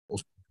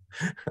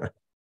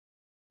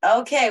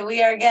Okay,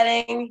 we are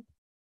getting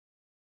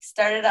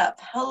started up.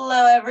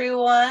 Hello,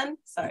 everyone.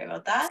 Sorry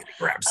about that.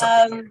 Grab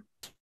something.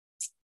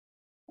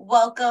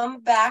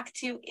 Welcome back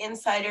to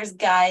Insider's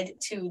Guide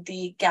to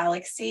the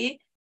Galaxy.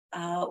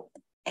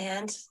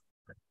 And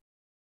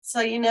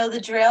so you know the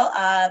drill.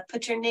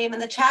 Put your name in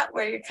the chat,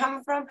 where you're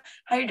coming from,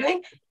 how you're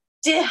doing.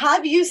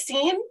 Have you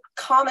seen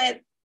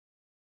Comet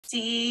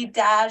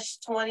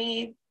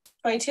C-2022?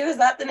 Is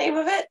that the name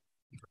of it?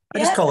 I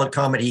just call it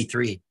Comet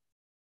E3.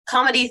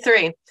 Comet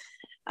E3.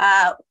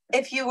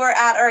 If you were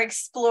at our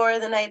Explore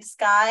the Night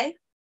Sky,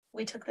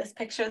 we took this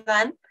picture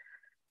then.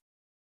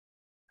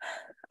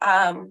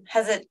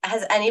 Has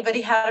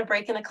anybody had a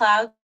break in the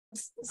clouds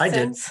I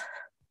did.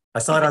 I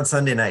saw it on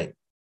Sunday night.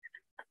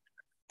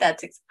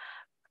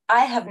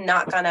 I have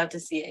not gone out to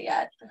see it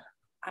yet.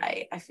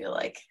 I feel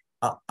like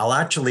I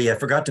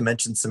forgot to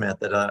mention,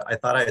 Samantha, that I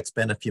thought I had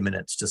spent a few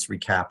minutes just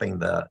recapping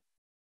the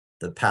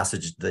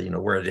passage,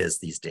 where it is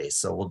these days.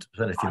 So we'll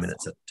spend a few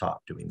minutes at the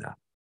top doing that.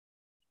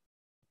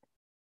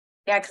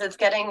 Yeah, because it's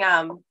getting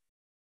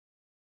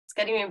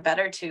even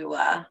better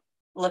to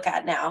look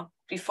at now.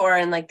 Before,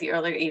 in like the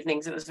earlier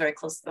evenings, it was very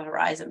close to the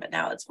horizon, but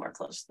now it's more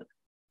close to the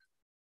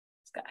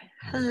sky.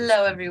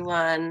 Hello,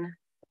 everyone.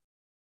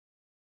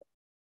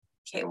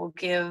 Okay, we'll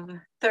give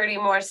 30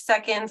 more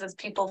seconds as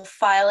people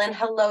file in.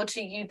 Hello to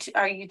YouTube,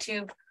 our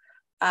YouTube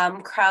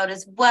crowd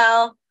as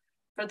well.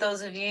 For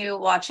those of you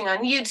watching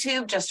on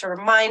YouTube, just a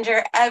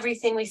reminder,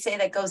 everything we say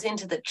that goes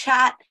into the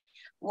chat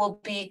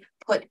will be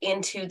put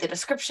into the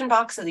description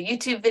box of the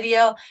YouTube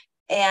video,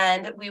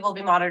 and we will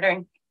be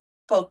monitoring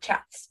both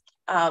chats,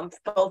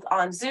 both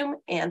on Zoom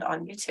and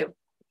on YouTube.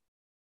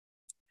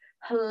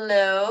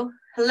 Hello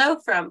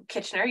from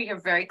Kitchener. You're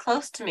very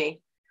close to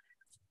me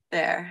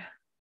there.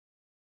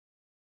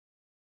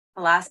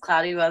 The last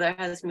cloudy weather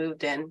has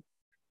moved in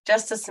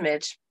just a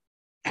smidge.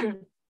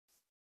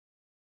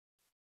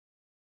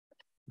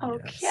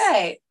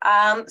 Okay,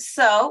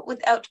 so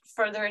without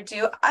further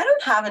ado, I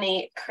don't have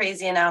any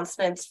crazy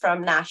announcements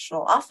from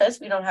national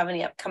office. We don't have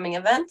any upcoming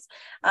events,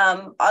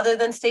 other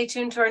than stay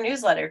tuned to our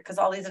newsletter, because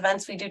all these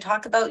events we do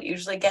talk about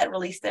usually get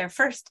released there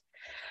first.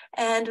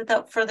 And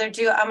without further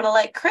ado, I'm going to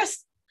let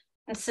Chris,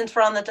 and since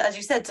we're on as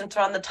you said, since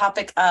we're on the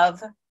topic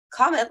of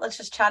Comet, let's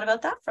just chat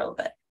about that for a little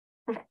bit.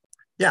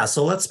 Yeah,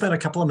 so let's spend a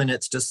couple of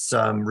minutes just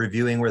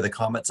reviewing where the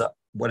Comet's up,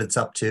 what it's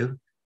up to,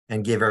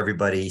 and give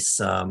everybody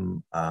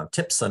some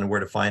tips on where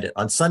to find it.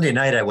 On Sunday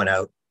night, I went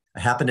out. It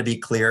happened to be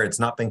clear. It's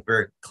not been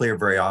very clear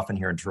very often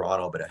here in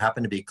Toronto, but it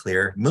happened to be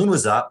clear. Moon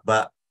was up,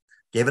 but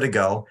gave it a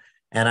go.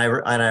 And I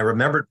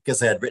remembered,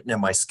 because I had written in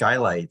my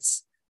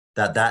skylights,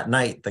 that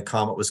night the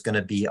comet was going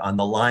to be on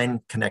the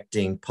line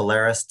connecting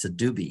Polaris to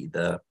Dubhe,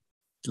 the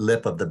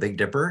lip of the Big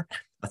Dipper,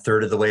 a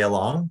third of the way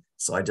along.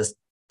 So I just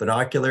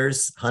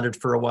binoculars, hunted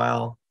for a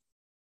while,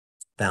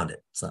 found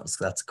it. So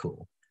that's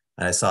cool.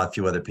 And I saw a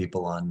few other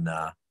people on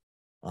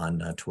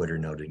Twitter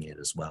noting it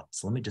as well.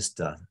 So let me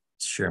just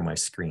share my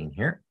screen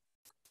here,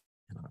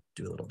 and I'll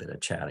do a little bit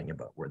of chatting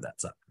about where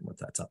that's up and what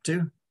that's up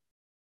to.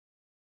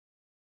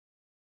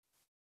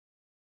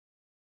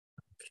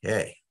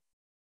 Okay.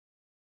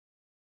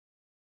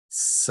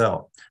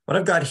 So what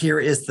I've got here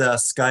is the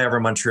sky over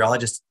Montreal. I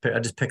just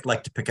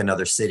like to pick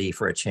another city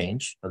for a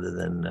change, other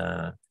than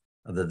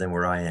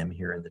where I am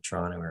here in the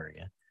Toronto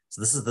area.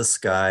 So this is the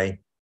sky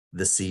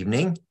this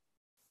evening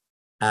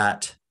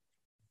at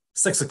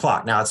 6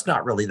 o'clock. Now, it's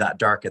not really that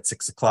dark at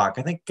 6 o'clock.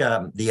 I think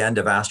the end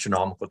of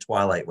astronomical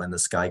twilight, when the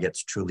sky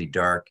gets truly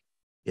dark,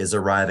 is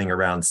arriving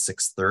around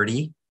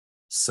 6:30.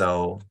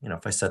 So,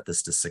 if I set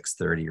this to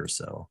 6:30 or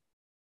so,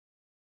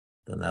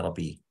 then that'll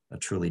be a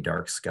truly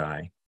dark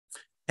sky.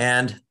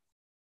 And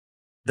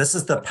this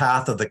is the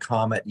path of the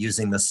comet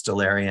using the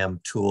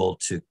Stellarium tool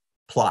to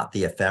plot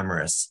the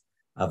ephemeris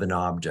of an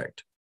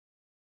object.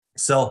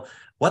 So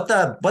what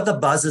the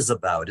buzz is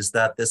about is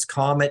that this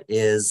comet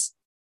is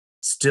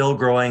still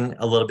growing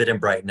a little bit in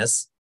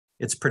brightness.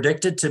 It's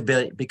predicted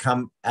to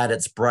become at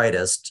its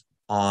brightest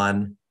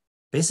on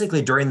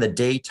basically during the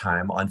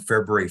daytime on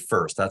February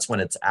 1st. That's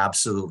when it's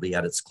absolutely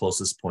at its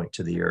closest point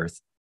to the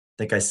Earth. I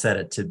think I set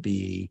it to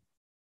be,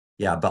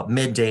 about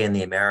midday in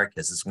the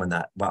Americas is when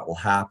what will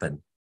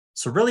happen.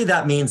 So really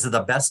that means that the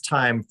best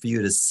time for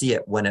you to see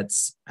it when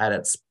it's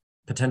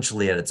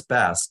potentially at its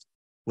best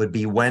would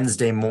be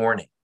Wednesday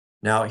morning.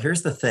 Now,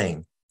 here's the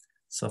thing.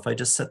 So if I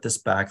just set this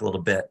back a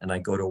little bit and I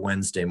go to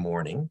Wednesday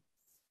morning,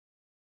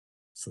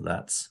 so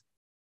that's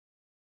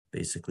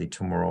basically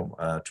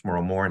tomorrow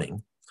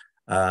morning.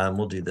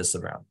 We'll do this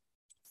around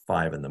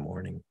 5 in the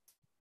morning.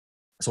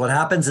 So what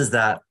happens is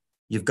that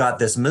you've got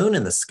this moon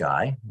in the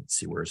sky. Let's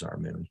see, where's our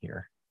moon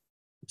here?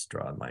 Just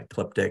draw my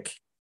ecliptic.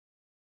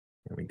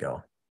 Here we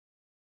go.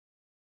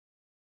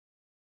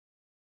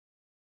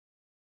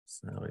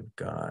 So we've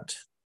got,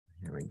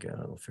 here we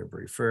go,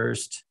 February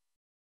 1st.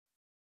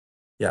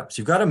 Yeah,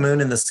 so you've got a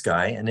moon in the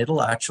sky, and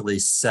it'll actually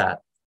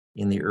set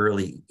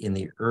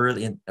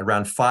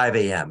around 5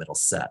 a.m. it'll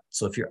set.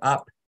 So if you're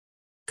up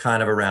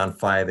kind of around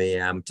 5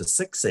 a.m. to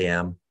 6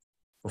 a.m.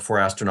 before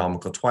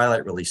astronomical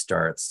twilight really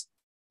starts,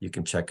 you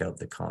can check out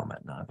the comet.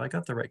 Now, have I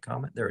got the right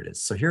comet? There it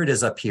is. So here it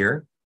is up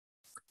here.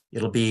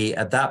 It'll be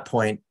at that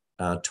point,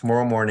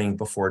 tomorrow morning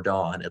before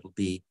dawn, it'll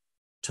be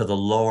to the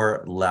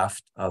lower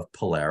left of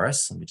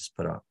Polaris. Let me just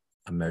put a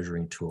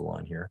measuring tool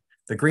on here.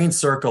 The green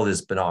circle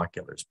is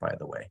binoculars, by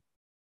the way.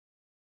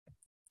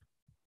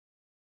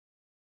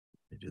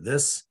 Do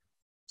this.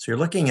 So you're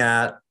looking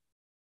at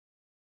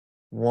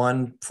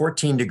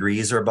 14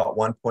 degrees, or about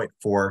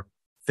 1.4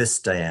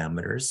 fist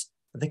diameters.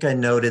 I think I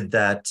noted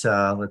that,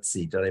 let's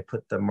see, did I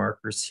put the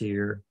markers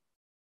here?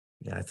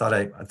 Yeah, I thought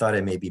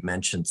I maybe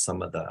mentioned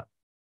some of the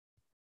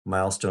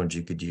milestones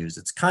you could use.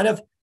 It's kind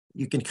of,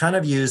 you can kind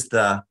of use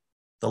the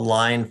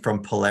line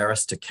from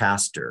Polaris to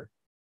Castor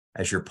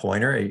as your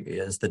pointer,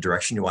 is the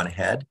direction you want to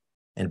head.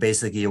 And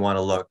basically you want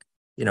to look,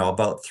 you know,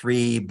 about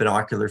 3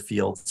 binocular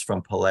fields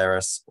from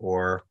Polaris,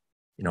 or,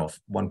 you know,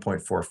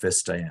 1.4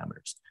 fist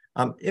diameters.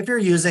 If you're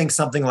using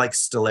something like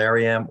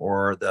Stellarium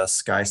or the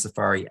Sky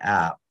Safari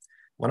app,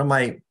 one of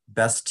my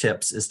best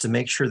tips is to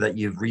make sure that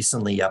you've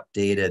recently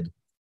updated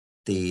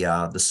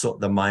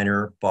the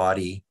minor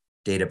body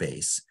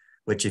database,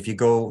 which if you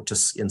go to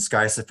in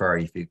Sky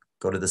Safari, if you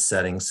go to the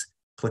settings,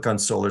 click on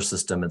solar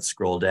system and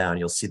scroll down,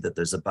 you'll see that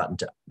there's a button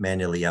to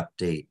manually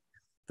update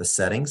the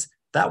settings.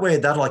 That way,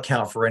 that'll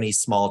account for any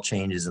small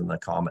changes in the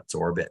comet's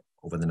orbit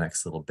over the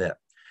next little bit.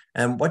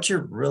 And what you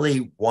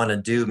really want to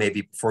do,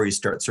 maybe before you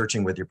start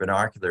searching with your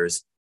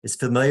binoculars, is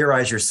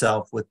familiarize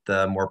yourself with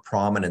the more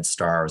prominent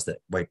stars that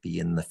might be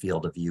in the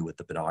field of view with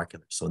the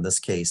binoculars. So in this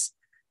case,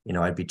 you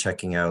know, I'd be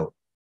checking out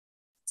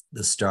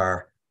the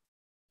star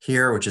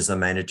here, which is a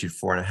magnitude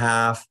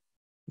 4.5.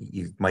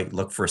 You might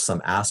look for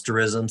some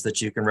asterisms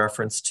that you can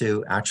reference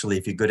to. Actually,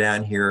 if you go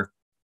down here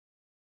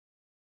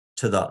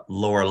to the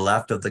lower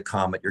left of the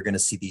comet, you're going to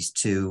see these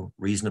 2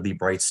 reasonably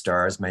bright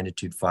stars,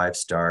 magnitude 5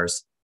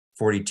 stars,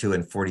 42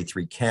 and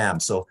 43 cam.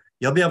 So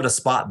you'll be able to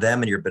spot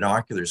them in your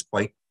binoculars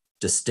quite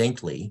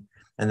distinctly.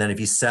 And then if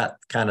you set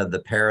kind of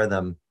the pair of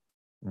them,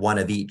 one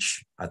of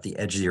each at the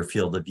edge of your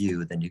field of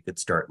view, then you could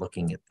start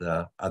looking at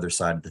the other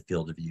side of the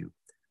field of view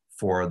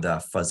for the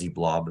fuzzy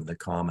blob of the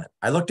comet.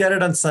 I looked at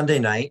it on Sunday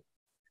night,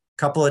 a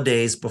couple of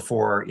days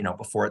before, you know,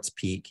 before its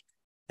peak.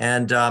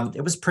 And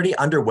it was pretty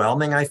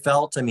underwhelming, I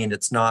felt. I mean,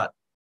 it's not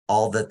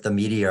all that the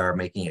media are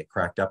making it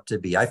cracked up to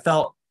be. I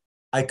felt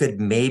I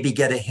could maybe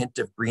get a hint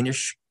of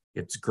greenish,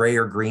 it's gray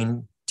or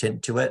green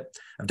tint to it.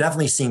 I've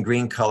definitely seen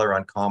green color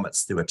on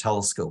comets through a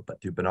telescope,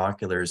 but through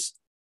binoculars,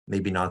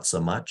 maybe not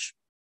so much.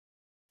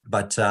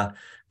 But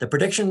the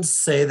predictions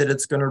say that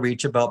it's going to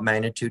reach about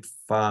magnitude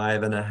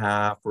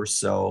 5.5 or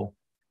so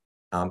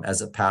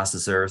as it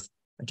passes Earth.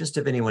 And just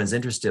if anyone's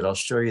interested, I'll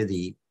show you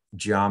the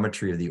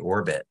geometry of the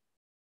orbit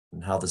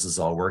and how this is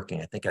all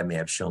working. I think I may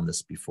have shown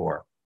this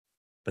before.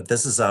 But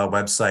this is a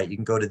website. You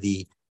can go to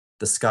the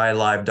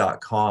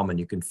skylive.com and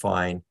you can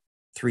find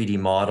 3D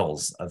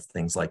models of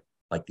things like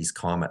these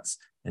comets.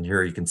 And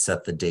here you can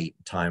set the date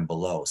and time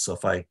below. So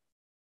if I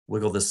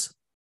wiggle this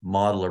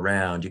model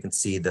around, you can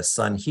see the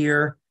sun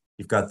here.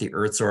 You've got the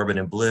Earth's orbit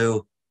in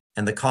blue,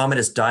 and the comet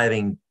is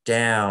diving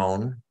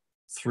down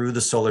through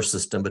the solar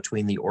system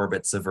between the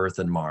orbits of Earth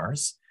and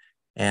Mars.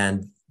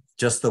 And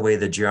just the way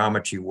the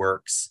geometry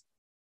works,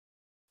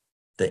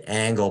 the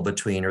angle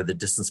between, or the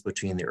distance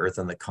between the Earth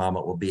and the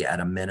comet will be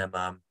at a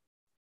minimum,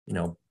 you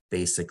know,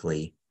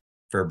 basically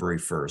February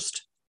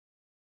 1st.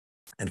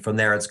 And from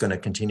there, it's going to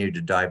continue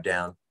to dive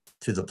down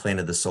through the plane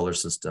of the solar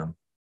system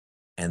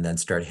and then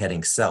start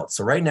heading south.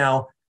 So right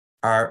now,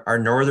 our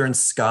northern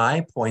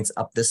sky points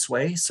up this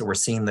way. So we're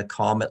seeing the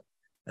comet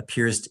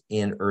appears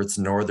in Earth's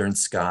northern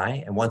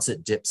sky. And once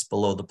it dips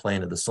below the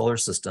plane of the solar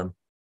system,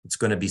 it's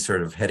going to be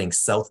sort of heading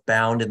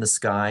southbound in the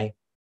sky,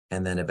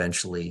 and then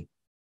eventually,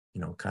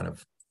 you know, kind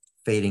of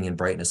fading in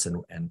brightness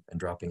and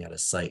dropping out of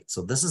sight.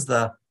 So this is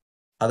the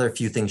other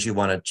few things you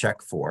want to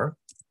check for.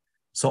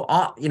 So,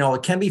 you know,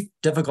 it can be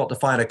difficult to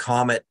find a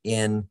comet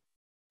in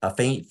a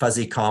faint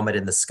fuzzy comet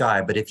in the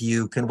sky, but if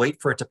you can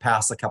wait for it to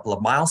pass a couple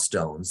of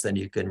milestones, then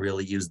you can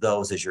really use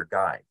those as your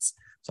guides.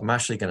 So I'm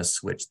actually going to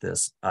switch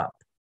this up.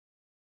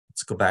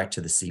 Let's go back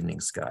to this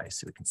evening sky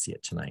so we can see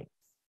it tonight.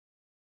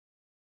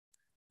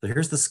 So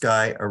here's the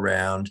sky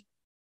around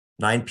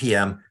 9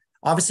 p.m.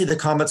 Obviously, the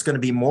comet's going to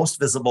be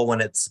most visible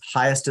when it's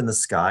highest in the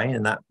sky,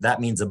 and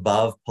that means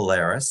above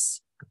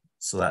Polaris.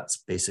 So that's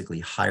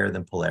basically higher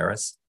than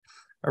Polaris.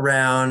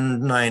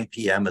 Around 9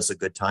 p.m. is a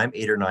good time,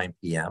 8 or 9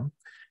 p.m.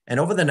 And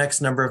over the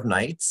next number of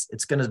nights,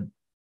 it's going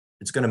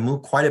to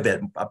move quite a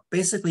bit,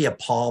 basically a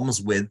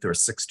palm's width or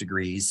 6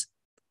 degrees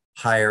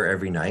higher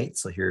every night.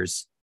 So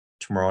here's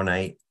tomorrow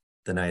night,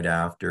 the night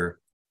after,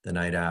 the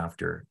night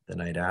after, the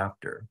night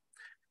after.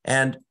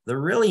 And the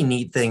really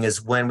neat thing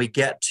is when we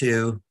get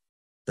to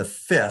the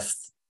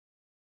 5th,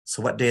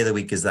 so what day of the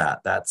week is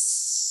that? That's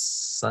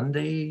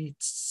Sunday,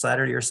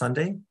 Saturday or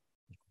Sunday?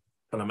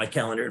 Put on my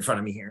calendar in front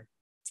of me here.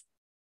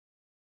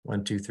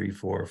 1, 2, 3,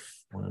 4,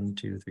 1,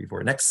 2, 3,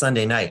 4. Next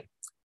Sunday night.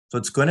 So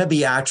it's going to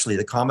be actually,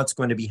 the comet's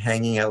going to be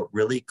hanging out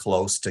really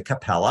close to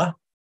Capella.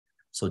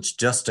 So it's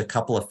just a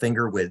couple of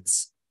finger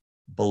widths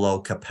below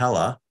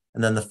Capella.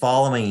 And then the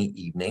following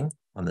evening,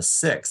 on the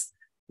 6th,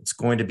 it's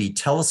going to be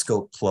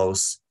telescope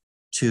close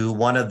to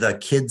one of the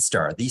kid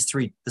stars.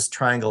 This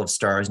triangle of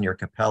stars near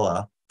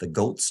Capella, the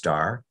goat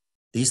star,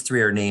 these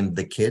three are named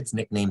the kids,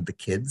 nicknamed the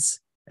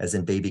kids, as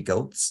in baby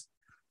goats.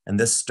 And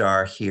this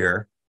star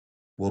here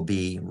will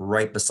be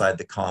right beside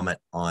the comet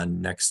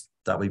on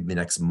that would be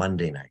next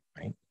Monday night,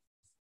 right?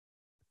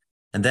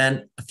 And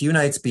then a few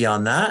nights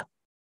beyond that,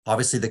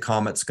 obviously the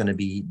comet's going to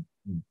be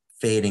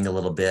fading a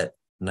little bit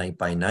night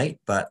by night,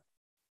 but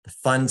the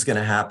fun's going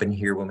to happen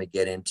here when we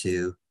get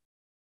into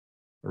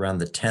around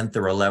the 10th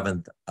or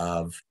 11th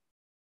of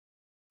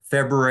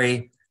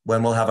February,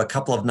 when we'll have a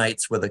couple of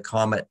nights where the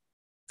comet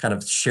kind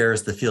of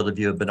shares the field of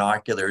view of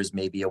binoculars,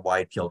 maybe a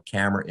wide field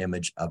camera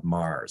image of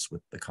Mars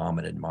with the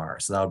comet and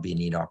Mars. So that would be a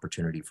neat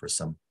opportunity for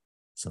some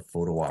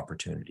photo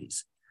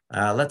opportunities.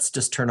 Let's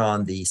just turn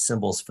on the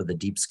symbols for the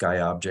deep sky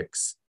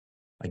objects.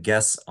 I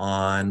guess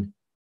on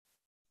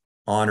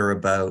or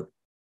about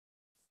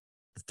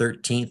the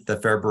 13th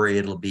of February,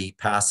 it'll be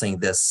passing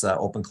this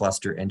open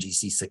cluster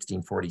NGC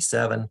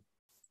 1647.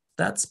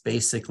 That's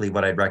basically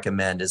what I'd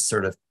recommend, is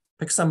sort of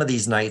pick some of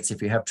these nights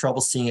if you have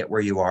trouble seeing it where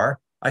you are.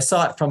 I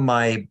saw it from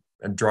my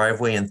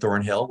driveway in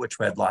Thornhill, which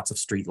had lots of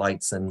street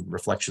lights and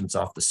reflections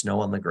off the snow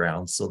on the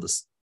ground. So the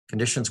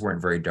conditions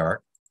weren't very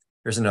dark.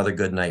 Here's another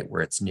good night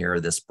where it's near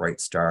this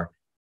bright star,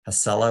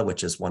 Hasela,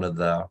 which is one of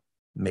the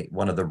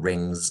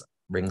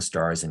ring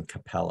stars in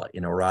Capella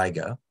in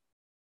Auriga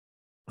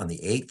on the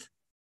 8th.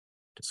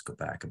 Just go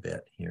back a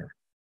bit here.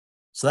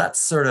 So that's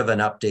sort of an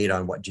update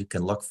on what you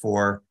can look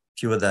for. A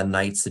few of the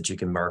nights that you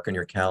can mark on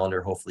your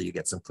calendar. Hopefully you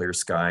get some clear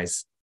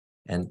skies,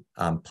 and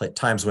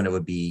times when it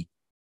would be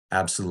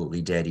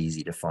absolutely dead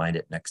easy to find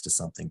it next to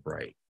something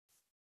bright.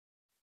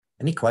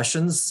 Any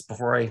questions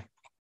before I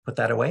put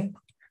that away?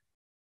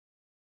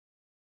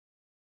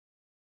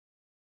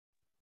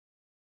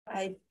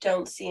 I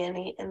don't see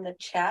any in the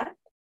chat.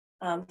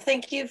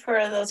 Thank you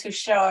for those who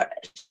shared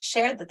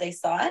that they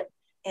saw it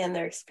and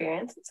their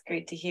experience. It's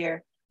great to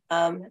hear.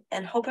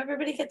 And hope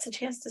everybody gets a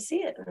chance to see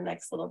it in the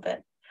next little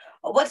bit.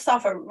 What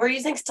software? We're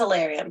using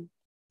Stellarium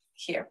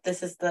here.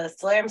 This is the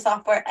Stellarium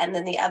software. And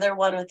then the other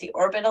one with the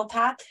orbital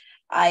path,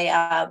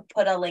 I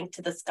put a link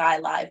to the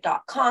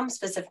skylive.com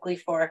specifically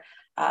for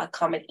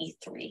Comet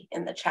E3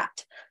 in the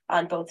chat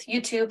on both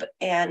YouTube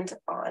and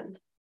on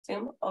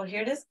Zoom. Oh,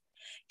 here it is.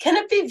 Can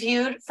it be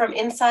viewed from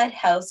inside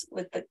house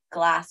with the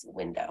glass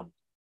window?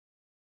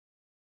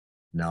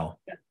 No.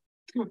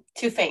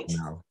 Too faint.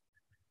 No.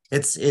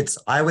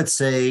 I would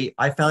say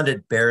I found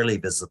it barely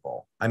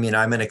visible. I mean,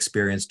 I'm an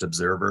experienced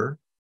observer.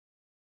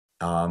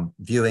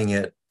 Viewing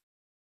it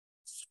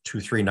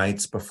 2-3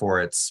 nights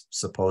before its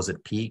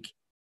supposed peak,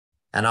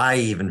 and I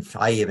even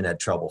had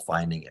trouble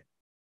finding it.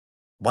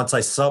 Once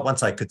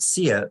I could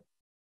see it,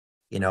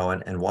 you know,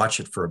 and watch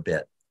it for a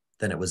bit,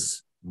 then it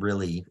was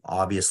really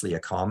obviously a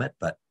comet,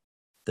 but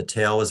the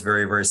tail was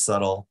very, very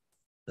subtle.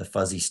 The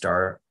fuzzy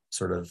star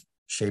sort of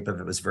shape of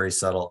it was very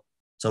subtle.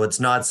 So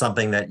it's not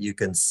something that you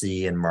can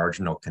see in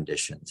marginal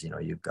conditions. You know,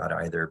 you've got to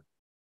either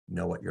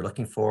know what you're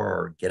looking for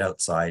or get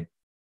outside.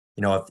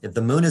 You know, if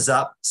the moon is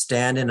up,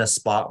 stand in a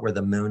spot where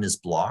the moon is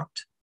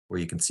blocked, where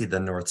you can see the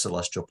North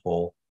Celestial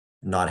Pole,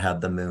 and not have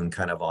the moon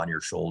kind of on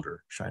your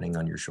shoulder, shining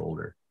on your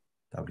shoulder.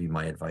 That would be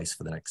my advice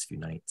for the next few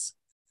nights.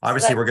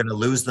 Obviously, we're going to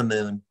lose the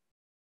moon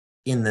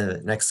in the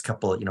next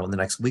couple, you know, in the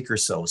next week or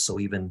so. So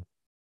even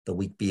the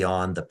week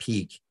beyond the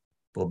peak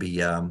will be,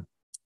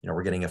 you know,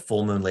 we're getting a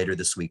full moon later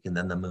this week, and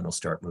then the moon will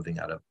start moving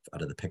out of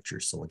the picture.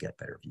 So we'll get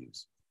better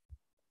views.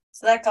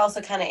 So that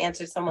also kind of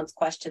answers someone's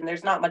question.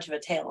 There's not much of a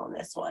tail on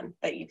this one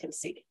that you can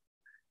see.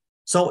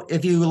 So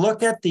if you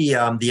look at the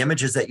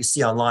images that you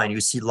see online, you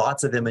see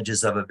lots of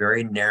images of a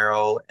very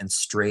narrow and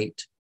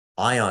straight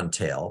ion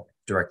tail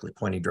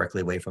pointing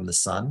directly away from the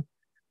sun.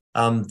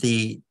 That's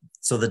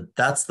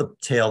the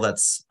tail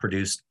that's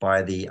produced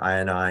by the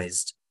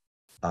ionized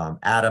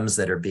atoms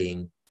that are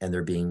being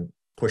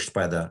pushed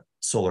by the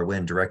solar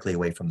wind directly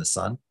away from the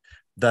sun.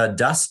 The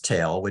dust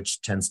tail,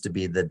 which tends to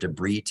be the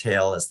debris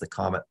tail as the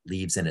comet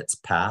leaves in its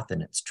path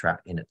and its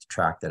track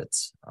that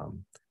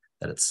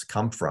it's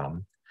come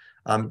from,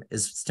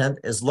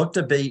 is looked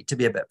to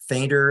be a bit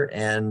fainter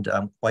and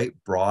quite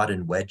broad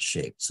and wedge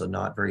shaped, so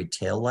not very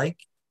tail-like.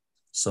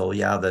 So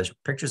yeah, the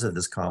pictures of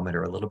this comet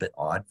are a little bit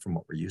odd from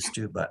what we're used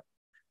to, but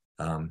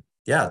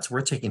yeah, it's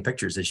worth taking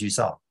pictures, as you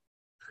saw.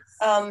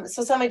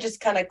 So somebody just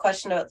kind of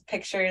questioned about the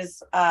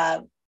pictures.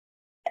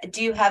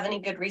 Do you have any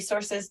good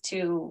resources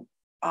to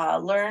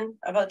learn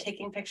about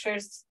taking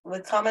pictures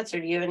with comets, or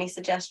do you have any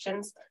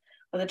suggestions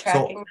with a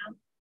tracking mount?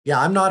 Yeah,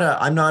 I'm not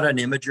an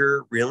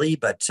imager really,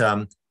 but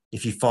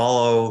if you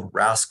follow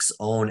Rask's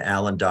own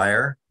Alan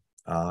Dyer,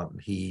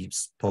 he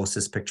posts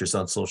his pictures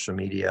on social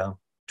media,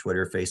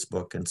 Twitter,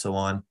 Facebook, and so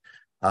on.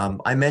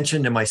 I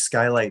mentioned in my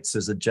skylights,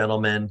 there's a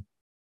gentleman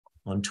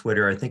on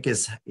Twitter. I think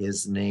his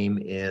name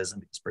is, let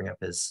me just bring up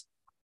his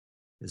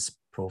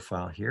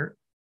profile here.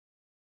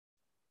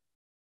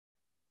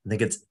 I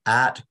think it's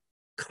at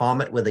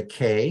Comet with a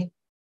K.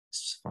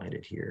 Let's find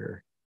it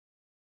here.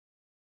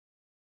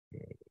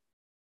 Okay.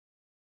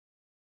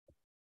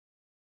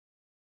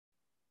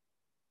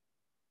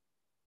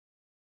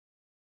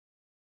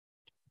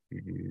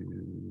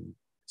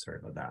 Sorry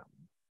about that.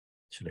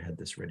 Should have had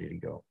this ready to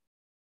go.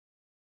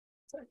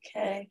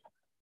 Okay.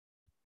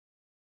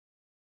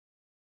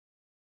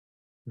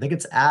 I think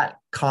it's at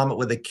Comet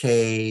with a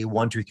K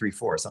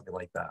 1234, something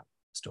like that.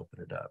 Just open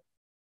it up.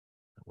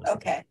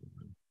 Okay.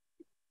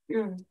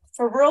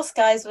 For rural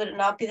skies, would it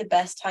not be the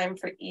best time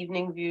for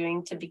evening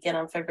viewing to begin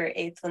on February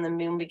 8th when the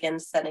moon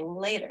begins setting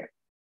later?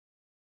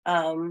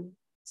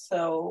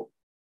 So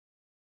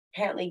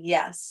apparently,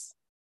 yes.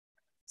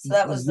 So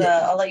that was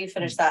I'll let you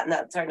finish that, and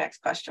that's our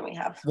next question we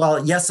have.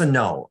 Well, yes and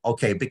no.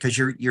 Okay, because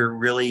you're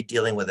really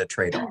dealing with a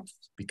trade-off.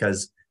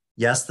 Because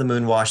yes, the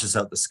moon washes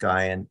out the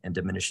sky and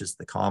diminishes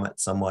the comet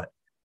somewhat,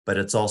 but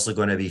it's also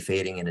going to be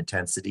fading in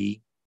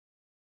intensity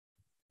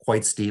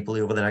quite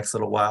steeply over the next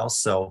little while.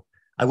 So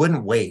I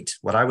wouldn't wait.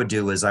 What I would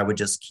do is I would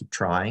just keep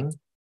trying,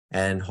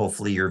 and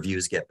hopefully your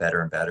views get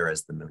better and better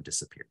as the moon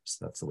disappears.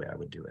 That's the way I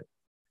would do it.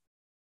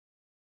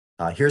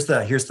 Here's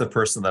the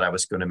person that I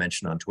was going to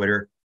mention on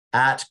Twitter,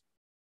 at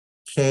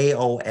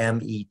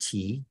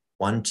KOMET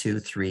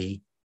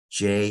 123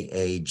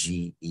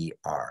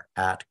 JAGER,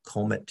 at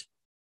Comet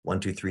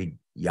 123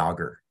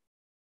 Jager.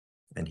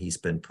 And he's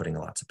been putting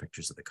lots of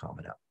pictures of the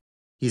comet up.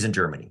 He's in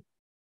Germany.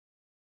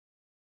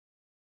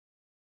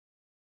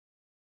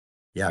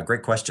 Yeah,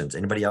 great questions.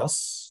 Anybody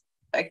else?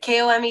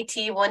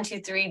 KOMET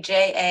 123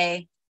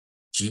 JAGER.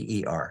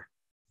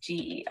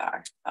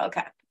 GER.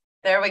 Okay,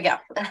 there we go.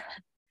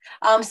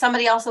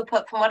 Somebody also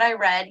put, from what I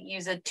read,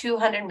 use a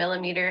 200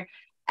 millimeter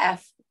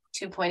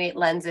f2.8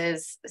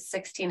 lenses,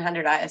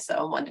 1600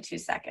 ISO, 1 to 2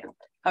 seconds.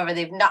 However,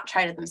 they've not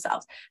tried it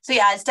themselves. So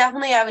yeah, it's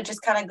definitely, I would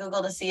just kind of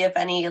Google to see if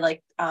any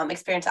like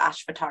experienced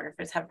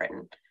astrophotographers have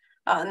written.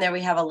 And there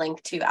we have a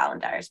link to Alan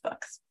Dyer's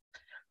books.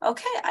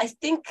 Okay, I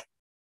think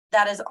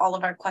that is all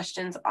of our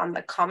questions on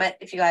the comet.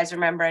 If you guys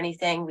remember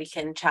anything, we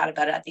can chat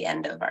about it at the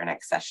end of our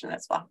next session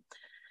as well.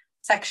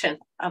 Section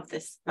of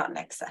this, not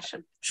next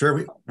session.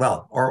 Sure.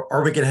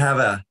 Or we could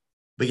have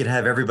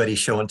everybody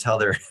show and tell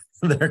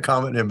their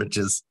comet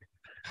images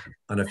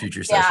on a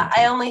future session. Yeah,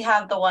 I only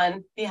have the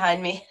one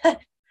behind me. Let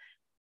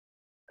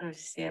me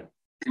see it.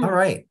 All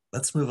right,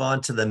 let's move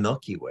on to the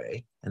Milky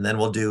Way, and then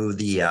we'll do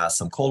the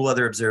some cold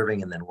weather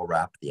observing, and then we'll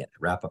wrap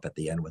up at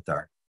the end with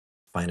our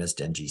finest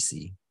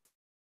NGC.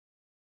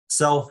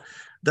 So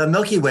the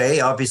Milky Way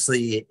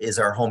obviously is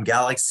our home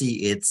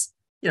galaxy. It's,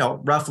 you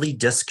know, roughly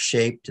disc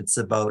shaped. It's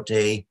about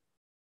a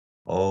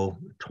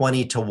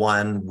 20 to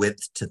 1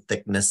 width to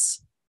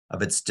thickness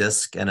of its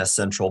disk and a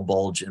central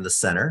bulge in the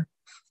center.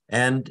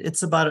 And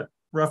it's about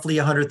roughly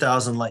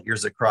 100,000 light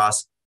years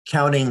across,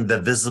 counting the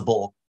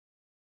visible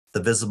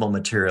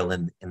material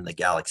in the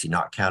galaxy,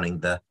 not counting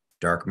the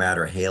dark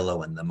matter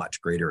halo and the much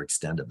greater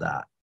extent of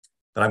that.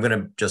 But I'm going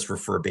to just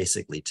refer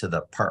basically to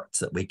the parts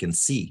that we can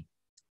see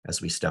as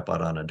we step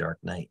out on a dark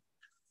night.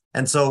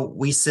 And so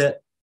we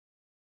sit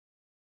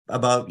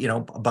about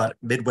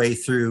midway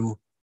through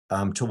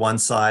to one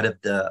side of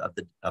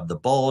the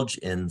bulge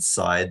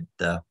inside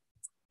the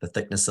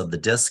thickness of the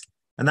disk.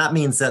 And that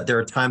means that there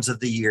are times of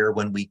the year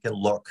when we can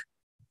look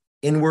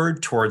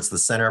inward towards the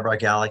center of our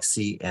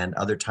galaxy, and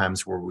other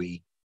times where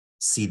we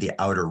see the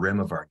outer rim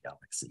of our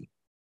galaxy.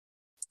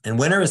 And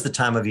winter is the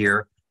time of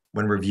year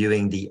when we're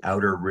viewing the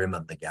outer rim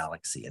of the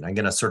galaxy. And I'm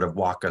going to sort of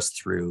walk us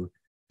through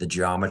the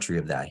geometry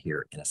of that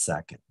here in a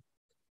second.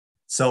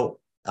 So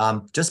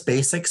just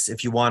basics,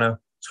 if you want to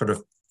sort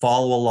of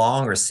follow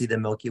along or see the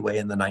Milky Way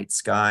in the night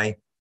sky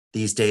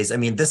these days. I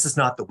mean, this is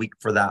not the week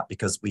for that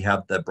because we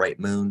have the bright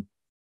moon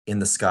in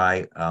the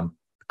sky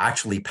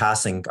actually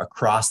passing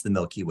across the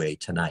Milky Way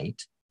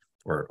tonight,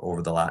 or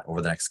over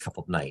the next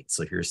couple of nights.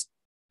 So here's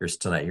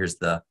tonight. Here's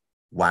the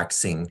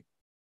waxing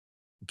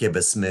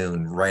gibbous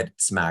moon right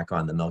smack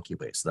on the Milky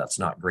Way. So that's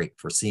not great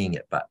for seeing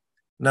it, but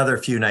another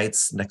few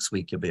nights next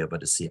week, you'll be able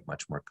to see it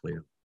much more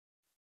clearly.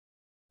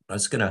 I'm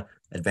just going to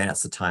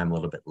advance the time a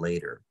little bit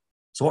later.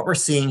 So what we're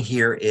seeing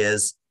here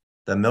is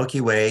the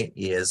Milky Way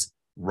is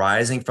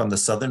rising from the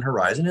southern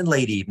horizon in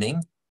late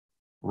evening,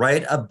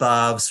 right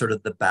above sort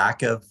of the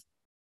back of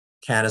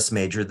Canis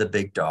Major, the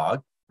big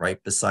dog,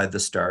 right beside the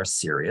star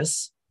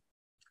Sirius.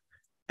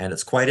 And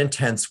it's quite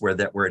intense where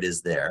it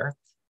is there.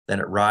 Then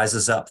it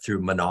rises up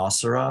through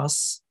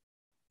Monoceros.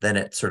 Then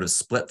it sort of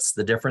splits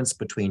the difference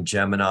between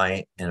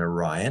Gemini and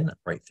Orion,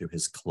 right through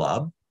his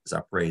club, his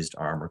upraised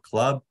arm or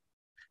club.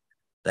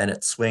 Then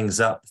it swings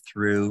up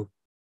through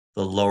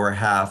the lower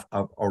half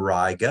of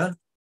Auriga,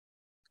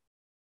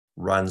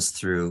 runs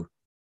through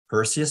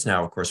Perseus.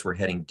 Now, of course, we're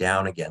heading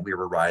down again. We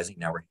were rising,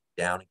 now we're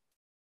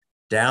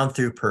down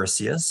through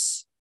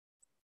Perseus.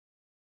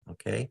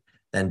 Okay,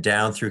 then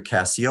down through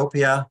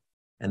Cassiopeia.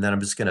 And then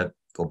I'm just going to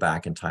go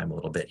back in time a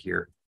little bit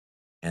here.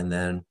 And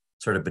then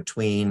sort of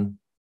between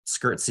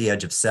skirts the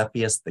edge of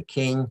Cepheus, the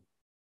king,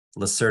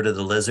 Lacerta,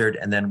 the lizard,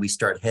 and then we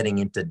start heading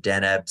into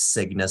Deneb,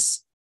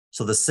 Cygnus.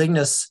 So the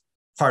Cygnus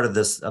part of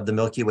the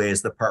Milky Way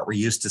is the part we're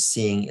used to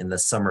seeing in the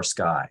summer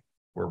sky,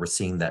 where we're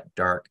seeing that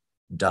dark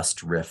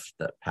dust rift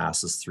that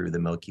passes through the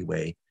Milky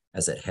Way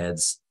as it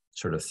heads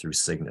sort of through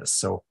Cygnus.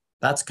 So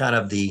that's kind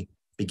of the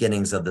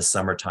beginnings of the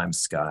summertime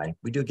sky.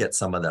 We do get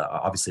some of the,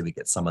 obviously we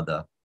get some of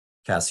the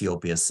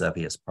Cassiopeia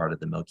Cevi is part of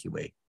the Milky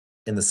Way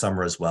in the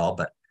summer as well.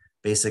 But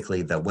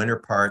basically the winter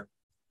part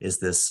is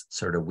this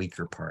sort of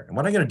weaker part. And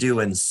what I'm going to do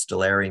in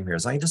Stellarium here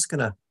is I'm just going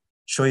to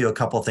show you a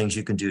couple of things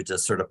you can do to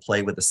sort of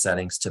play with the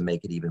settings to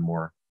make it even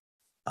more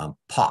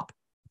pop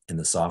in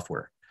the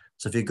software.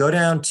 So if you go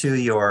down to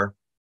your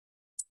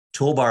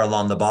toolbar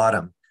along the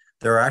bottom,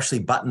 there are actually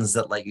buttons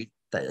that let you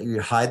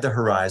hide the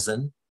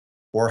horizon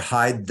or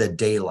hide the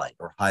daylight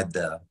or hide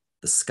the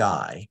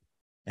sky.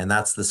 And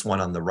that's this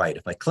one on the right.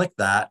 If I click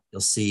that,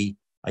 you'll see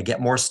I get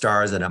more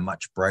stars and a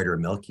much brighter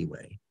Milky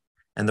Way.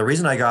 And the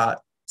reason I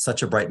got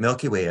such a bright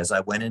Milky Way is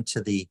I went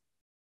into the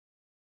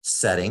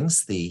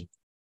settings, these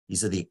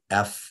are the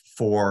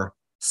F4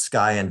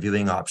 sky and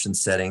viewing option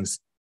settings,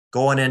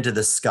 going into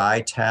the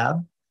sky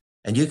tab,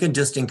 and you can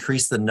just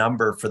increase the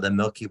number for the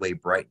Milky Way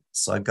brightness.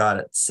 So I've got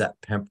it set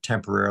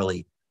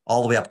temporarily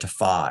all the way up to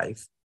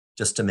 5,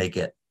 just to make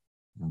it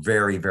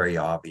very, very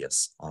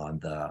obvious on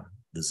the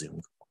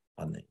Zoom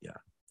on the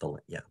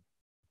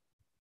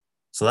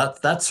So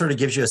that sort of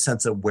gives you a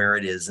sense of where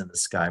it is in the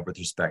sky with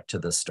respect to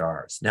the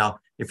stars. Now,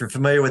 if you're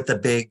familiar with the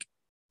big,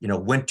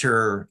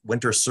 winter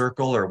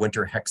circle or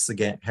winter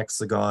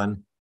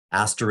hexagon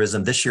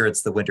asterism, this year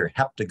it's the winter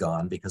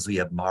heptagon because we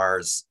have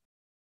Mars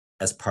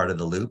as part of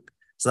the loop.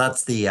 So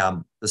that's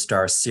the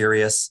stars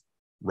Sirius,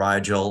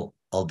 Rigel,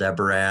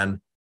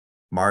 Aldebaran,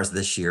 Mars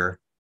this year,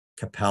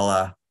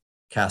 Capella,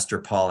 Castor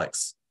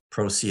Pollux,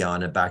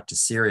 Procyon, and back to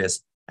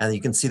Sirius. And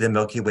you can see the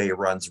Milky Way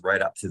runs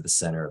right up through the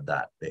center of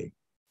that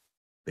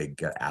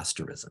big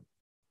asterism.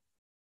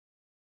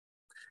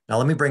 Now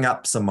let me bring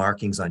up some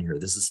markings on here.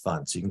 This is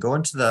fun. So you can go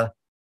into the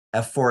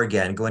F4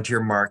 again, go into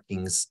your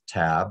markings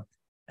tab,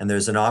 and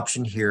there's an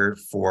option here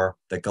for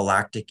the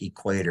galactic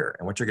equator.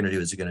 And what you're going to do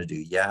is you're going to do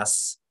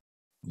yes,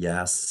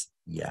 yes,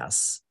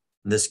 yes.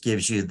 And this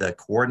gives you the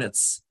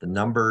coordinates, the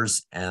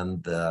numbers,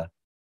 and the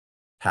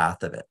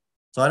path of it.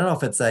 So I don't know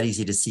if it's that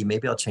easy to see.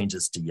 Maybe I'll change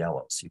this to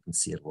yellow so you can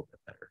see it a little bit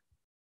better.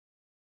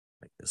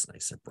 Make this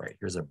nice and bright.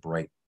 Here's a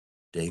bright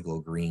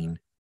Dayglow green.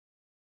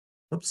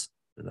 Oops,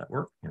 did that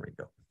work? Here we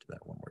go. Do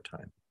that one more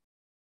time.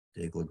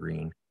 Dayglow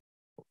green.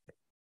 Okay.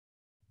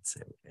 Let's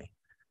say okay.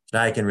 So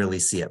now I can really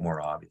see it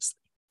more obviously.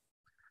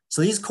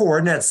 So these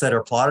coordinates that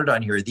are plotted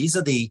on here, these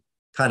are the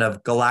kind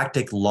of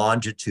galactic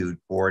longitude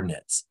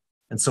coordinates.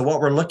 And so what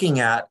we're looking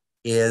at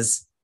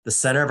is the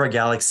center of our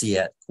galaxy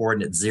at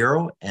coordinate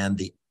 0 and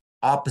the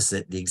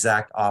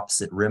exact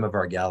opposite rim of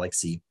our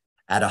galaxy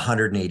at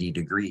 180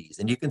 degrees.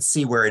 And you can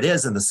see where it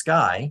is in the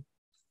sky.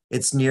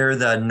 It's near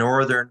the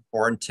northern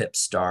horn-tip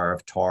star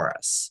of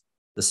Taurus,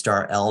 the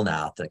star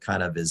Elnath that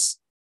kind of is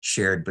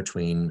shared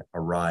between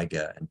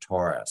Auriga and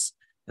Taurus.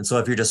 And so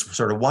if you're just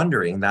sort of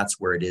wondering, that's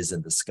where it is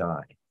in the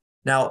sky.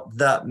 Now,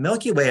 the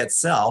Milky Way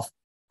itself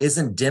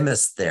isn't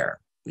dimmest there.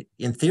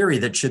 In theory,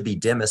 that should be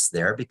dimmest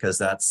there because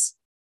that's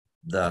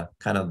the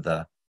kind of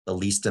the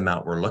least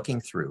amount we're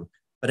looking through.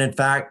 But in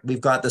fact,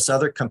 we've got this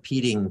other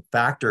competing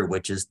factor,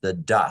 which is the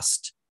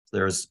dust.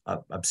 There's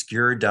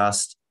obscure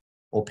dust,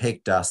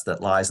 opaque dust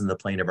that lies in the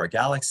plane of our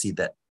galaxy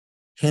that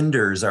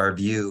hinders our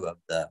view of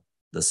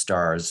the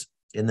stars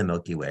in the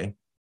Milky Way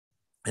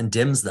and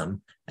dims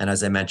them. And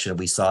as I mentioned,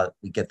 we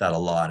get that a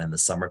lot in the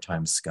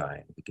summertime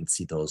sky. We can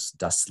see those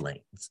dust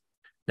lanes.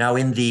 Now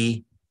in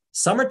the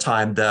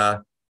summertime,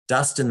 the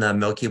dust in the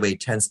Milky Way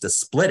tends to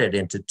split it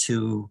into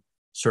 2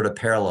 sort of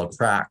parallel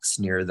cracks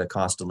near the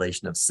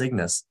constellation of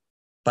Cygnus.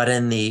 But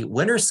in the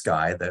winter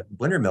sky, the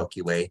winter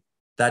Milky Way,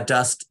 that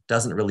dust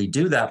doesn't really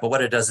do that. But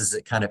what it does is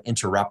it kind of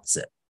interrupts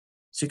it.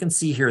 So you can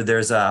see here,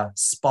 there's a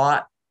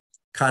spot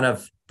kind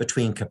of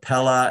between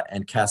Capella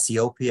and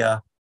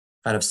Cassiopeia,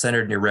 kind of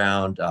centered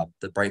around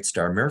the bright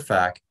star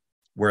Murphak,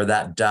 where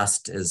that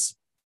dust is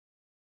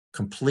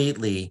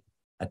completely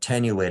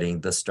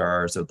attenuating the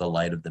stars of the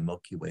light of the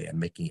Milky Way and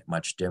making it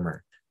much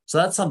dimmer. So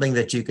that's something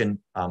that you can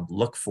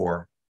look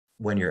for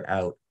when you're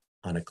out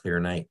on a clear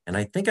night. And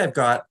I think I've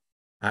got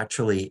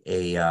actually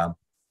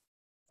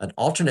an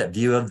alternate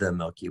view of the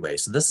Milky Way.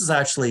 So this is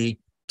actually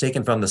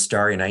taken from the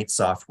Starry Night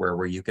software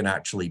where you can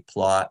actually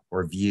plot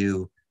or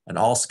view an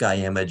all sky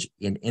image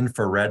in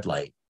infrared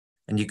light.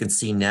 And you can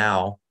see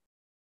now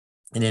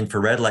in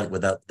infrared light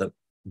without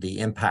the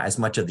impact, as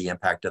much of the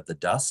impact of the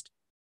dust,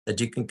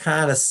 that you can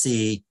kind of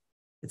see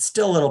it's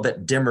still a little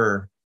bit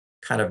dimmer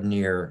kind of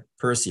near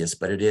Perseus,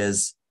 but it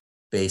is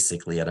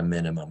basically at a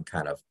minimum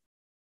kind of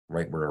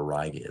right where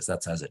Auriga is.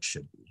 That's as it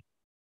should be.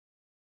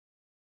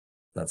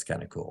 That's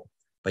kind of cool.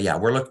 But yeah,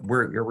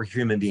 we're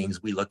human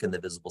beings. We look in the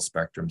visible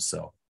spectrum.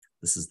 So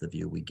this is the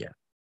view we get.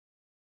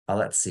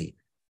 Let's see.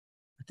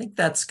 I think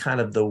that's kind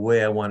of the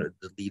way I wanted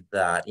to leave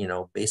that,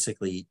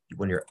 basically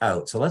when you're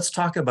out. So let's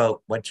talk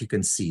about what you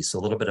can see. So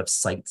a little bit of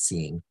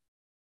sightseeing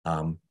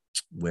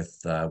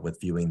with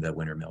viewing the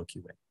winter Milky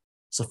Way.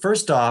 So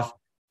first off,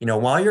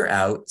 while you're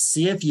out,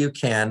 see if you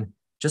can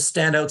just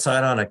stand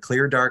outside on a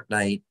clear, dark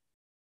night.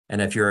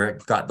 And if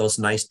you've got those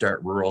nice,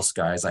 dark rural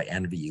skies, I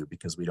envy you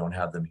because we don't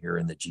have them here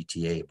in the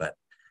GTA. But,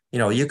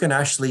 you can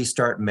actually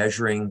start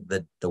measuring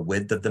the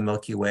width of the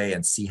Milky Way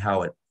and see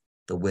how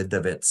the width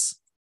of its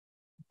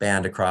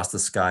band across the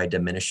sky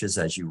diminishes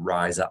as you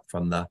rise up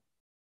from the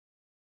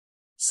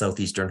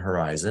southeastern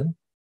horizon.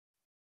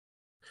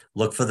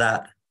 Look for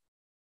that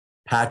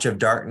patch of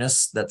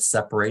darkness that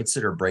separates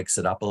it or breaks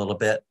it up a little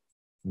bit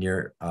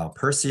near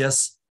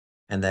Perseus,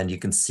 and then you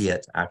can see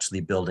it actually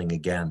building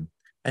again.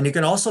 And you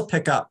can also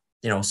pick up,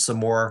 some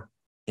more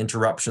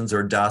interruptions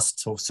or dust.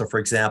 So for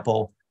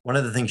example, one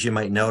of the things you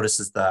might notice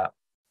is that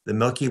the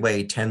Milky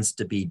Way tends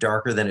to be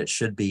darker than it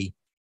should be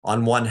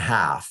on one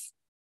half,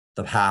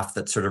 the half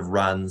that sort of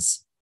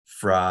runs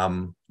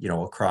from,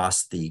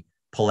 across the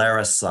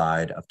Polaris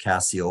side of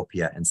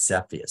Cassiopeia and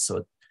Cepheus.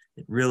 So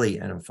it really,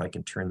 and if I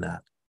can turn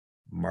that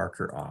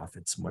marker off,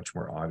 it's much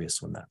more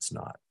obvious when that's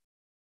not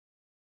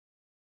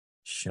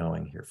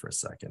showing here for a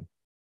second.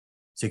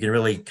 So you can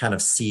really kind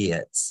of see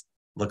it.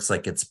 Looks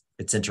like it's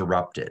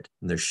interrupted,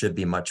 and there should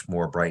be much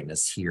more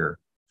brightness here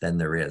than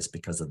there is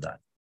because of that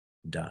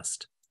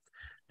dust.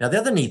 Now, the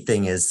other neat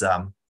thing is,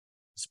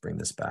 let's bring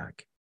this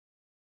back.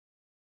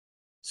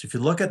 So if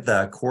you look at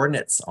the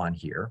coordinates on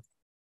here,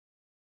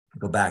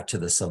 go back to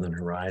the southern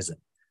horizon.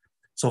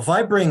 So if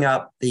I bring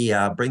up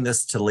the, bring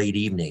this to late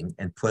evening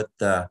and put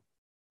the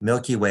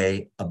Milky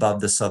Way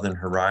above the southern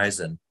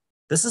horizon,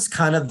 this is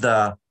kind of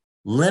the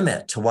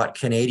limit to what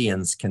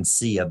Canadians can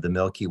see of the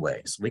Milky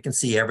Way. So we can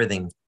see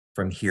everything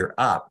from here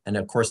up. And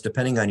of course,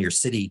 depending on your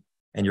city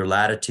and your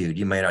latitude,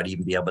 you might not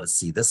even be able to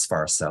see this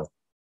far south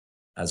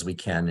as we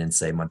can in,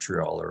 say,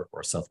 Montreal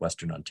or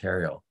southwestern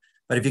Ontario.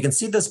 But if you can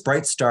see this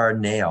bright star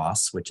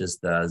Naos, which is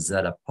the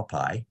Zeta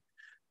Pupae,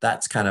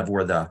 that's kind of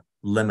where the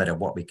limit of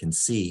what we can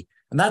see.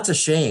 And that's a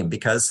shame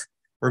because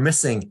we're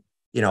missing,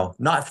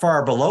 not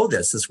far below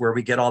this is where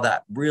we get all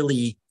that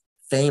really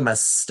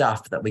famous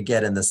stuff that we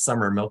get in the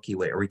summer Milky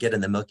Way, or we get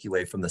in the Milky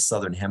Way from the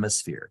southern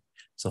hemisphere.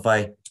 So if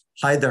I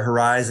hide the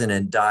horizon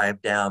and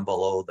dive down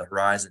below the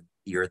horizon,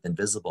 the Earth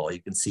invisible,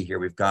 you can see here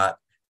we've got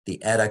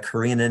the Eta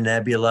Carina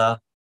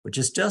Nebula, which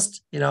is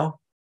just,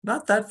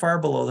 not that far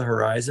below the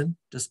horizon,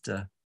 just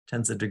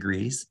tens of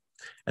degrees.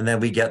 And then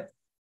we get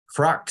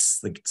Crux,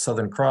 the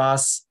Southern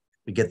Cross,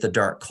 we get the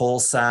dark coal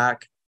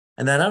sack.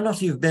 And then I don't know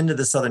if you've been to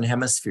the southern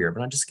hemisphere,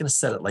 but I'm just going to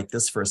set it like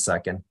this for a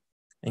second.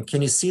 And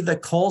can you see the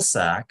coal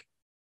sack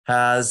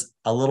has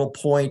a little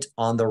point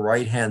on the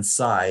right-hand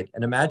side?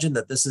 And imagine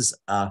that this is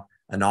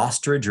an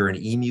ostrich or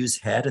an emu's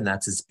head, and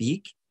that's his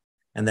beak.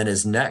 And then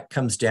his neck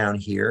comes down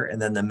here,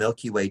 and then the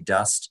Milky Way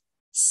dust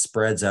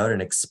spreads out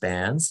and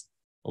expands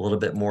a little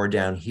bit more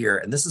down here.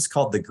 And this is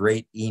called the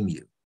Great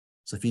Emu.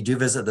 So if you do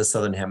visit the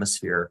southern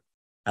hemisphere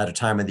at a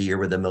time of the year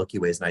where the Milky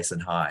Way is nice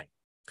and high,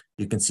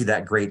 you can see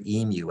that Great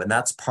Emu. And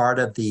that's part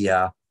of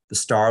the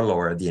star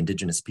lore of the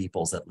indigenous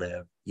peoples that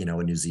live, in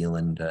New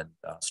Zealand and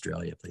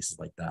Australia, places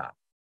like that,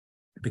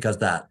 because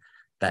that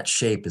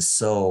shape is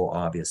so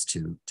obvious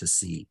to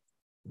see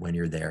when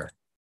you're there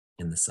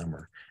in the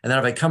summer. And then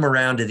if I come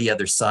around to the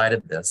other side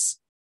of this,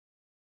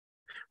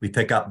 we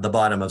pick up the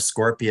bottom of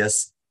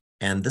Scorpius,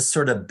 and this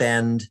sort of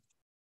bend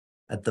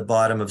at the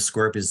bottom of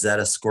Scorpius,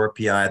 Zeta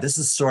Scorpii, this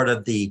is sort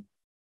of the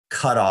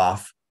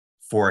cutoff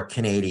for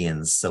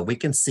Canadians. So we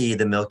can see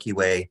the Milky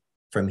Way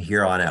from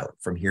here on out,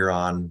 from here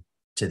on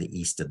to the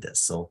east of this.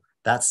 So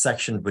that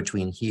section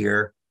between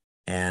here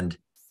and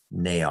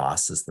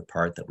Naos is the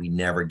part that we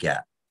never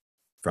get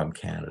from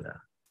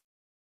Canada.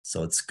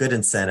 So it's good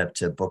incentive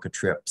to book a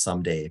trip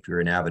someday. If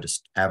you're an avid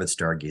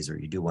stargazer,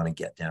 you do want to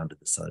get down to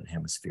the southern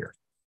hemisphere.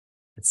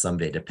 It's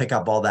someday to pick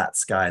up all that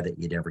sky that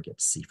you'd never get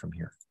to see from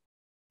here.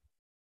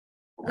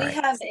 We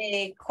have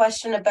a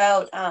question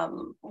about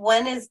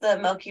when is the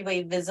Milky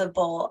Way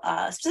visible,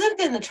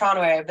 specifically in the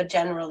Toronto area, but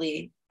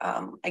generally,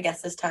 I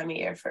guess this time of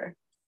year for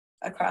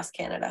across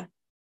Canada.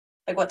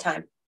 Like what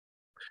time?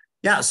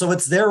 Yeah, so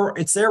it's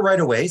there right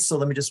away. So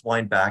let me just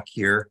wind back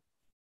here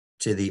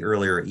to the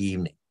earlier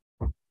evening.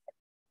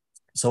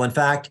 So in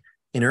fact,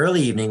 in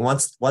early evening,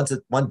 once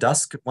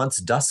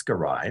dusk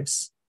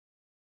arrives,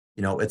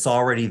 it's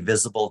already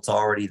visible, it's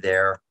already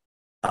there.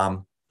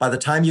 By the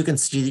time you can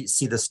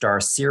see the star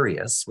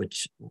Sirius,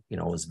 which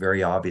is a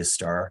very obvious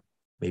star,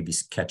 maybe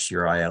catch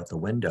your eye out the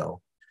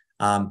window,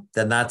 then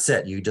that's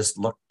it. You just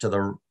look to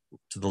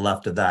the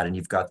left of that, and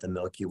you've got the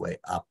Milky Way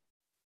up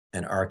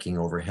and arcing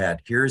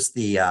overhead. Here's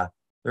the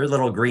their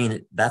little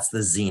green. That's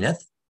the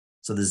zenith.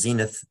 So the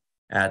zenith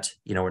at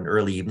an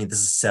early evening. This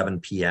is 7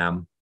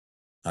 p.m.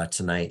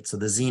 Tonight. So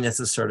the zenith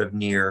is sort of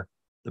near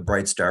the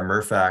bright star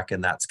Murphach,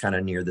 and that's kind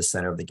of near the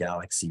center of the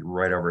galaxy,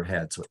 right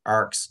overhead. So it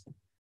arcs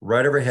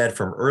right overhead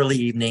from early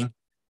evening.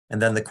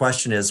 And then the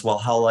question is, well,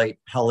 how late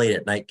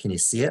at night can you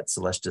see it?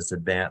 So let's just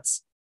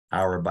advance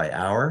hour by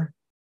hour.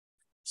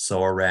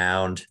 So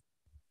around,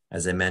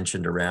 as I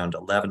mentioned, around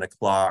 11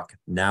 o'clock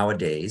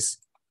nowadays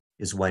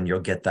is when you'll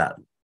get that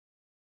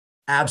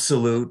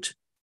absolute,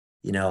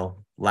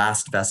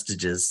 last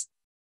vestiges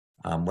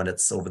when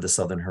it's over the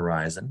southern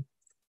horizon.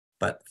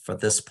 But for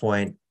this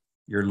point,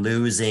 you're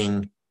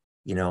losing,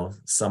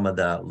 some of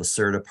the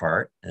Lacerda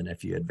part. And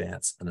if you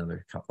advance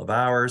another couple of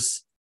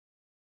hours,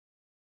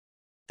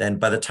 then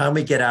by the time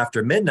we get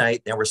after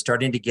midnight, then we're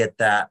starting to get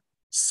that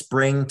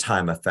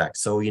springtime effect.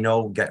 So,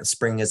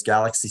 spring is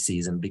galaxy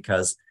season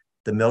because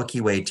the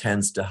Milky Way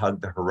tends to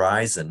hug the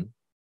horizon.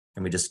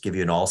 And we just give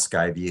you an all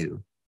sky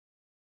view.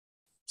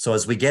 So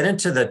as we get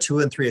into the 2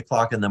 and 3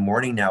 o'clock in the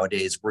morning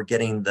nowadays, we're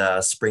getting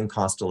the spring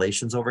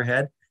constellations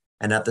overhead.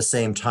 And at the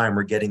same time,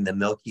 we're getting the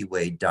Milky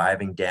Way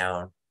diving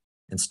down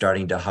and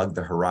starting to hug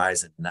the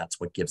horizon. And that's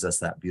what gives us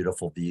that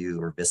beautiful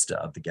view or vista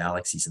of the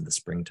galaxies in the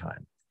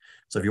springtime.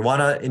 So if you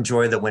want to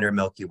enjoy the winter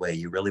Milky Way,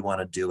 you really want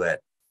to do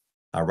it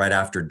right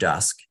after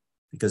dusk,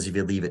 because if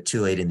you leave it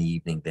too late in the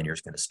evening, then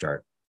it's going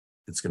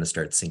to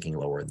start sinking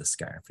lower in the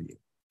sky for you.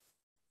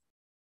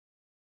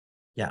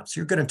 Yeah, so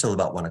you're good until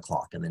about 1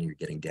 o'clock, and then you're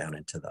getting down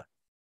into the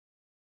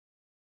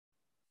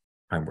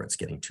time where it's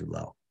getting too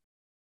low.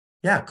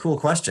 Yeah, cool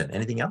question.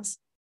 Anything else?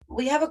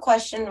 We have a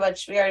question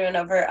which we already went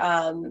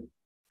over,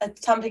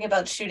 something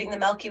about shooting the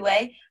Milky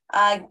Way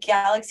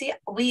galaxy.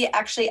 We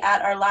actually,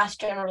 at our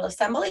last General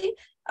Assembly,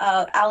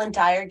 Alan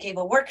Dyer gave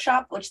a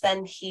workshop, which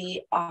then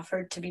he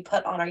offered to be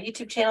put on our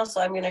YouTube channel.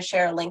 So I'm going to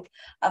share a link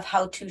of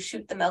how to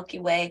shoot the Milky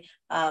Way,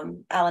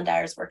 Alan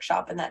Dyer's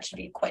workshop, and that should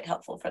be quite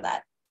helpful for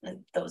that,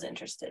 those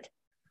interested.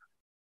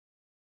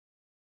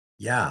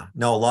 Yeah,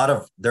 no,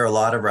 there are a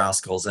lot of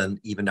rascals, and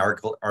even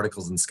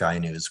articles in Sky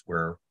News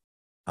where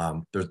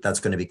that's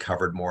going to be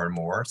covered more and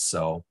more.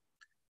 So,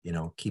 you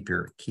know, keep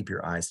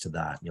your eyes to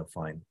that. You'll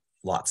find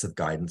lots of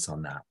guidance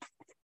on that.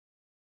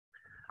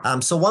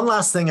 So one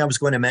last thing I was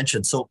going to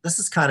mention. So this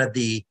is kind of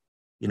the,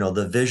 you know,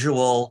 the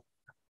visual.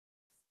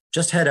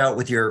 Just head out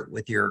with your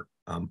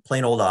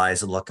plain old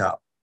eyes and look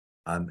up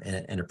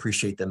and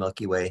appreciate the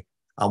Milky Way.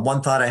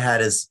 One thought I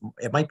had is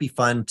it might be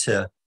fun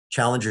to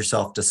challenge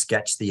yourself to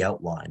sketch the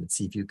outline and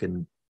see if you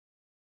can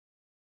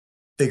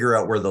figure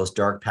out where those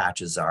dark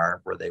patches are,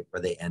 where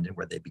they end and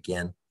where they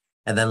begin,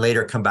 and then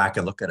later come back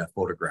and look at a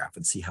photograph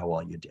and see how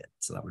well you did.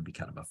 So that would be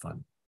kind of a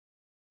fun,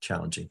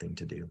 challenging thing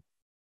to do.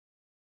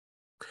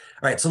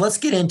 All right, so let's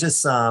get into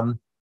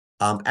some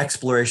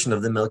exploration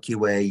of the Milky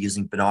Way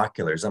using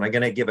binoculars. And I'm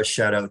going to give a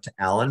shout out to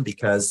Alan,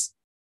 because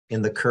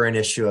in the current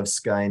issue of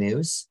Sky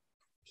News,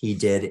 he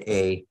did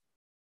a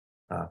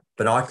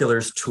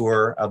binoculars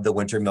tour of the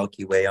winter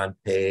Milky Way on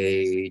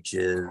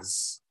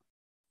pages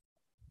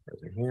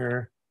over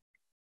here,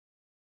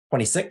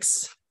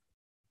 26.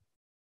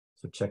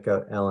 So check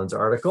out Alan's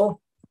article.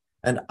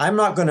 And I'm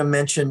not going to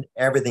mention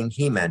everything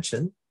he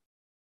mentioned.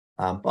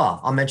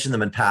 Well, I'll mention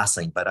them in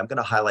passing, but I'm going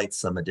to highlight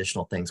some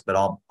additional things, but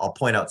I'll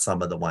point out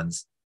some of the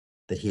ones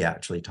that he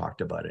actually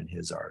talked about in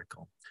his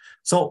article.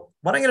 So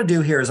what I'm going to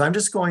do here is I'm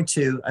just going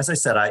to, as I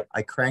said,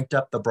 I cranked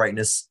up the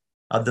brightness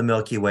of the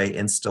Milky Way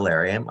in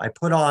stellarium. I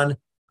put on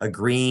a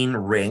green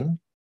ring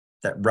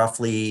that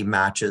roughly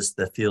matches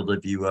the field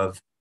of view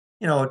of,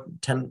 you know,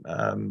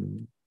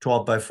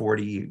 12 by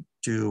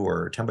 42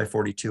 or 10 by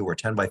 42 or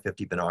 10 by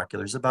 50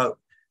 binoculars, about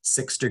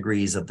 6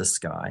 degrees of the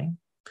sky.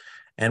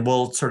 And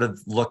we'll sort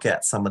of look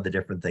at some of the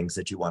different things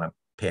that you want to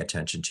pay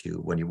attention to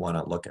when you want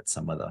to look at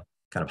some of the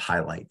kind of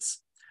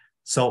highlights.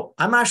 So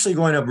I'm actually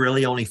going to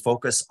really only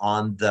focus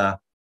on the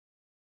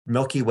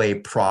Milky Way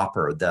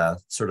proper, the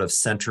sort of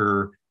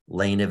center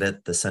lane of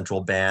it, the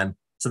central band.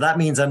 So that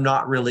means I'm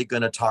not really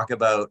going to talk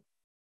about,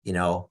 you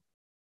know,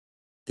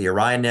 the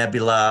Orion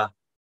Nebula,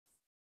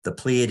 the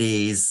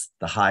Pleiades,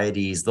 the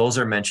Hyades. Those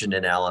are mentioned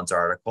in Alan's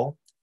article.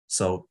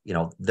 So, you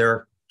know,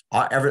 they're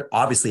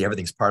obviously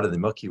everything's part of the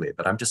Milky Way,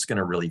 but I'm just going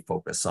to really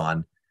focus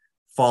on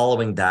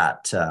following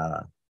that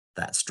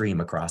stream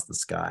across the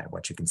sky,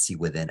 what you can see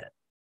within it.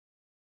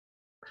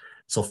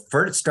 So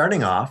for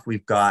starting off,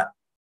 we've got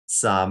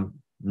some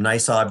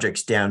nice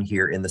objects down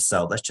here in the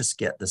south. Let's just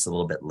get this a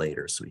little bit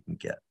later so we can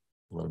get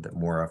a little bit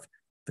more of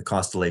the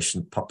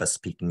constellation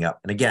Puppis peeking up.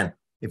 And again,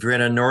 if you're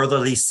in a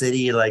northerly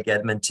city like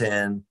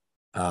Edmonton,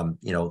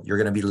 you know, you're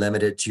going to be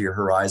limited to your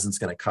horizon. It's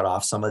going to cut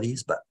off some of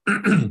these, but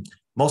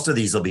most of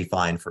these will be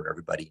fine for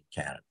everybody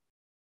in Canada.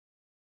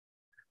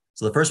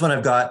 So the first one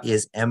I've got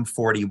is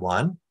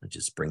M41. I'll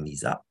just bring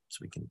these up so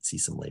we can see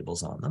some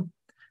labels on them.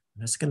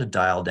 I'm just going to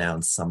dial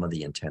down some of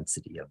the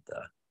intensity of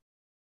the,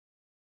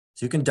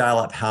 so you can dial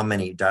up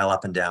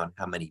and down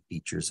how many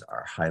features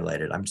are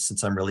highlighted.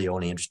 Since I'm really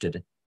only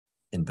interested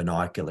in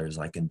binoculars,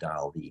 I can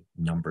dial the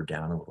number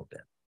down a little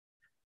bit.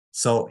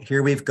 So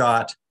here we've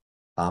got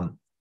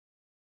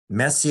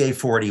Messier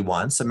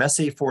 41. So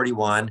Messier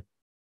 41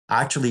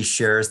 actually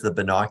shares the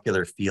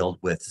binocular field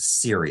with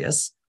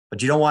Sirius,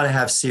 but you don't want to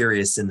have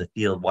Sirius in the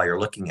field while you're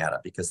looking at it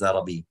because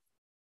that'll be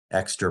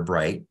extra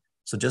bright.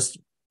 So just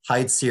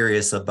hide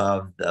Sirius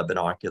above the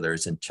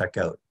binoculars and check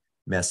out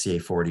Messier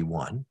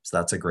 41. So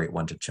that's a great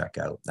one to check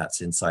out.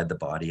 That's inside the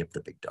body of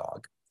the big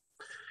dog.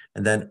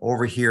 And then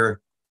over here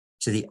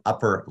to the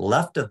upper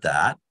left of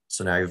that,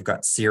 so now you've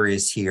got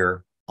Sirius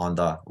here on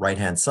the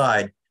right-hand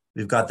side,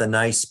 we've got the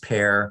nice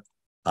pair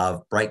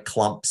of bright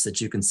clumps that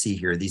you can see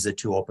here. These are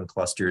two open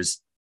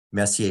clusters,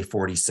 Messier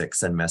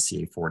 46 and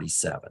Messier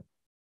 47.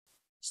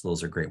 So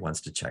those are great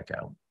ones to check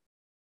out.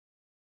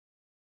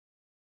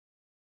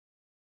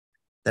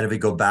 Then if we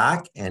go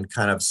back and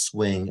kind of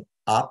swing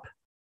up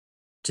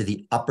to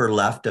the upper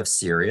left of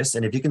Sirius,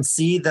 and if you can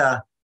see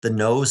the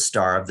nose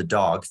star of the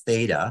dog,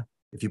 Theta,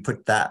 if you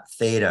put that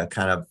Theta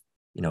kind of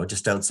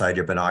just outside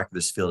your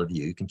binoculars field of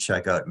view, you can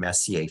check out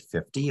Messier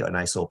 50, a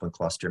nice open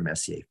cluster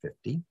Messier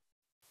 50.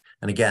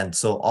 And again,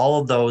 so all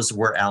of those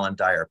were Alan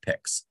Dyer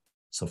picks.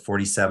 So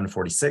 47,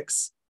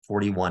 46,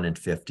 41, and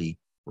 50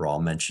 were all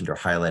mentioned or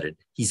highlighted.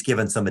 He's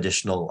given some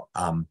additional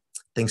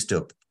things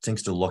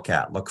to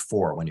look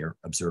for when you're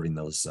observing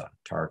those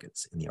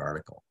targets in the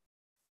article.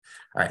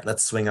 All right,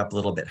 let's swing up a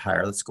little bit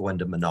higher. Let's go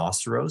into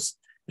Monoceros.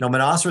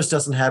 Monoceros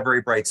doesn't have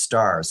very bright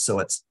stars, so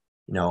it's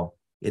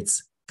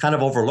kind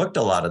of overlooked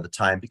a lot of the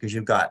time because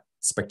you've got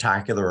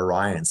spectacular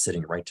Orion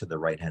sitting right to the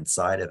right-hand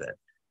side of it.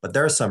 But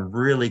there are some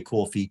really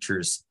cool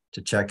features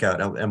to check out.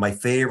 And my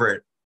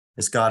favorite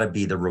has got to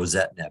be the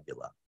Rosette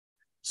Nebula.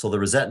 So the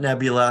Rosette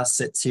Nebula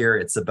sits here.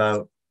 It's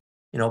about,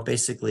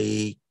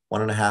 basically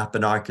 1.5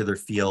 binocular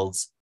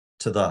fields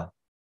to the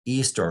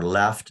east or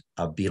left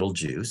of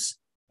Betelgeuse.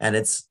 And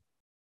it's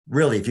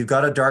really, if you've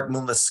got a dark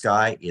moonless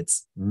sky,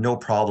 it's no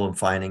problem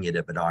finding it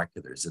in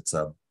binoculars. It's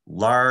a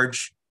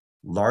largish,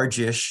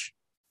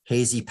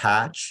 hazy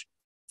patch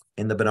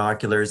in the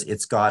binoculars.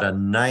 It's got a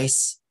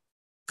nice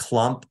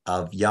clump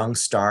of young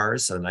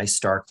stars, a nice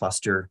star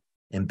cluster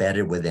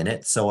embedded within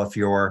it. So if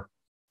you're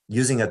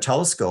using a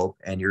telescope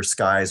and your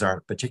skies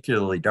aren't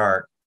particularly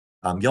dark,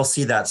 you'll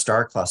see that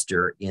star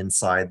cluster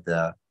inside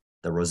the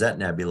Rosette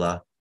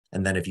Nebula.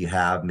 And then if you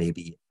have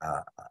maybe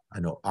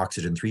an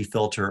oxygen 3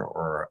 filter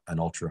or an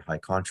ultra high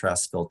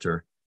contrast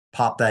filter,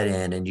 pop that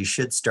in and you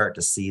should start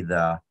to see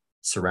the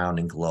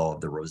surrounding glow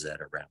of the Rosette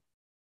around.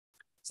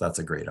 So that's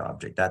a great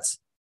object. That's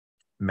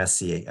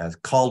Messier,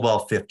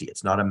 Caldwell 50.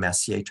 It's not a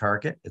Messier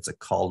target, it's a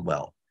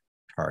Caldwell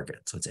target.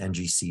 So it's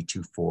NGC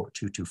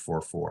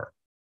 2244.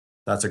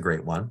 That's a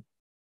great one.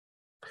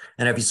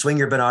 And if you swing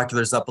your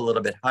binoculars up a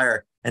little bit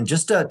higher, and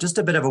just a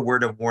bit of a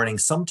word of warning,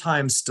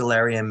 sometimes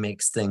stellarium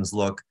makes things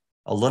look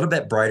a little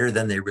bit brighter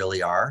than they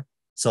really are.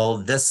 So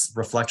this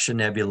reflection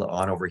nebula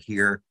on over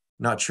here,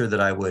 not sure that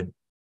I would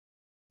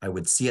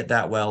see it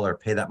that well or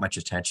pay that much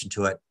attention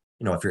to it.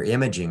 If you're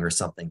imaging or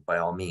something, by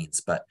all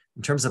means. But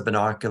in terms of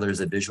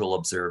binoculars and visual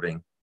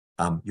observing,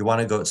 you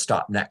want to go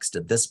stop next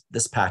to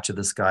this patch of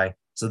the sky.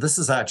 So this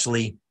is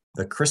actually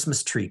the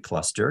Christmas tree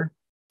cluster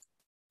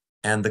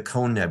and the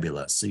Cone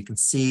Nebula. So you can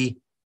see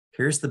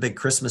here's the big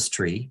Christmas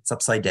tree. It's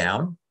upside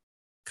down.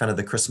 Kind of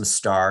the Christmas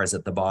star is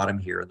at the bottom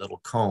here. A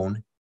little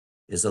cone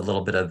is a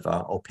little bit of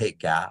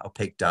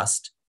opaque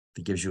dust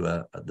that gives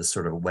you this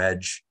sort of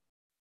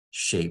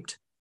wedge-shaped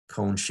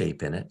cone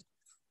shape in it.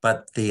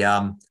 But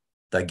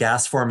the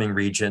gas-forming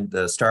region,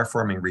 the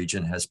star-forming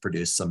region has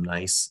produced some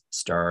nice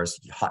stars,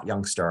 hot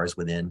young stars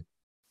within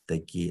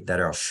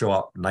that'll show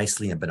up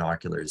nicely in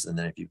binoculars. And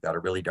then if you've got a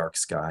really dark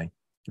sky,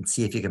 you can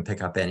see if you can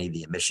pick up any of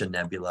the emission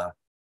nebula.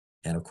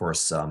 And of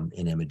course,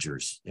 in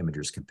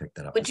imagers can pick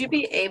that up. Would you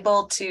be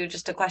able to,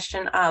 just a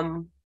question,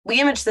 we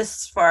imaged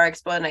this for our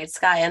Explode Night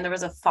Sky and there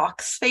was a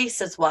fox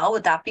face as well.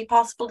 Would that be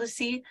possible to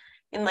see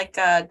in like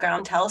a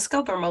ground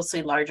telescope or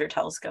mostly larger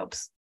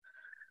telescopes?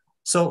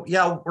 So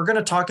yeah, we're going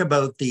to talk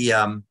about the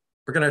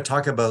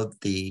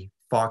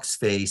fox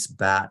face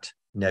bat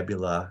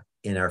nebula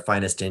in our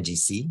finest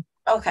NGC.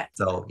 Okay.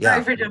 So yeah.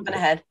 Sorry for jumping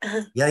ahead.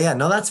 Yeah.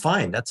 No, that's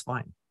fine. That's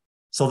fine.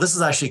 So this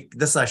is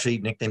actually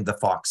nicknamed the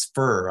fox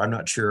fur. I'm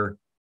not sure.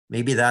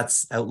 Maybe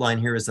that's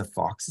outlined here as a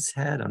fox's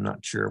head. I'm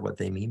not sure what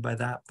they mean by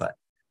that, but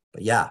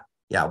yeah,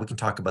 we can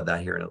talk about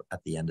that here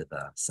at the end of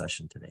the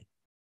session today.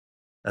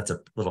 That's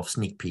a little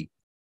sneak peek.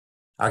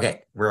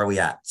 Okay, where are we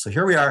at? So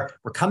here we are.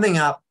 We're coming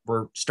up.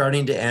 We're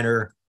starting to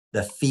enter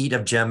the feet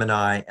of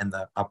Gemini and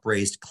the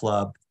upraised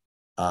club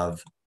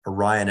of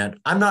Orion. And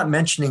I'm not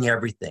mentioning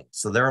everything.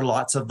 So there are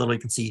lots of little, you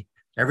can see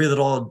every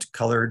little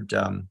colored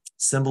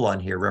symbol on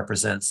here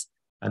represents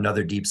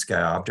another deep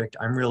sky object.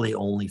 I'm really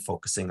only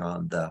focusing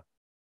on the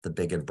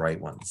big and bright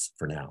ones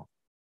for now.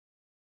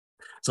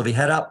 So if we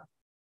head up,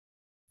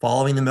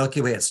 following the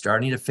Milky Way, it's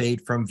starting to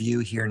fade from view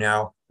here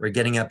now. We're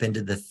getting up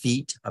into the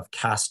feet of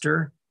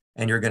Castor,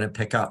 and you're going to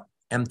pick up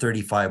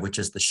M35, which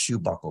is the shoe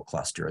buckle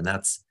cluster. And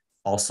that's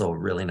also a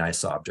really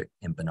nice object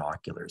in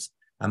binoculars.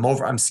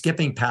 I'm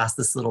skipping past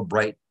this little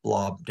bright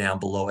blob down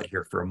below it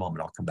here for a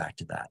moment. I'll come back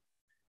to that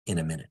in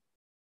a minute.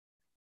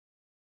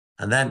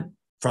 And then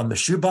from the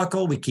shoe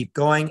buckle, we keep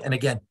going. And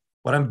again,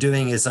 what I'm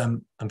doing is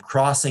I'm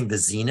crossing the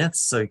zeniths.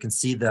 So you can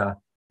see the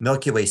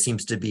Milky Way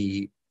seems to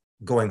be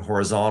going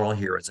horizontal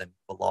here as I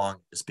move along,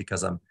 just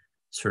because I'm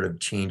sort of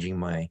changing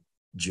my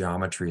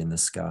geometry in the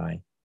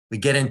sky. We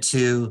get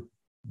into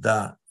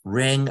the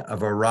ring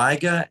of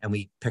Auriga and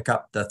we pick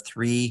up the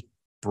 3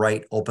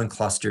 bright open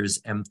clusters,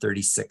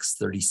 M36,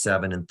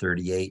 37, and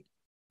 38,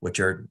 which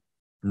are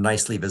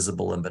nicely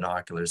visible in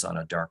binoculars on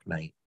a dark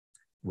night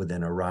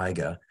within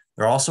Auriga.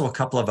 There are also a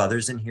couple of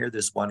others in here.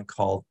 There's one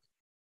called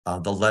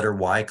the letter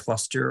Y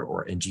cluster,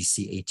 or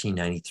NGC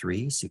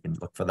 1893, so you can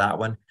look for that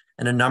one.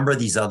 And a number of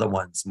these other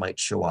ones might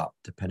show up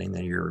depending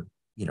on your,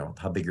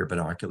 how big your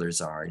binoculars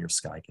are and your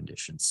sky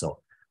conditions. So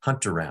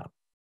hunt around.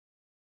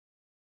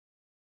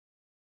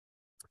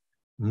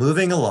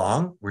 Moving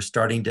along, we're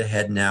starting to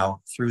head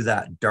now through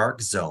that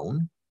dark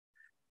zone.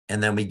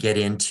 And then we get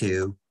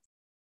into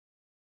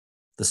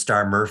the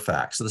star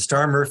Murphak. So the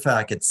star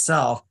Murphak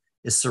itself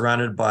is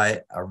surrounded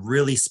by a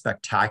really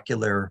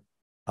spectacular,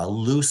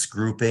 loose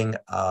grouping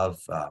of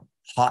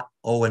hot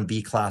O and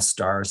B class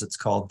stars. It's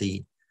called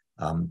the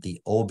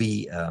OB,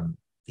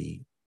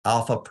 the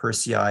Alpha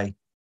Persei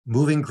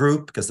moving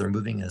group, because they're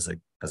moving as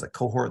a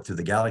cohort through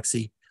the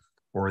galaxy,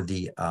 or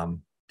the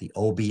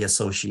OB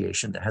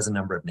association that has a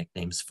number of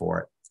nicknames for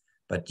it.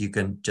 But you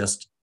can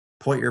just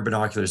point your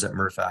binoculars at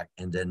Murphak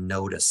and then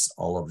notice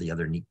all of the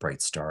other neat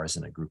bright stars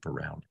in a group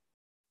around.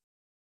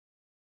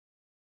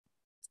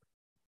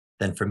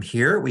 Then from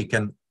here, we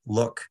can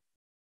look.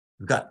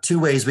 We've got two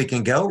ways we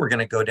can go. We're going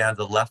to go down to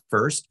the left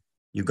first.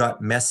 You've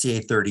got Messier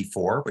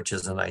 34, which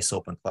is a nice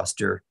open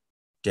cluster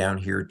down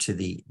here to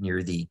the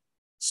near the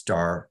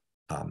star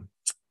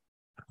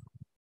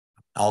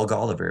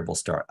Algol, the variable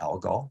star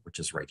Algol, which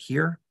is right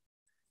here.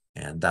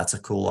 And that's a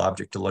cool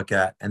object to look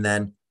at. And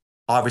then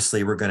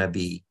obviously we're going to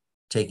be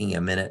taking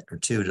a minute or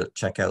two to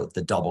check out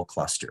the double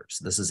cluster.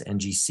 So this is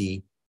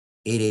NGC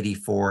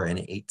 884 and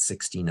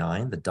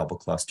 869, the double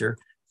cluster.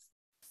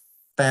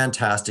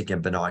 Fantastic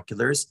in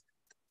binoculars.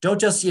 Don't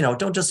just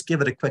give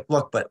it a quick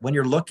look, but when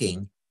you're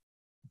looking,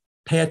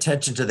 pay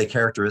attention to the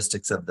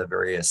characteristics of the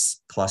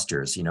various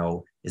clusters.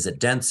 Is it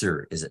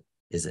denser? Is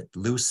it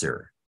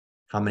looser?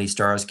 How many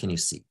stars can you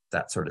see?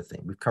 That sort of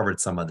thing. We've covered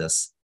some of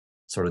this,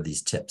 sort of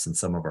these tips in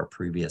some of our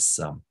previous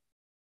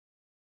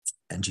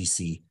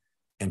NGC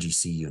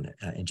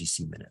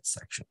minutes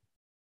section.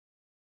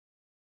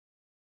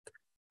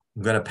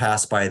 I'm going to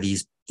pass by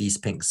these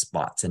pink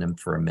spots in them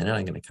for a minute.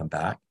 I'm going to come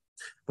back.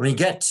 When you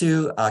get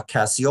to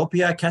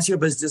Cassiopeia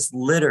is just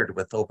littered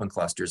with open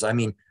clusters. I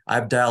mean,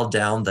 I've dialed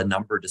down the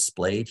number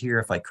displayed here.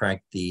 If I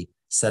crank the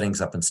settings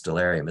up in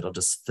Stellarium, it'll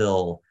just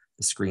fill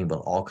the screen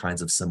with all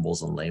kinds of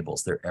symbols and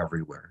labels. They're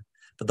everywhere.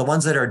 But the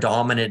ones that are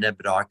dominant in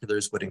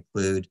binoculars would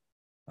include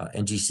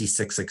NGC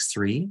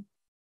 663,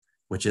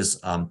 which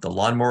is the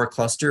lawnmower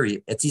cluster.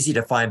 It's easy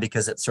to find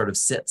because it sort of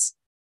sits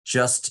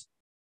just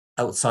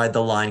outside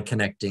the line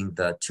connecting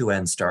the two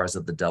end stars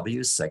of the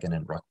W's, Second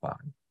and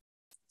Rukbahn.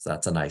 So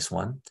that's a nice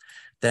one.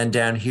 Then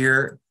down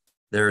here,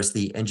 there's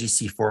the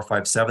NGC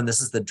 457.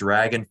 This is the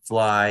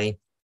Dragonfly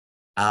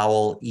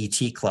Owl ET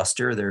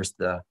cluster. There's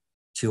the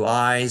two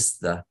eyes,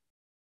 the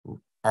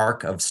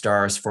arc of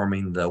stars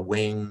forming the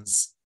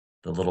wings,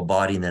 the little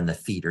body, and then the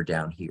feet are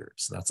down here.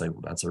 So that's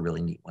a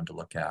really neat one to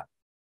look at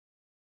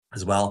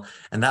as well.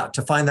 And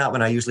to find that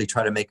one, I usually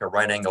try to make a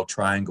right angle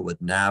triangle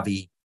with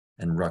Navi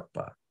and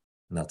Rukba.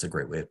 And that's a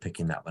great way of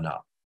picking that one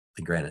up.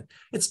 Granted,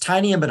 it's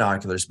tiny in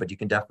binoculars, but you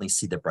can definitely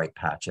see the bright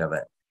patch of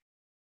it.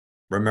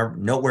 Remember,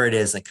 note where it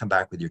is and come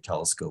back with your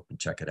telescope and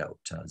check it out,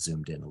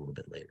 zoomed in a little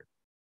bit later.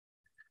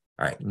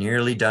 All right,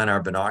 nearly done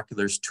our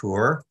binoculars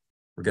tour.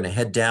 We're going to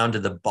head down to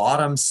the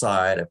bottom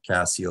side of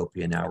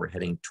Cassiopeia now. We're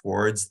heading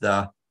towards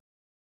the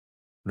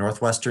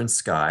northwestern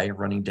sky,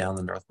 running down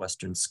the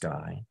northwestern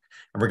sky.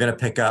 And we're going to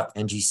pick up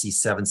NGC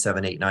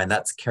 7789.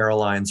 That's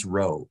Caroline's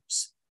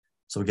Rose.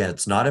 So again,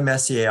 it's not a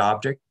Messier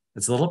object.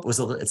 It's a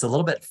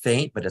little bit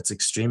faint, but it's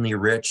extremely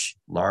rich,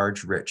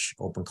 large, rich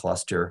open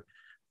cluster.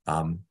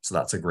 So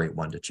that's a great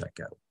one to check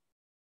out.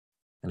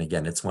 And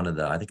again, I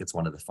think it's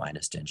one of the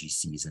finest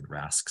NGCs in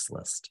Rask's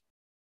list.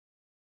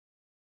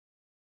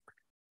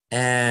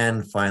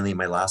 And finally,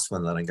 my last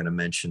one that I'm going to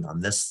mention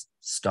on this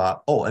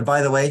stop. Oh, and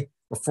by the way,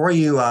 before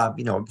you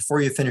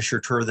finish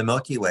your tour of the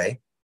Milky Way,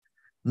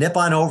 nip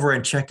on over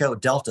and check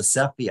out Delta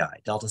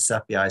Cephei. Delta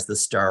Cephei is this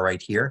star right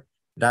here.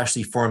 It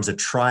actually forms a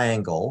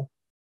triangle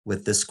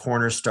with this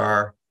corner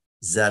star,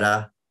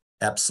 Zeta,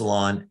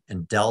 Epsilon,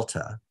 and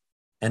Delta.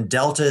 And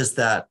Delta is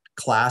that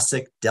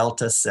classic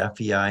Delta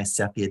Cephei,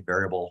 Cepheid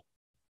variable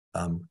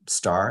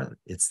star.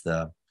 It's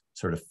the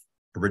sort of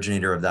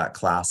originator of that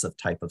class of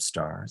type of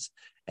stars.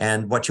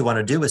 And what you want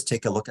to do is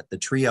take a look at the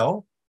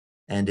trio.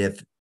 And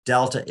if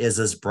Delta is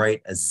as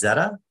bright as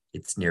Zeta,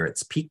 it's near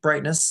its peak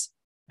brightness.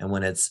 And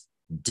when it's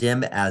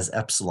dim as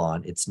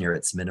Epsilon, it's near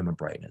its minimum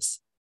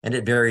brightness. And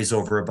it varies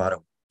over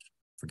about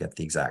forget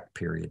the exact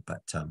period,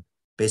 but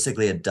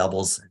basically it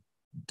doubles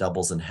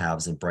and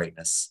halves in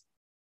brightness,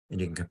 and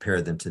you can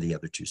compare them to the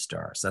other two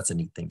stars. That's a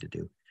neat thing to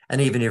do.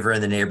 And even if you're in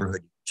the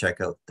neighborhood,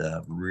 check out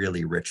the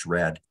really rich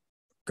red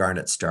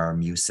garnet star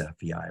Mu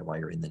Cephei while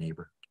you're in the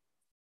neighborhood.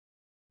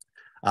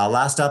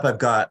 Last up, I've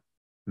got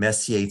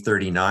Messier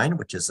 39,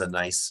 which is a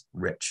nice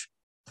rich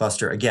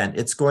cluster. Again,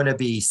 it's going to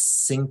be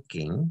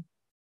sinking,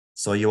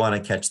 so you want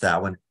to catch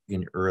that one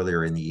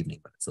earlier in the evening,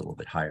 but it's a little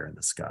bit higher in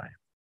the sky.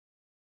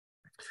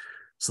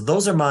 So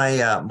those are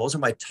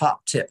my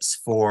top tips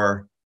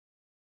for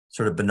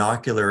sort of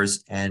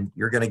binoculars, and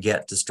you're going to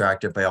get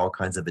distracted by all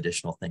kinds of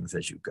additional things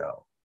as you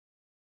go.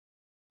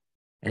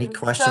 Any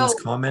questions,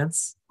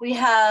 comments? We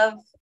have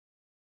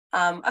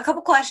a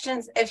couple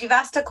questions. If you've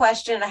asked a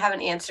question and I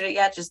haven't answered it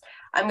yet,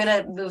 I'm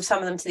going to move some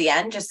of them to the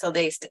end just so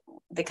they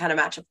kind of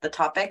match up the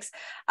topics.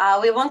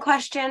 We have one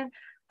question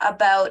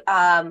about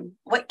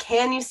what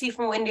can you see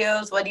from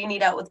windows? What do you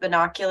need out with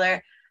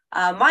binocular?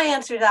 My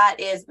answer to that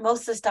is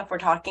most of the stuff we're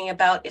talking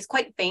about is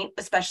quite faint,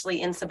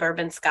 especially in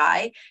suburban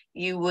sky.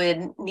 You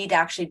would need to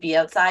actually be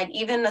outside,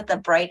 even at the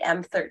bright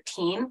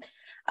M13,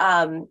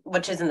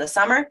 which is in the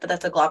summer, but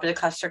that's a globular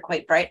cluster,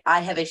 quite bright.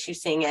 I have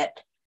issues seeing it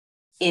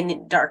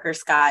in darker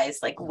skies,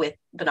 like with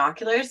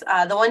binoculars.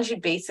 The ones you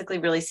basically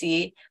really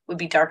see would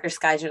be darker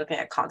skies. You're looking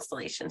at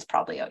constellations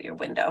probably out your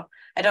window.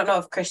 I don't know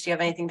if Chris, do you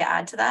have anything to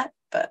add to that?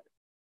 But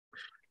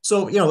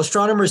So,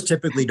 astronomers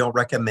typically don't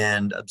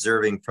recommend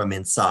observing from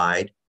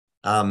inside.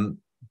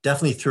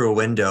 Definitely through a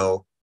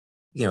window,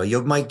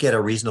 you might get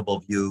a reasonable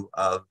view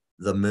of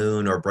the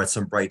moon or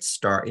some bright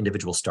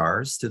individual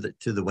stars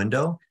through the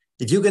window.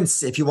 If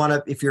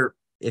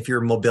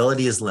your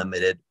mobility is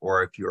limited,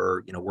 or if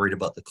you're worried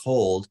about the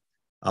cold,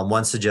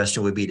 one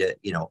suggestion would be to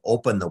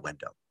open the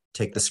window,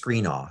 take the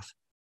screen off,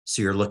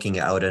 so you're looking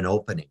out an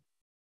opening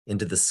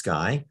into the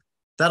sky.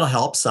 That'll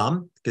help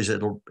some because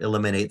it'll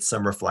eliminate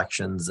some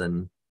reflections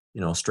and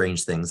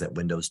strange things that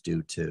windows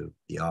do to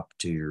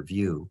your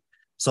view.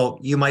 So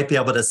you might be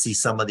able to see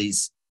some of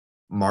these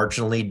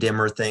marginally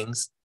dimmer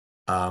things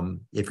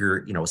if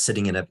you're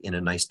sitting in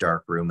a nice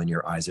dark room and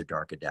your eyes are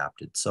dark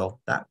adapted. So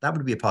that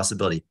would be a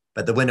possibility,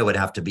 but the window would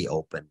have to be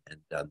open and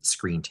the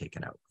screen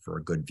taken out for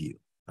a good view,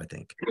 I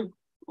think.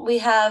 We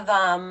have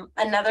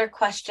another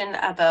question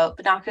about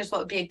binoculars. What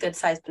would be a good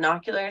size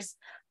binoculars?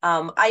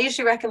 I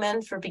usually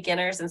recommend for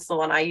beginners, and so the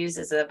one I use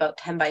is about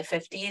 10 by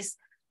 50s.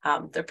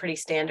 They're pretty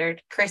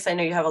standard. Chris, I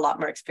know you have a lot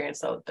more experience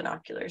though with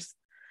binoculars.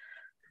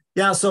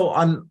 Yeah, so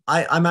I'm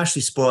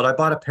actually spoiled. I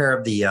bought a pair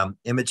of the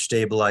image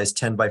stabilized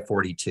 10 by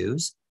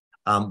 42s,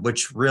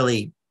 which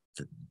really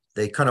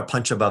they kind of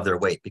punch above their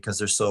weight because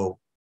they're so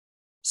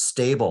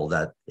stable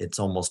that it's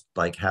almost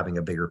like having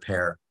a bigger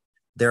pair.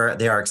 They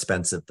are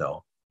expensive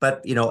though.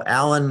 But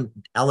Alan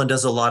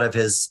does a lot of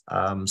his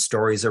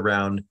stories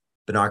around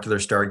binocular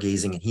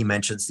stargazing, and he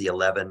mentions the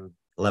 11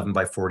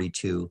 by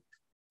 42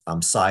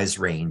 size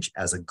range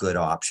as a good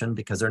option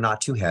because they're not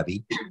too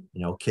heavy.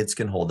 Kids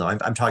can hold them.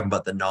 I'm talking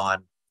about the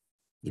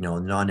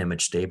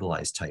non-image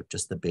stabilized type,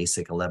 just the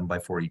basic 11 by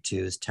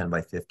 42s, 10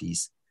 by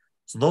 50s.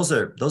 So those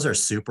are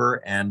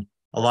super, and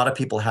a lot of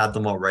people have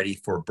them already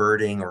for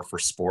birding or for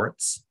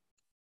sports,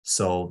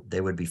 so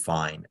they would be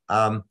fine.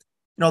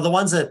 The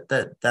ones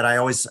that I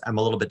always am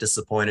a little bit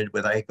disappointed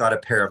with, I got a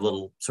pair of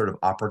little sort of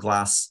opera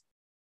glass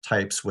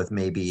types with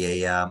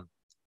maybe a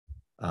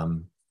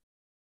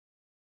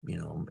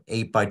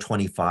 8 by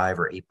 25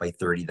 or 8 by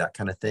 30, that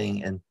kind of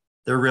thing, and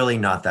they're really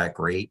not that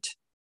great.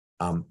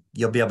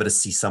 You'll be able to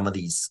see some of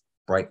these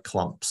bright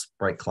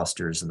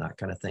clusters and that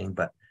kind of thing.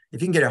 But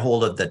if you can get a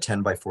hold of the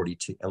 10 by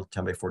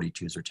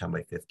 42s or 10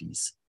 by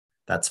 50s,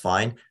 that's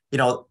fine.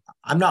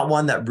 I'm not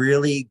one that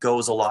really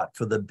goes a lot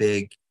for the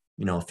big,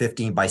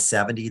 15 by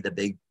 70, the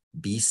big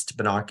beast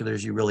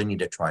binoculars. You really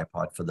need a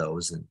tripod for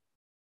those,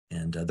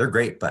 and they're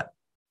great, but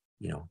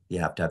you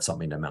have to have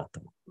something to mount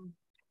them.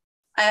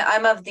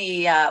 I'm of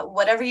the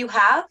whatever you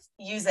have,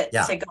 use it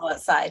Yeah. to go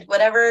outside.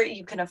 Whatever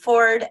you can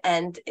afford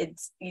and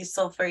it's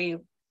useful for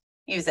you,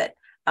 use it.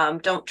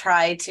 Don't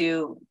try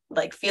to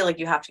feel like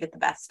you have to get the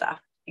best stuff.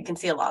 You can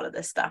see a lot of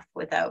this stuff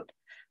without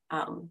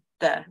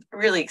the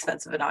really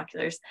expensive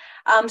binoculars.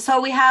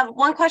 So we have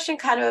one question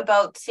kind of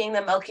about seeing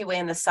the Milky Way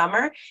in the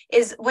summer.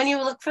 Is when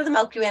you look for the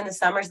Milky Way in the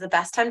summer, is the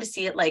best time to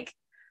see it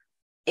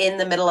in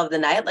the middle of the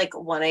night, like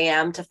 1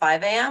 a.m. to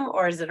 5 a.m.,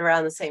 or is it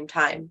around the same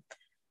time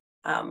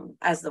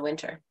as the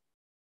winter?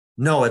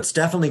 No, it's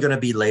definitely going to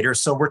be later.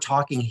 So we're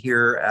talking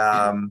here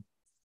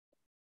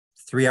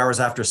 3 hours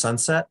after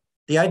sunset.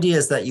 The idea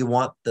is that you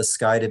want the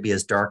sky to be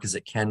as dark as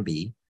it can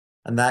be,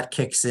 and that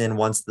kicks in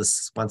once the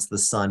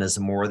sun is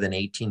more than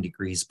 18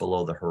 degrees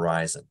below the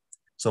horizon.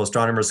 So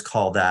astronomers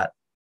call that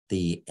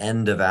the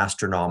end of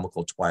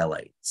astronomical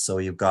twilight. So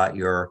you've got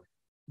your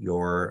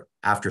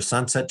after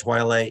sunset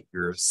twilight,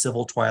 your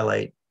civil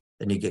twilight,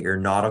 then you get your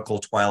nautical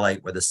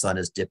twilight where the sun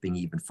is dipping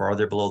even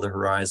farther below the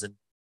horizon.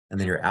 And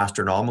then your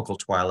astronomical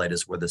twilight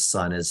is where the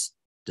sun is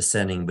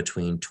descending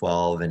between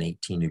 12 and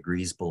 18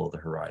 degrees below the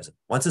horizon.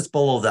 Once it's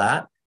below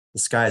that, the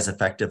sky is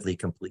effectively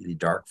completely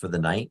dark for the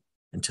night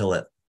until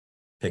it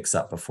picks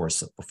up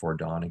before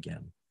dawn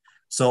again.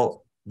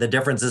 So the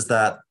difference is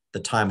that the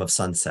time of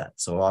sunset.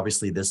 So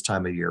obviously this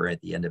time of year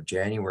at the end of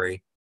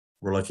January,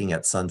 we're looking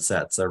at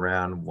sunsets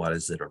around,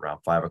 around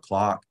 5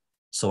 o'clock.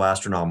 So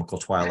astronomical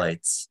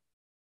twilight's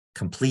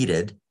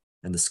completed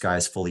and the sky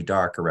is fully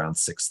dark around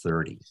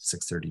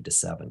 6:30 to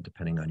 7,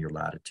 depending on your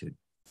latitude.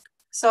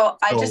 So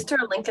I just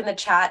threw a link in the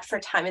chat for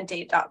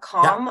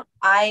timeanddate.com.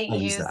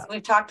 Yeah,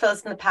 we've talked about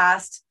this in the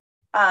past.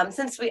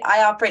 Since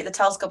I operate the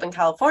telescope in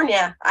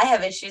California, I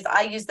have issues.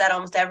 I use that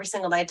almost every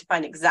single night to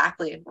find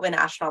exactly when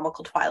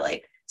astronomical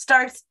twilight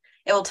starts.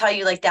 It will tell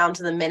you down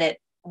to the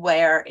minute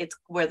where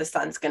the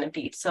sun's going to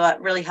be. So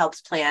that really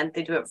helps plan.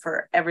 They do it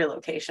for every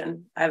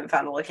location. I haven't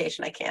found a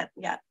location I can't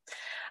yet.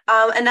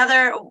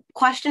 Another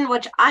question,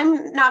 which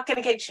I'm not going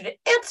to get you to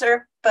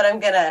answer, but I'm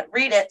going to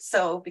read it.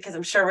 Because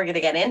I'm sure we're going to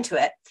get into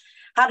it.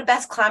 How to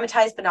best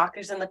climatize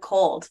binoculars in the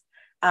cold.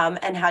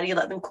 And how do you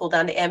let them cool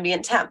down to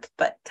ambient temp?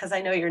 But because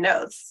I know your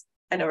notes,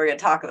 I know we're going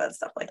to talk about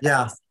stuff like that.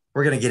 Yeah.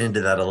 we're going to get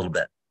into that a little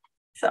bit.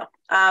 So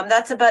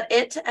that's about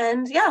it.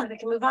 And yeah, we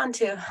can move on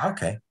to.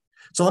 Okay.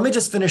 So let me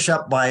just finish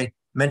up by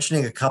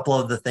mentioning a couple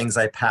of the things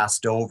I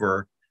passed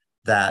over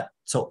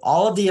so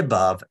all of the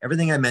above,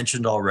 everything I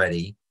mentioned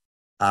already,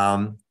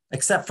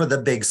 except for the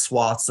big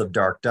swaths of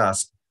dark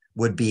dust,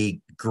 would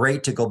be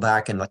great to go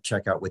back and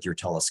check out with your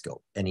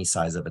telescope, any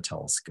size of a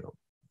telescope.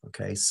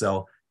 Okay,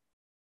 so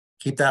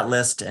keep that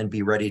list and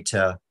be ready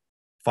to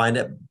find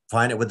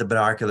it with the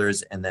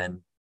binoculars and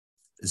then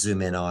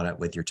zoom in on it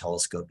with your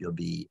telescope. You'll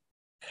be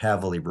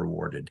heavily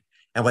rewarded.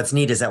 And what's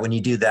neat is that when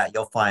you do that,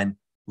 you'll find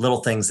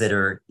little things that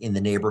are in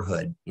the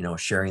neighborhood,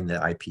 sharing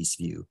the eyepiece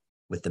view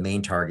with the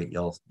main target.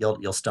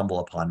 You'll stumble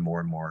upon more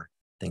and more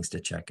things to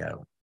check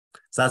out.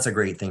 So that's a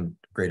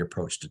great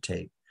approach to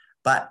take.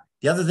 But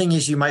the other thing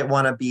is you might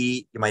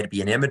be an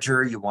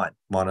imager. You want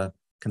to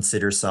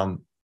consider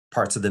some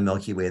parts of the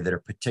Milky Way that are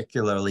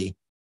particularly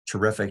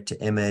terrific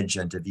to image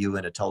and to view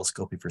in a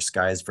telescope if your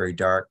sky is very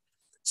dark.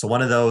 So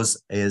one of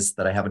those is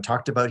that I haven't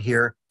talked about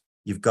here.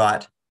 You've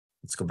got,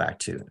 let's go back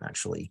to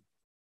actually,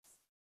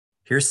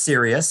 here's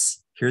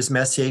Sirius, here's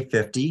Messier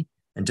 50,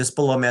 and just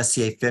below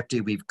Messier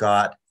 50, we've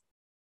got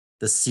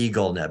the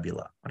Seagull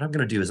Nebula. What I'm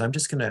going to do is I'm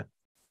just going to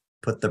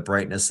put the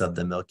brightness of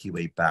the Milky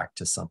Way back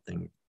to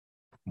something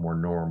more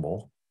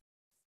normal.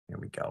 Here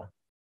we go.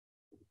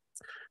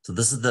 So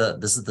this is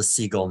the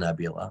Seagull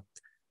Nebula,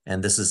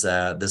 and this is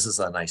a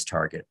nice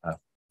target, a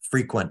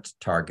frequent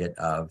target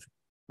of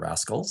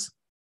rascals.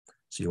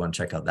 So you want to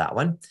check out that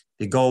one. If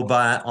you go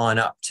on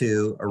up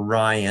to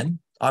Orion,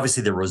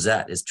 obviously the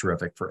rosette is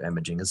terrific for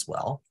imaging as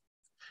well.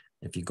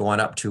 If you go on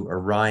up to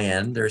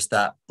Orion, there's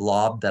that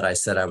blob that I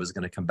said I was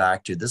going to come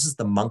back to. This is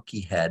the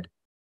Monkey Head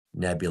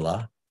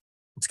Nebula.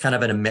 It's kind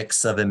of in a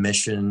mix of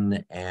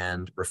emission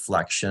and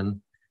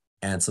reflection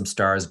and some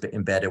stars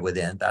embedded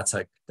within. That's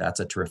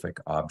a terrific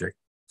object.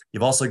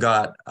 You've also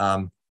got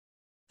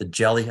the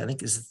jelly, I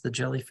think, is it the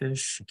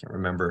jellyfish? I can't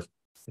remember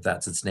if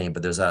that's its name,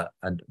 but there's a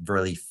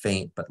very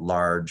faint but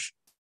large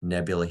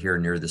nebula here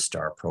near the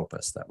star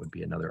Propus. That would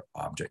be another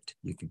object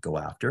you could go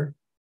after.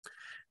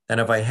 And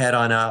if I head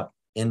on up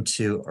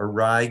into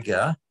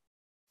Auriga,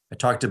 I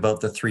talked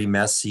about the 3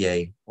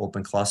 Messier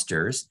open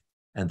clusters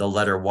and the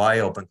letter Y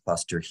open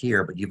cluster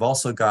here, but you've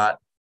also got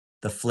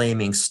the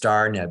Flaming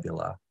Star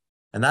Nebula.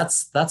 And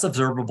that's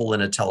observable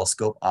in a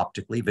telescope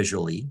optically,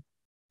 visually,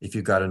 if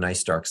you've got a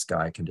nice dark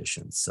sky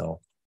conditions. So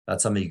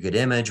that's something you could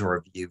image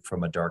or view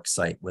from a dark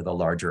site with a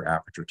larger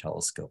aperture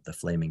telescope, the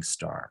Flaming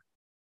Star.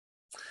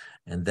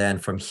 And then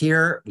from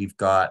here, we've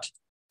got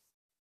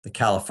the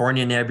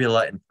California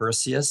Nebula in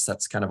Perseus.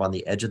 That's kind of on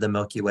the edge of the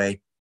Milky Way.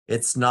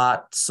 It's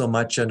not so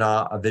much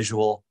a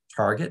visual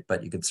target,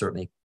 but you could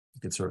certainly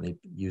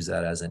use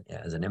that as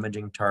an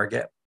imaging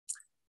target.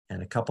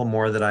 And a couple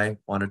more that I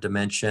wanted to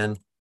mention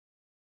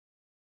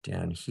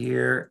down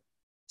here.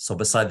 So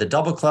beside the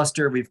double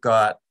cluster, we've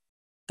got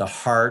the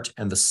Heart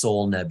and the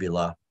Soul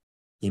Nebula,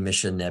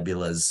 emission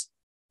nebulas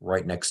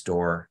right next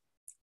door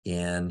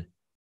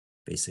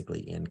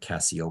basically in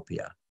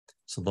Cassiopeia.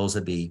 So those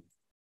would be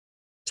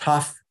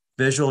tough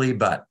visually,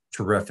 but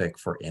terrific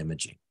for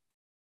imaging.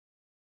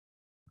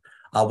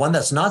 One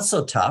that's not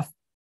so tough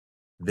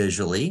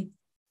visually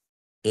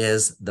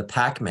is the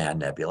Pac-Man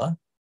Nebula.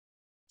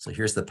 So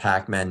here's the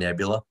Pac-Man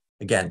Nebula.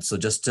 Again, so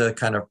just to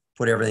kind of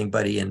put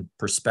everybody in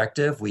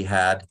perspective, we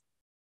had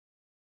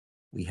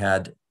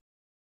the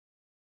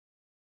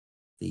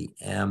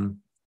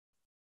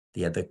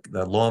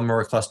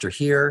Lower cluster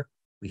here,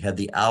 we had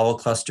the Owl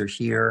cluster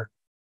here,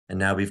 and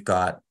now we've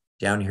got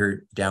down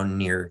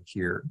near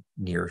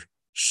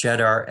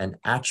Shedar and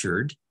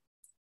Achard,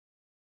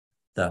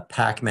 the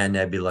Pac-Man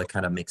Nebula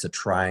kind of makes a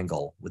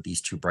triangle with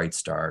these 2 bright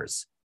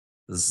stars.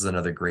 This is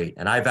another great,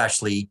 and I've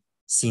actually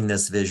seen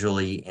this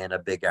visually in a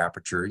big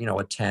aperture,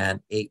 a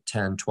 8,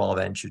 10,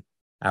 12-inch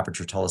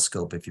aperture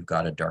telescope. If you've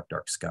got a dark,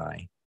 dark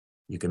sky,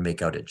 you can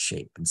make out its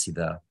shape and see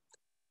the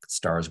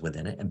stars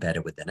within it,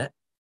 embedded within it.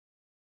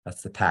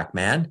 That's the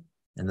Pac-Man.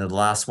 And then the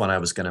last one I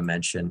was going to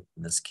mention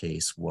in this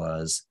case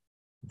was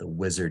the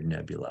Wizard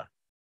Nebula.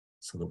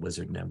 So the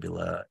Wizard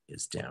Nebula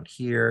is down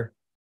here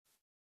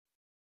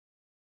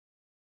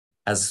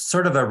as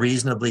sort of a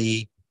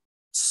reasonably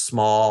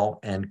small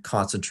and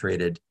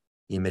concentrated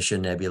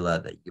emission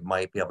nebula that you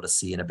might be able to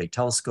see in a big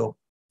telescope.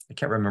 I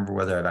can't remember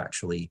whether I've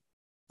actually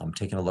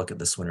taken a look at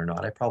this one or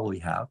not. I probably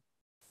have,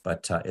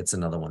 but it's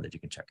another one that you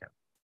can check out.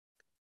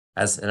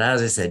 As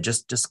I said,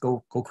 just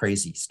go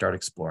crazy, start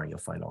exploring. You'll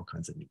find all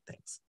kinds of neat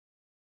things.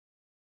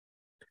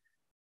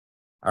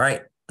 All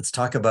right, let's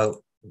talk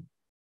about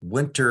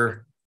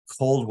winter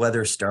cold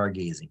weather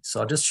stargazing.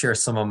 So I'll just share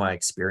some of my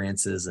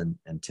experiences and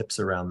tips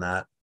around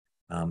that.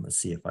 Let's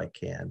see if I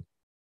can.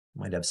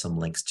 Might have some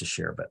links to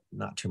share, but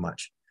not too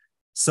much.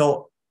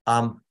 So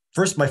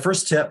my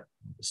first tip,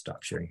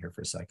 stop sharing here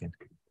for a second.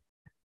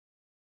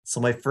 So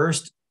my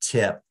first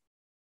tip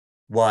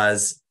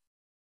was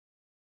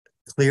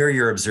clear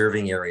your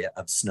observing area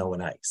of snow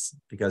and ice,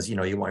 because you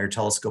want your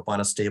telescope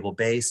on a stable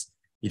base.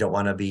 You don't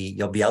want to be,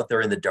 you'll be out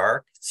there in the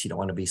dark, so you don't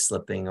want to be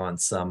slipping on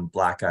some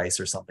black ice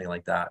or something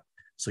like that.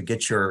 So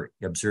get your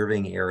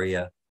observing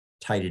area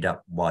tidied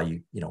up while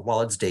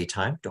while it's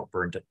daytime. Don't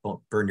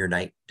burn your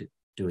night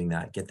doing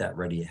that. Get that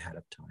ready ahead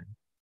of time.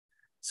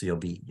 So you'll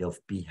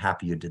be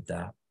happy you did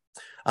that.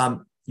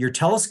 Your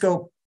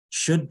telescope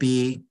should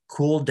be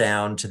cooled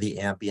down to the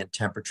ambient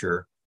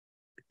temperature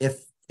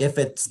if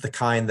it's the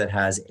kind that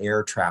has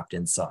air trapped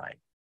inside.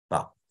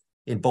 Well,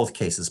 in both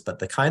cases, but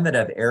the kind that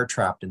have air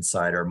trapped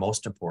inside are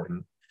most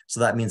important. So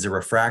that means a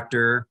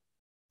refractor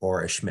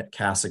or a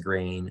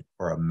Schmidt-Cassegrain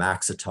or a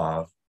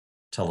Maxitov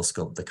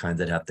telescope, the kind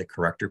that have the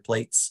corrector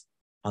plates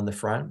on the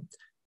front.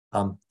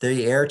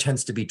 The air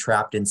tends to be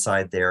trapped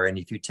inside there. And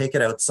if you take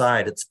it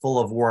outside, it's full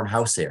of warm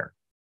house air.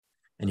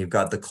 And you've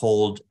got the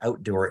cold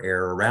outdoor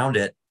air around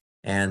it.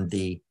 And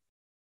the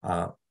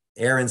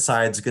air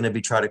inside is going to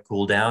be trying to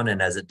cool down.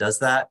 And as it does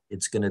that,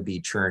 it's going to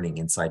be churning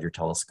inside your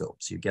telescope.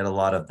 So you get a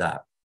lot of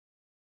that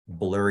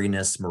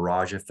blurriness,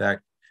 mirage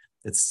effect.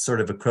 It's sort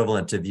of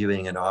equivalent to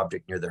viewing an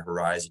object near the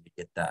horizon. You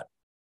get that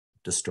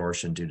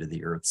distortion due to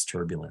the Earth's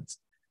turbulence,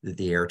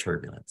 the air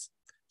turbulence.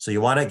 So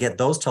you want to get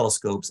those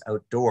telescopes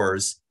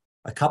outdoors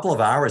a couple of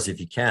hours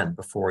if you can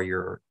before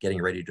you're getting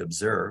ready to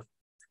observe.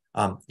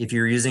 If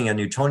you're using a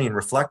Newtonian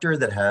reflector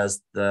that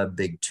has the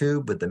big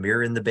tube with the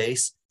mirror in the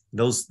base,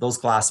 those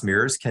glass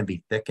mirrors can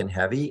be thick and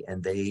heavy,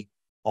 and they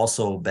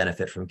also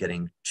benefit from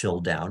getting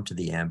chilled down to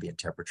the ambient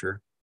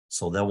temperature.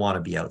 So they'll want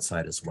to be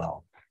outside as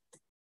well.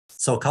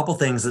 So a couple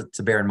things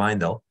to bear in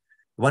mind though.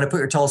 You want to put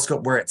your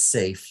telescope where it's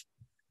safe.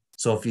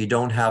 So if you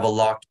don't have a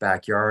locked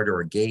backyard or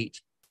a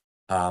gate,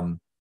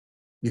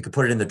 you could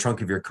put it in the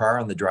trunk of your car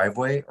on the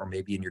driveway, or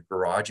maybe in your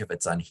garage if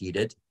it's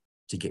unheated,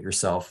 to get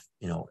yourself,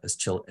 as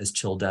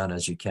chilled down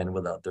as you can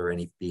without there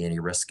be any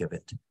risk of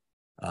it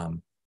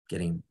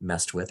getting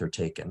messed with or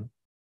taken.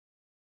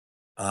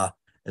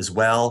 As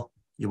well,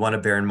 you want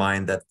to bear in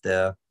mind that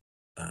the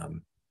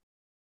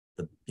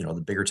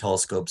bigger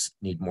telescopes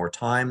need more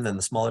time than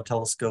the smaller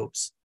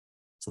telescopes,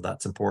 so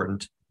that's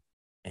important.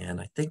 And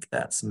I think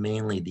that's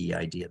mainly the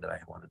idea that I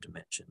wanted to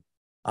mention.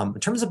 In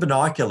terms of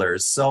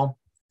binoculars, so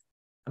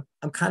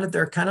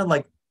they're kind of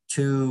like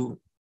two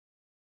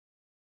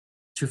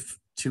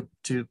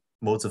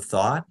modes of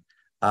thought.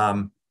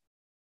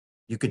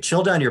 You could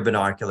chill down your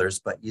binoculars,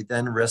 but you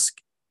then risk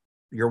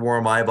your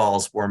warm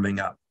eyeballs warming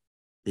up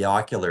the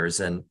oculars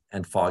and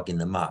fogging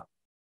them up.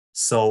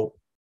 So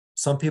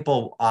some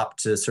people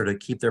opt to sort of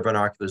keep their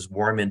binoculars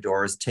warm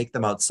indoors, take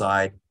them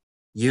outside,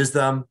 use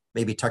them,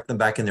 maybe tuck them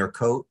back in their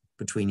coat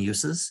between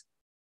uses,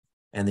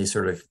 and they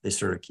sort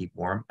of keep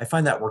warm. I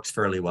find that works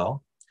fairly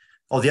well.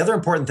 Oh, the other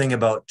important thing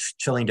about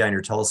chilling down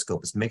your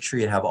telescope is make sure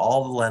you have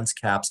all the lens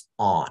caps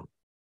on.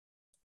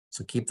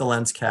 So keep the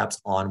lens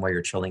caps on while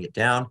you're chilling it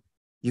down.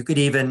 You could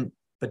even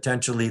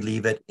potentially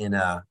leave it in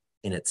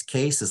its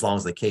case, as long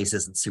as the case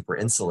isn't super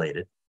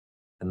insulated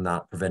and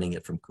not preventing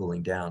it from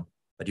cooling down.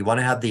 But you want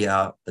to have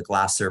the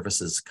glass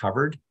surfaces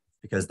covered,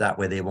 because that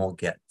way they won't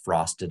get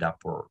frosted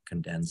up or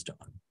condensed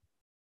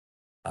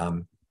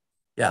on.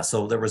 Yeah,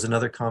 so there was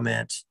another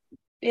comment.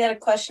 We had a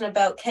question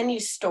about,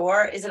 is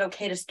it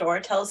okay to store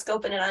a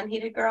telescope in an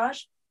unheated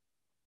garage?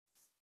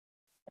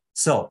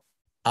 So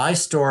I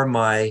store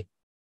my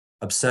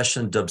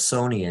Obsession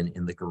Dobsonian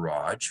in the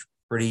garage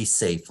pretty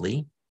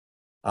safely.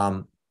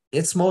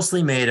 It's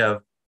mostly made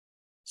of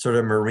sort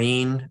of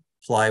marine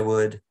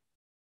plywood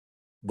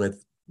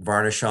with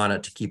varnish on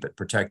it to keep it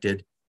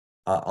protected,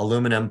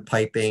 aluminum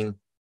piping,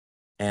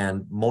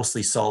 and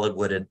mostly solid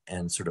wood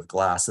and sort of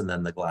glass, and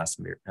then the glass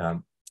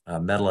metal,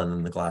 and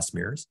then the glass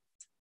mirrors.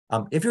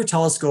 If your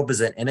telescope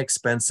is an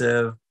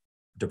inexpensive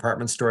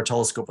department store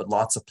telescope with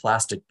lots of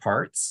plastic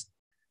parts,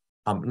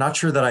 I'm not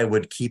sure that I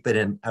would keep it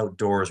in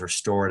outdoors or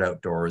store it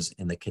outdoors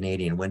in the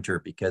Canadian winter,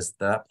 because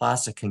that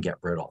plastic can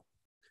get brittle.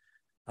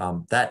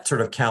 That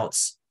sort of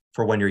counts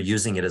for when you're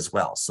using it as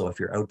well. So if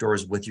you're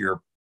outdoors with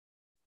your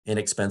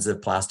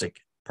inexpensive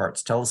plastic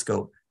parts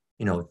telescope,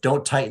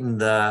 don't tighten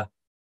the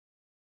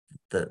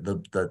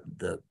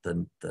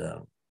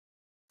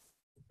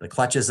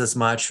clutches as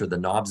much, or the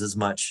knobs as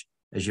much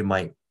as you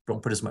might.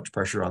 Don't put as much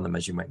pressure on them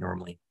as you might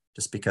normally,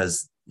 just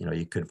because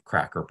you could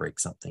crack or break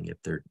something if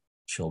they're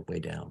chilled way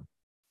down.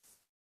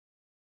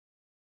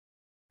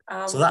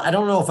 So I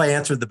don't know if I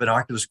answered the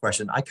binoculars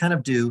question. I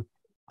tend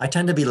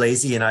to be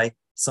lazy, and I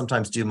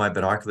sometimes do my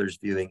binoculars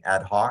viewing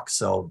ad hoc.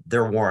 So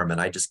they're warm, and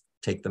I just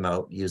take them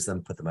out, use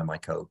them, put them in my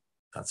coat,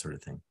 that sort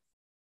of thing.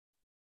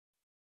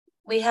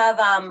 We have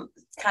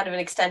kind of an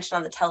extension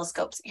on the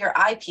telescopes. Your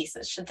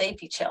eyepieces, should they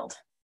be chilled?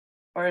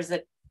 Or is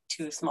it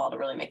too small to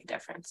really make a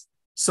difference?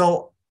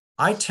 So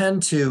I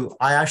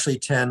actually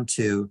tend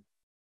to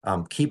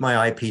keep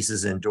my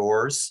eyepieces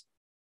indoors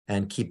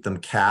and keep them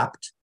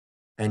capped,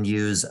 and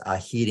use a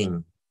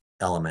heating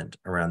element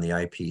around the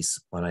eyepiece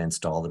when I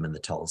install them in the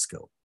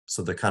telescope.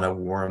 So they're kind of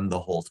warm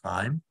the whole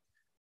time.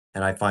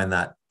 And I find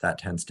that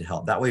tends to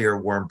help. That way your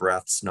warm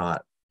breath's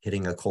not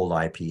hitting a cold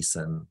eyepiece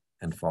and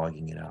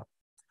fogging it up.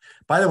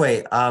 By the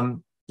way,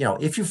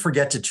 if you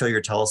forget to chill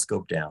your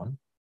telescope down,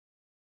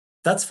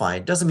 that's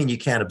fine. Doesn't mean you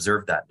can't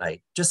observe that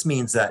night. Just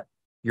means that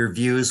your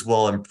views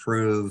will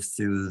improve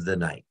through the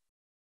night.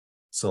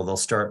 So they'll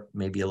start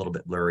maybe a little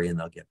bit blurry and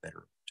they'll get better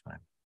over time.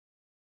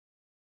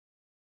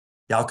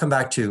 Yeah, I'll come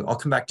back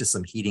to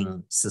some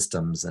heating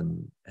systems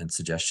and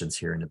suggestions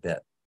here in a bit.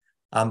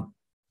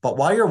 But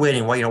while you're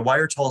waiting, while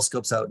your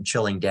telescope's out and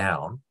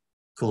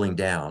cooling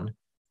down,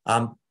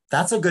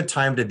 that's a good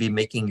time to be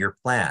making your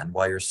plan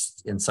while you're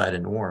inside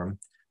and warm.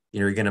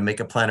 You're going to make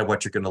a plan of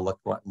what you're going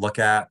to look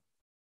at.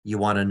 You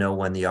want to know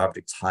when the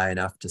object's high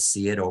enough to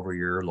see it over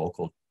your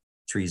local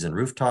trees and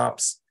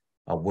rooftops,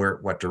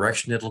 what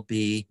direction it'll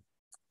be,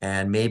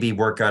 and maybe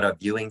work out a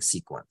viewing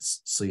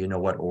sequence so you know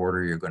what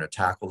order you're going to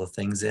tackle the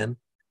things in.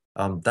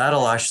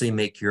 That'll actually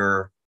make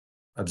your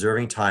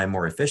observing time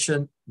more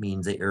efficient,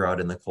 means that you're out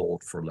in the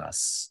cold for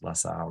less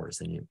hours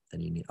than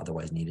you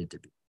otherwise needed to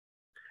be.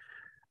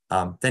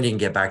 Then you can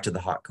get back to the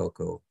hot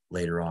cocoa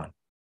later on.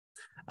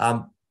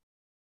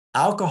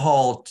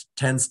 Alcohol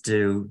tends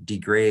to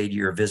degrade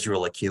your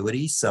visual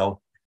acuity, so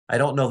I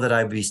don't know that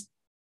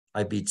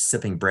I'd be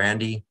sipping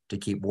brandy to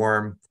keep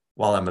warm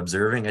while I'm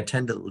observing. I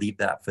tend to leave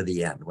that for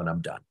the end when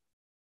I'm done.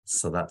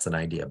 So that's an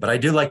idea. But I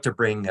do like to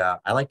bring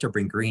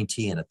green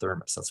tea in a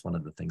thermos. That's one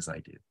of the things I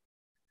do,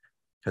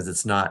 because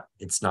it's not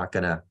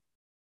going to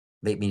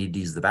make me need to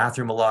use the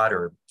bathroom a lot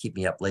or keep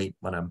me up late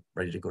when I'm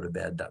ready to go to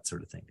bed, that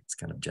sort of thing. It's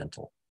kind of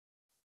gentle,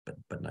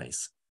 but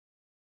nice.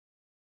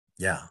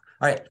 Yeah.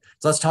 All right.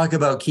 So let's talk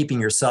about keeping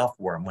yourself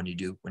warm when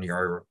you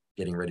are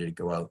getting ready to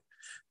go out.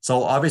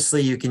 So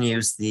obviously you can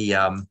use the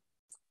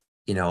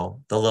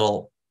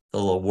little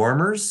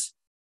warmers.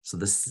 So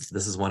this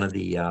is one of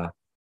the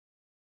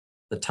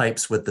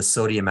types with the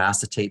sodium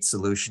acetate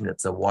solution.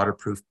 It's a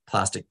waterproof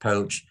plastic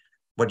pouch.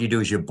 What you do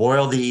is you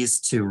boil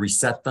these to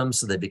reset them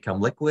so they become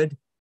liquid.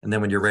 And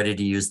then when you're ready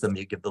to use them,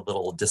 you give the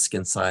little disc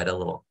inside a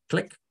little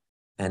click,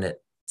 and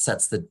it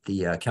sets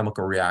the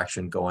chemical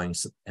reaction going,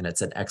 and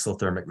it's an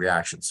exothermic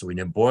reaction. So when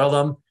you boil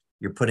them,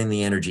 you're putting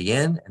the energy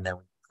in, and then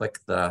when you click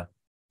the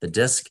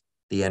disc,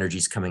 the energy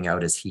is coming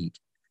out as heat.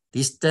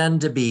 These tend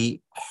to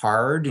be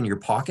hard in your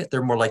pocket.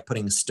 They're more like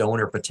putting a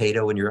stone or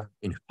potato in your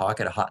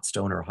pocket, a hot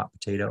stone or a hot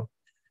potato.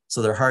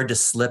 So they're hard to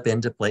slip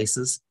into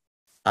places.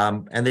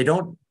 And they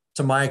don't,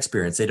 to my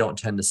experience, they don't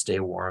tend to stay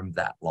warm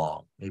that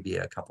long, maybe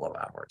a couple of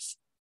hours.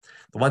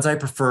 The ones I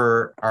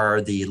prefer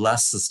are the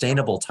less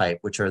sustainable type,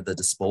 which are the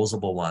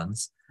disposable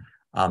ones.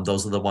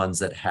 Those are the ones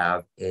that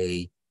have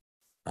an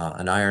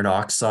iron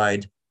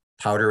oxide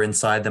powder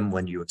inside them.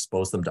 When you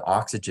expose them to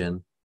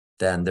oxygen,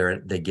 then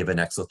they give an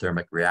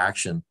exothermic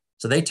reaction.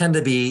 So they tend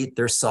to be,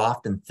 they're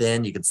soft and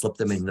thin. You can slip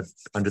them in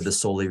under the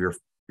sole of your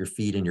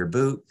feet in your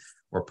boot,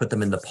 or put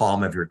them in the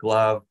palm of your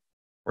glove,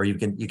 or you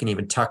can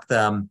even tuck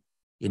them,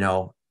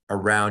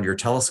 around your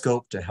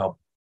telescope to help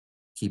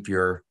keep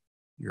your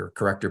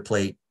corrector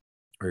plate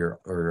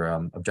or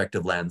your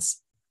objective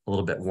lens a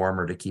little bit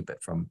warmer to keep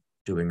it from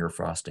doing or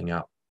frosting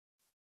up.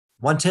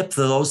 One tip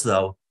for those,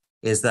 though,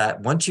 is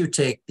that once you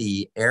take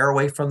the air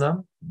away from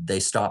them,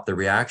 they stop the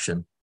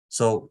reaction.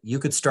 So you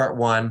could start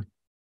one,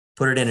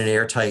 put it in an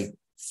airtight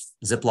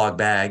Ziploc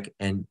bag,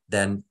 and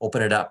then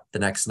open it up the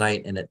next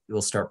night, and it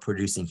will start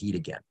producing heat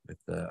again if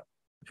the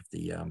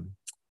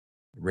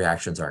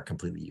reactions aren't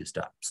completely used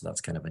up. So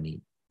that's kind of a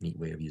neat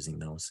way of using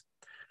those.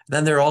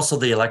 Then there are also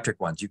the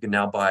electric ones. You can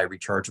now buy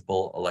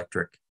rechargeable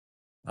electric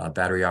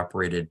battery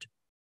operated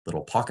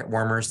little pocket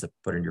warmers that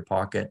put in your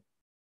pocket.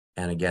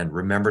 And again,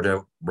 remember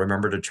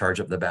to charge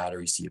up the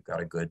battery so you've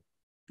got a good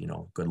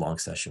long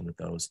session with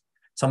those.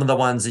 Some of the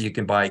ones that you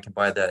can buy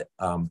the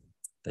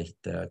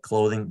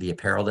clothing, the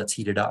apparel that's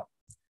heated up,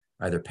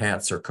 either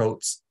pants or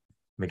coats.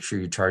 Make sure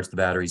you charge the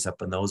batteries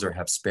up in those or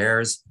have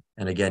spares.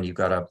 And again, you've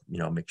got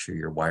to make sure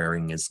your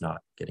wiring is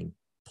not getting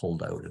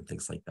pulled out and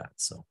things like that.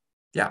 So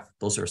yeah,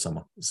 those are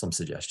some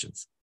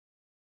suggestions.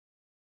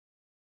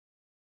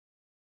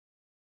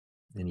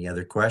 Any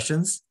other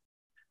questions?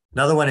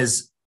 Another one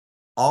is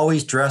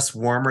always dress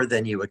warmer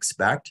than you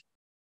expect,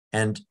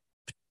 and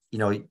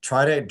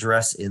try to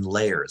dress in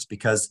layers,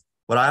 because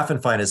what I often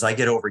find is I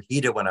get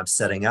overheated when I'm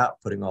setting up,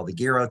 putting all the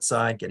gear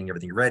outside, getting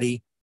everything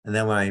ready, and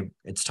then when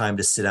it's time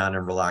to sit down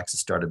and relax and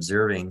start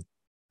observing,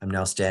 I'm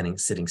now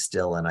sitting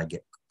still, and I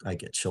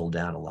get chilled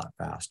down a lot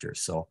faster.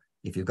 So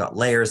if you've got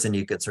layers, then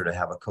you could sort of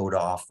have a coat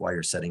off while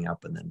you're setting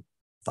up, and then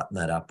button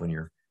that up when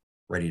you're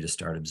ready to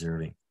start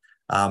observing.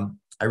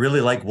 I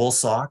really like wool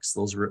socks.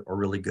 Those are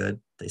really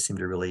good. They seem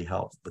to really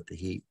help with the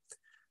heat.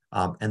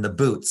 And the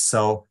boots.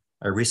 So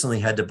I recently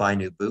had to buy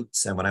new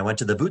boots. And when I went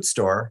to the boot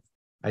store,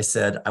 I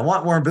said, I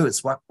want warm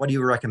boots. What do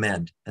you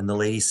recommend? And the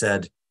lady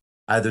said,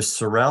 either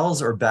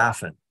Sorels or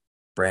Baffin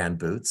brand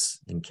boots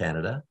in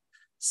Canada.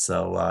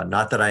 So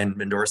not that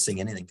I'm endorsing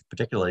anything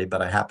particularly,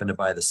 but I happen to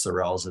buy the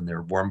Sorels, and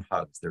they're warm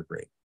hugs. They're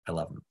great. I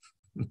love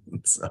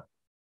them. So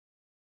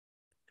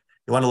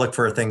you want to look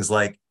for things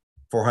like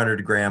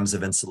 400 grams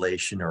of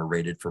insulation or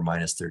rated for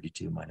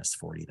 -32,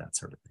 -40, that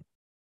sort of thing.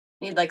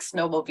 Need like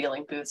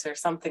snowmobiling boots or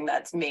something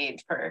that's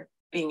made for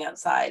being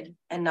outside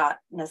and not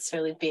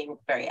necessarily being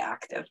very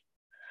active.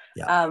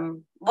 Yeah.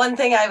 One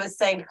thing I was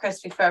saying to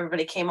Chris before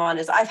everybody came on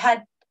is I've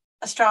had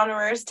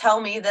astronomers tell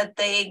me that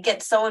they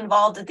get so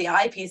involved with the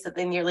eyepiece that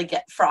they nearly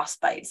get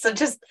frostbite. So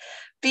just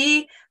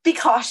be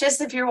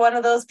cautious if you're one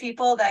of those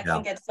people that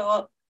can get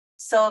so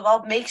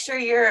involved. Make sure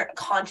you're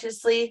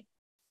consciously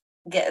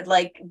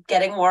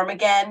getting warm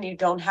again. You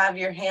don't have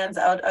your hands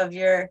out of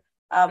your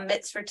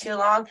mitts for too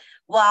long.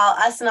 While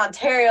us in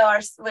Ontario,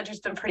 our winter's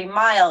been pretty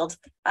mild.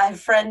 I have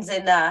friends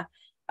in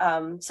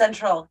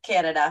central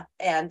Canada,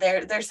 and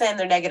they're saying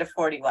they're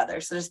 -40 weather.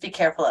 So just be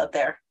careful out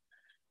there.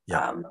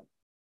 Yeah.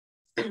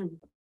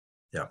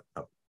 Yeah.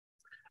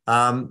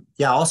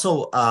 Yeah.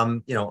 Also,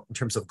 you know, in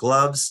terms of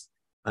gloves,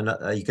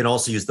 you can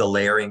also use the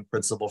layering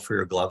principle for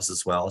your gloves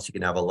as well. So you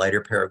can have a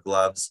lighter pair of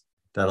gloves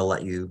that'll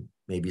let you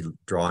maybe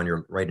draw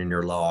on right in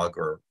your log,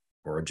 or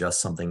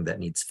adjust something that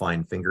needs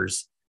fine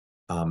fingers,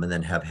 and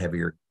then have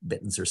heavier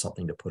mittens or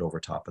something to put over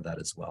top of that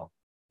as well.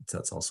 So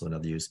that's also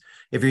another use.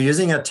 If you're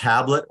using a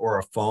tablet or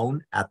a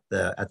phone at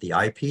the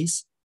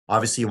eyepiece,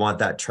 obviously you want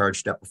that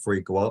charged up before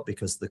you go out,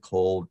 because the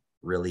cold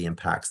really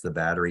impacts the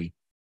battery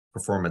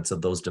performance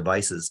of those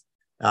devices.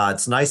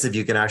 It's nice if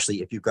you can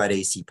actually, if you've got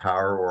AC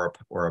power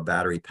or a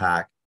battery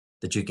pack,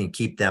 that you can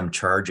keep them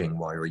charging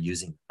while you're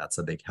using. That's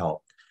a big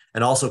help.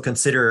 And also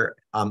consider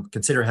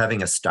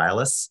having a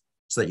stylus,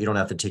 so that you don't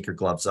have to take your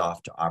gloves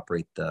off to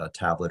operate the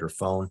tablet or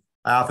phone.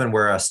 I often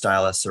wear a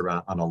stylus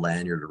on a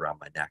lanyard around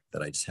my neck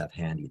that I just have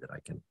handy, that I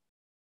can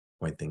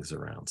point things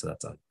around. So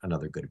that's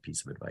another good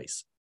piece of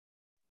advice.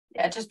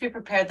 Yeah, just be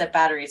prepared that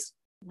batteries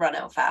run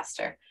out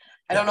faster.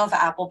 I don't know if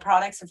Apple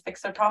products have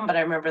fixed their problem, but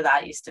I remember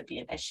that used to be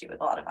an issue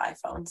with a lot of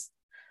iPhones.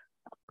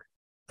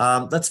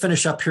 Let's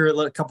finish up here,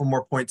 a couple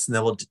more points, and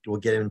then we'll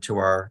get into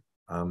our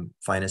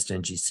finest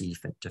NGC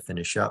to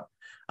finish up.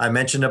 I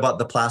mentioned about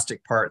the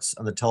plastic parts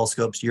on the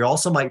telescopes. You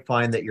also might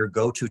find that your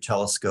go-to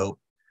telescope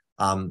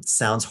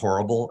sounds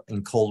horrible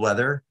in cold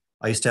weather.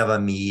 I used to have a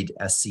Meade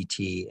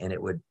SCT, and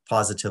it would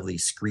positively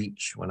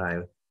screech when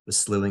I was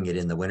slewing it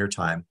in the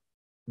wintertime.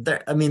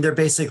 They're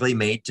basically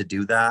made to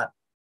do that.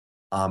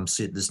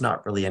 So there's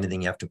not really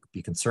anything you have to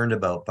be concerned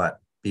about, but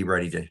be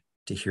ready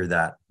to hear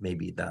that,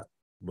 maybe that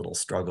little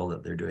struggle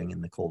that they're doing in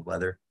the cold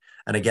weather.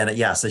 And again,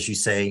 yes, as you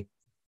say,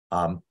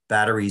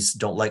 batteries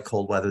don't like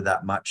cold weather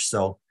that much.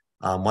 So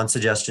one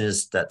suggestion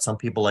is that some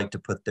people like to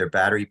put their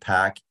battery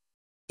pack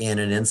in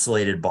an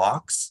insulated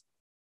box,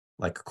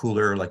 like a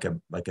cooler, like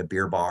a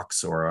beer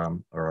box, or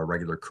a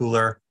regular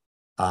cooler.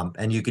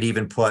 And you could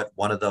even put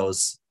one of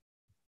those,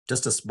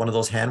 one of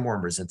those hand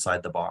warmers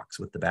inside the box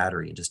with the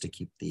battery, just to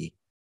keep the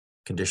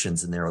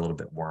conditions in there a little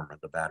bit warmer.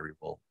 The battery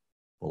will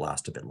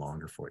last a bit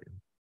longer for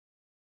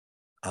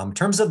you. In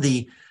terms of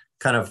the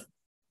kind of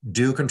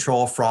dew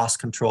control, frost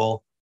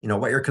control, you know,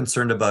 what you're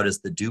concerned about is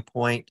the dew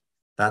point.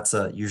 That's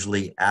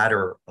usually at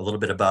or a little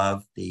bit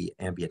above the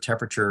ambient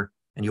temperature.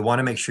 And you want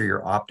to make sure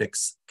your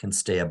optics can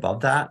stay above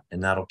that,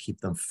 and that'll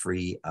keep them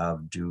free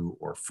of dew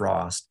or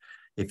frost.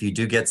 If you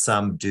do get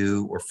some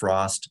dew or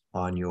frost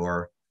on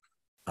your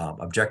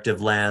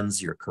objective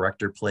lens, your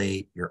corrector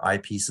plate, your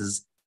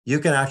eyepieces, you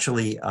can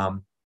actually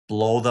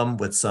blow them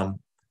with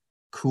some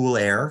cool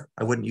air.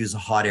 I wouldn't use a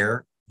hot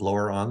air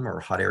blower on them or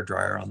hot air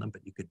dryer on them,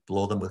 but you could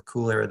blow them with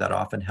cool air. That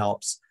often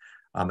helps.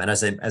 And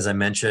as I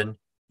mentioned,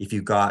 if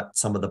you've got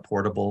some of the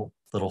portable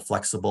little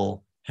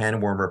flexible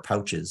hand warmer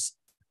pouches,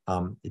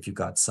 if you've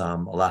got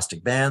some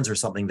elastic bands or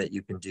something that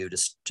you can do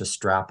to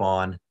strap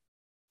on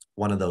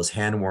one of those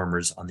hand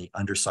warmers on the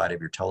underside of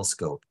your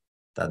telescope,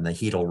 then the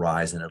heat will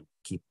rise and it'll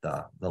keep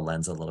the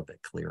lens a little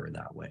bit clearer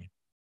that way.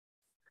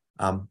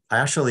 I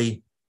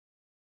actually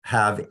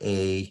have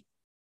a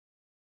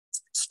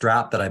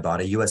strap that I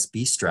bought, a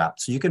USB strap.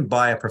 So you can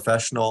buy a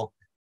professional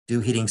dew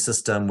heating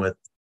system with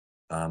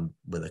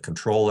a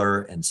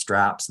controller and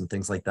straps and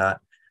things like that.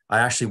 I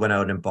actually went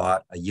out and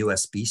bought a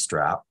USB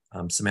strap.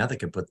 Samantha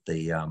could put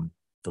the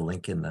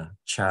link in the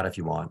chat if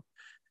you want.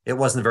 It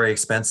wasn't very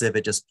expensive.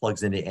 It just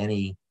plugs into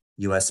any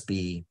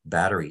USB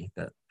battery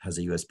that has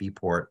a USB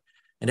port,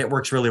 and it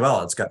works really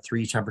well. It's got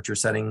 3 temperature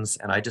settings,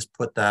 and I just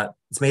put that.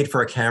 It's made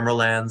for a camera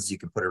lens. You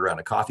can put it around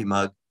a coffee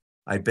mug.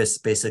 I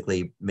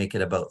basically make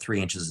it about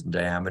 3 inches in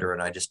diameter,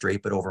 and I just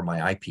drape it over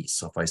my eyepiece.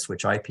 So if I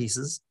switch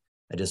eyepieces,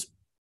 I just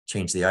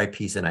change the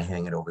eyepiece and I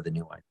hang it over the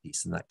new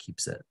eyepiece, and that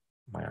keeps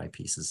my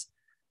eyepieces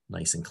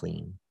nice and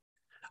clean.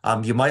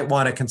 You might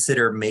want to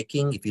consider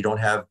making, if you don't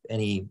have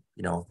any,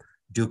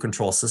 dew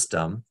control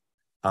system,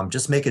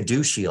 just make a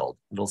dew shield.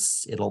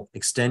 It'll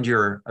extend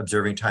your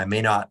observing time.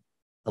 May not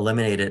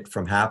eliminate it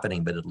from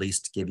happening, but at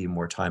least give you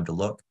more time to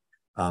look.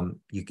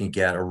 You can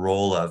get a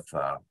roll of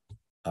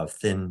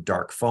thin,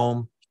 dark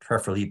foam,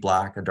 preferably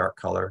black, a dark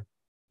color,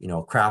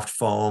 craft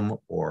foam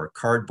or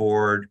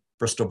cardboard,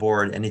 Bristol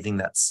board, anything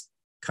that's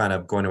kind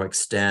of going to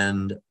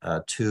extend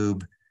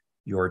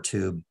your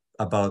tube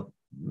about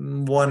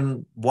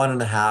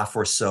 1.5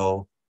 or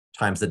so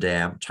times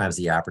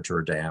the aperture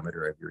or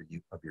diameter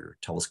of your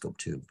telescope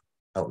tube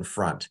out in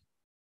front,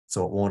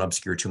 so it won't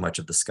obscure too much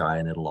of the sky,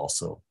 and it'll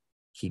also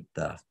keep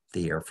the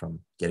air from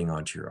getting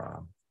onto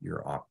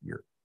your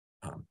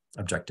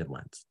objective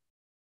lens.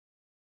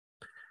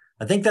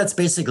 I think that's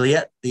basically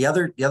it. The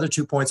other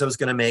 2 points I was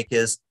going to make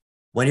is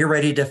When you're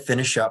ready to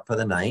finish up for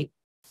the night,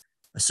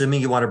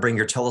 assuming you want to bring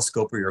your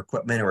telescope or your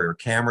equipment or your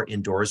camera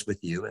indoors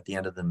with you at the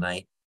end of the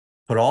night,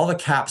 put all the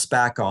caps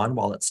back on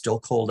while it's still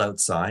cold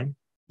outside.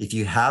 If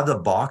you have the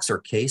box or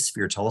case for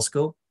your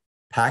telescope,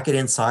 pack it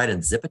inside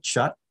and zip it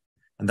shut.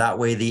 And that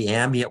way the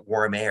ambient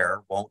warm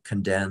air won't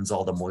condense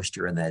all the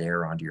moisture in that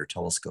air onto your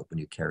telescope when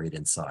you carry it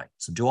inside.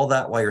 So do all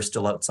that while you're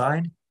still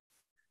outside.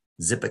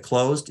 Zip it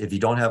closed. If you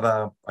don't have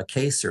a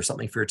case or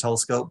something for your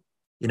telescope,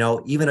 you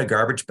know, even a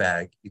garbage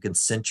bag, you can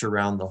cinch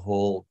around the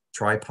whole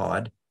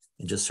tripod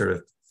and just sort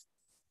of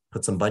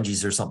put some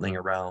bungees or something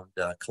around,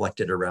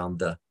 collect it around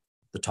the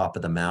top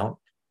of the mount.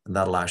 And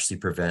that'll actually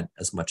prevent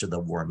as much of the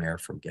warm air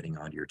from getting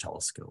onto your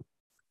telescope.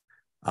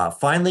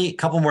 Finally, a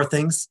couple more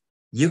things.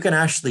 You can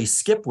actually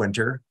skip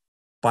winter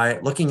by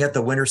looking at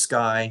the winter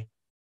sky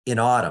in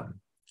autumn.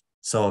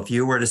 So if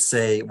you were to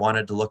say,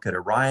 wanted to look at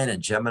Orion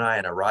and Gemini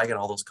and Orion,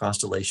 all those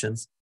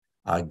constellations,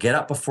 get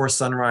up before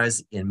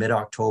sunrise in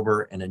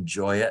mid-October and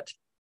enjoy it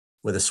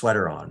with a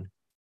sweater on.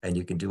 And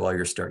you can do all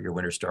your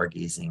winter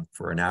stargazing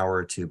for an hour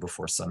or two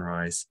before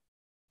sunrise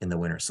in the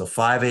winter. So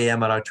 5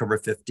 a.m. on October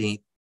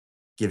 15th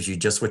gives you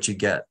just what you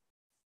get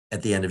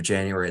at the end of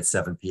January at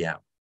 7 p.m.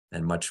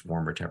 and much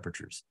warmer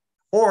temperatures.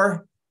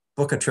 Or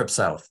book a trip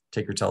south,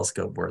 take your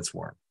telescope where it's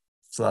warm.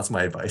 So that's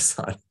my advice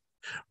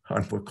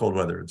on cold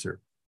weather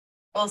observing.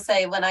 We'll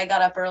say when I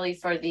got up early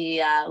for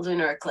the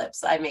lunar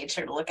eclipse, I made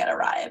sure to look at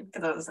Orion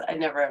because I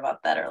never am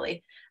up that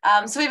early.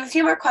 So we have a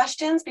few more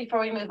questions before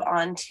we move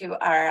on to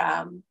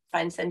our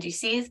Find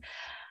NGCs.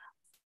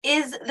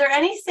 Is there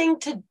anything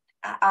to,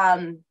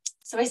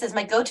 somebody says,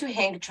 my go-to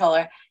hand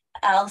controller,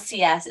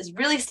 LCS, is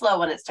really slow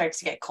when it starts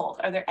to get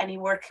cold. Are there any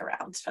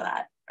workarounds for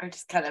that? Or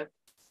just kind of?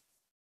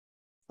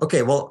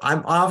 Okay, well,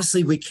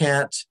 obviously we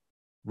can't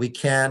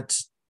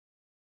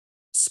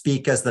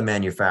speak as the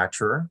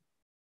manufacturer.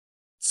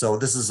 So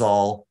this is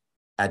all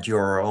at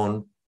your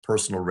own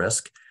personal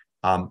risk.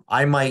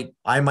 I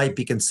might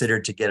be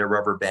considered to get a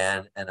rubber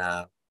band and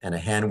a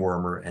hand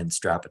warmer and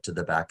strap it to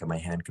the back of my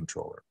hand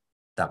controller.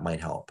 That might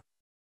help.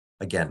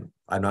 Again,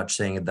 I'm not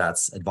saying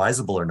that's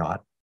advisable or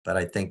not, but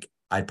I think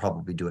I'd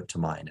probably do it to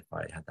mine if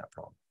I had that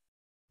problem.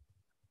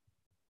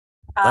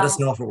 Let us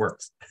know if it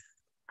works.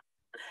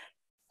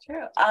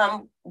 True.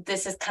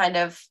 This is kind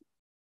of,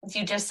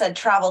 you just said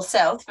travel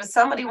south, but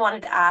somebody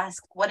wanted to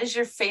ask, what is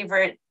your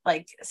favorite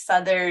like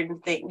southern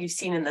thing you've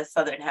seen in the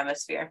southern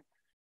hemisphere?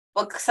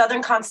 What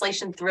southern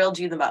constellation thrilled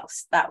you the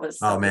most? That was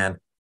oh man.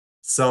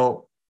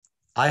 So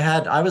I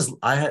had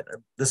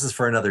this is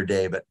for another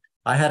day, but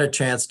I had a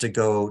chance to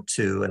go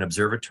to an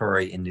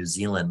observatory in New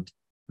Zealand,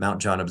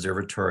 Mount John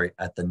Observatory,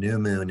 at the new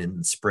moon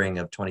in spring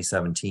of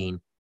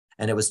 2017.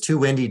 And it was too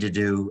windy to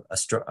do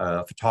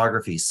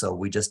photography, so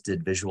we just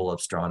did visual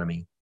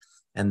astronomy.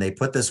 And they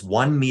put this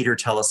 1 meter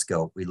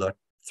telescope. We looked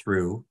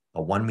through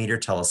a 1 meter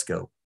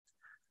telescope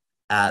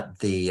at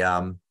the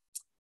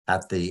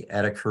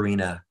Eta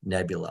Carina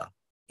Nebula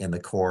in the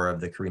core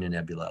of the Carina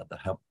Nebula.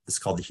 It's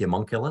called the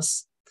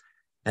homunculus.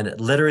 And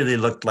it literally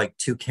looked like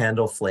 2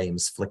 candle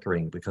flames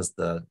flickering because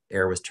the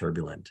air was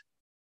turbulent.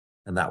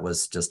 And that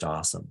was just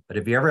awesome. But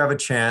if you ever have a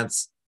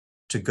chance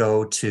to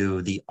go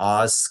to the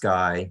Oz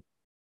Sky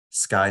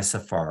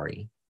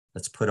Safari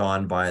that's put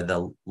on by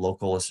the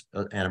local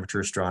amateur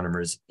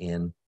astronomers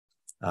in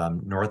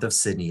north of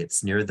Sydney,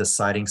 it's near the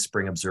Siding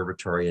Spring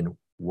Observatory in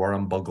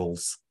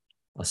Warrumbungles,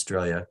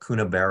 Australia.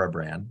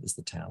 Coonabarabran is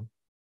the town.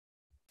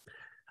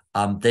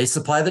 They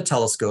supply the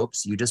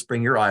telescopes. You just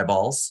bring your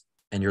eyeballs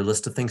and your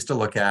list of things to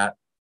look at,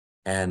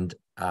 and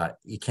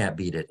you can't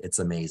beat it. It's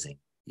amazing.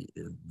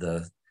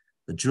 The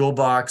jewel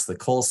box, the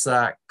coal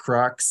sack,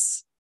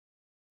 Crux,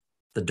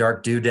 the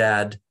dark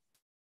doodad,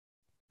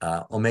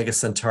 Omega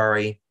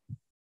Centauri.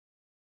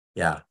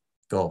 Yeah,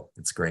 go.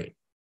 It's great.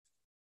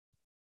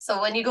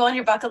 So when you go on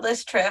your bucket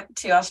list trip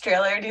to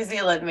Australia or New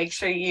Zealand, make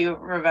sure you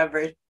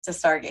remember to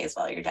stargaze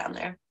while you're down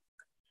there.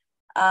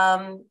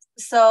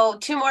 So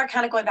 2 more,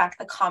 kind of going back to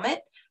the comet.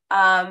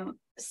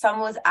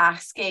 Someone was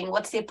asking,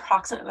 what's the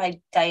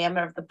approximate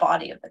diameter of the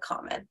body of the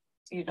comet?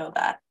 Do you know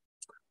that?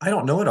 I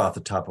don't know it off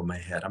the top of my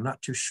head. I'm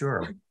not too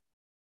sure.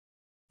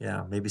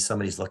 Yeah, maybe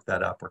somebody's looked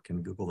that up or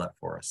can Google that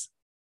for us.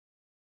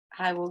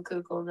 I will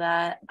Google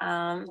that.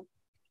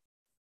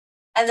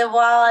 And then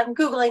while I'm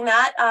Googling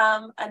that,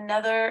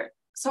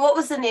 so what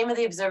was the name of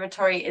the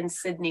observatory in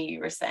Sydney, you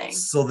were saying?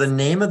 So the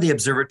name of the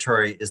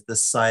observatory is the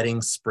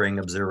Siding Spring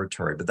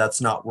Observatory, but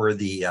that's not where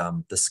the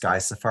Sky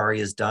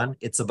Safari is done.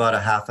 It's about a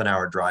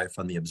half-an-hour drive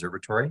from the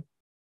observatory.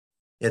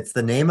 It's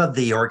the name of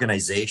the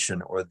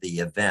organization or the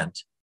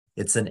event.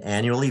 It's an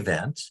annual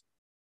event.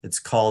 It's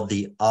called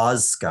the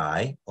Oz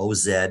Sky,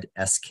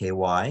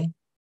 OZSKY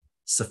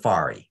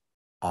Safari,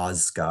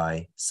 Oz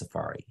Sky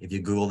Safari. If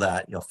you Google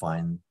that, you'll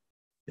find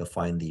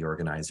the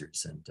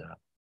organizers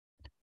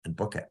and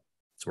book it.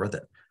 It's worth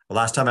it. The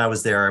last time I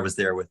was there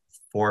with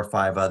 4 or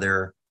 5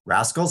 other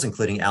rascals,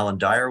 including Alan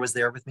Dyer was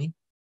there with me,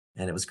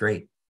 and it was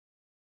great.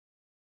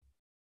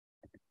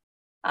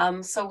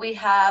 So we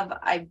have,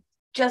 I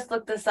just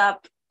looked this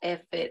up.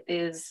 If it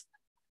is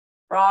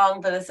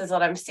wrong, but this is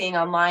what I'm seeing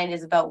online,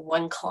 is about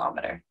 1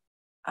 kilometer.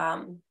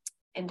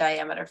 in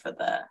diameter for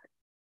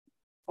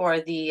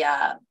the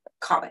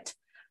comet.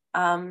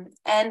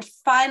 And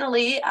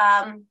finally,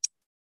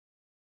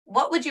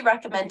 what would you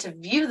recommend to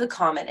view the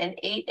comet? An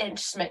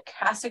 8-inch Schmidt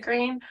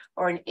Cassegrain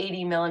or an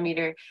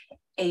 80mm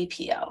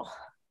APO?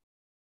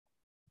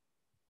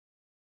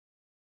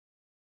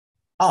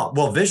 Oh,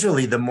 well,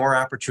 visually, the more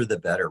aperture, the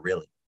better,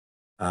 really.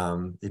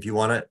 If you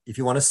want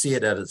to see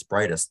it at its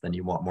brightest, then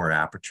you want more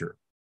aperture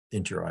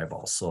into your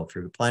eyeballs. So if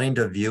you're planning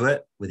to view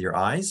it with your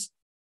eyes,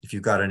 if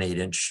you've got an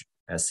 8-inch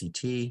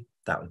SCT,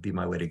 that would be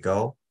my way to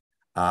go.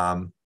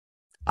 I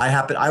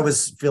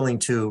was feeling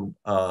too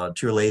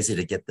lazy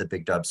to get the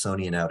big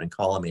Dobsonian out and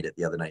collimate it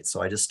the other night,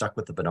 so I just stuck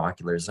with the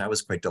binoculars, and I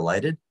was quite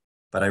delighted.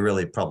 But I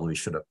really probably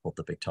should have pulled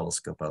the big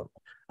telescope out.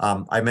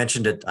 I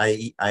mentioned it.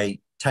 I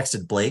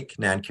texted Blake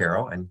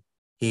Nancaro, and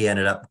he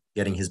ended up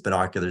getting his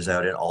binoculars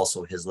out and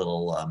also his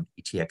little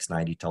ETX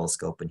 90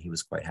 telescope, and he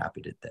was quite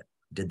happy that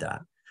did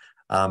that.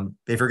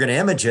 If you're going to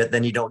image it,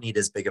 then you don't need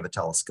as big of a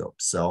telescope.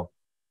 So,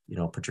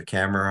 put your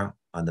camera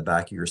on the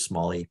back of your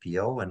small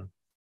APO, and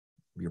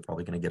you're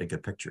probably going to get a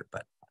good picture.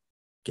 But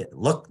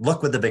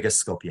look with the biggest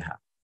scope you have.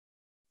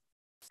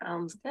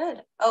 Sounds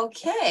good.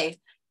 Okay.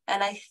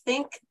 And I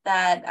think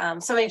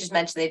that somebody just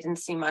mentioned they didn't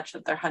see much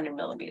with their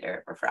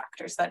 100mm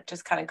refractors. That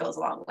just kind of goes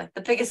along with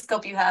the biggest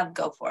scope you have,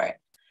 go for it.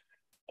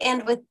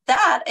 And with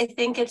that, I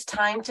think it's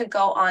time to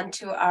go on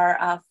to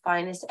our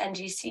finest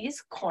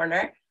NGCs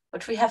corner,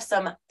 which we have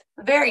some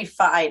very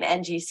fine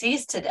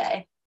NGCs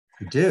today.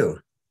 We do.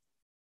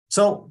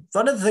 So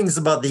one of the things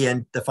about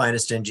the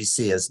finest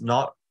NGC is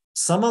not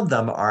some of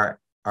them are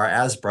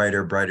as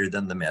brighter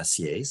than the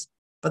Messiers,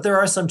 but there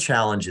are some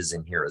challenges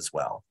in here as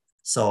well.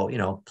 So,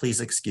 please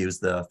excuse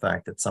the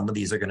fact that some of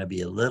these are going to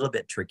be a little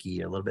bit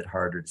tricky, a little bit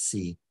harder to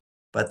see,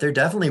 but they're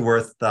definitely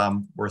worth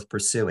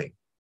pursuing.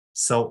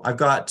 So I've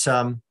got,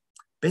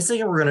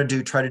 basically we're going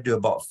to try to do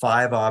about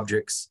 5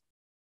 objects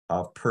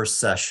per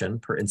session,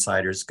 per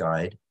insider's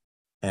guide.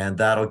 And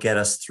that'll get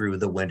us through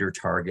the winter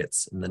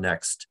targets in the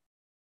next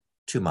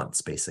 2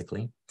 months,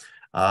 basically.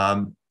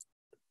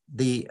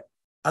 The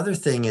other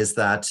thing is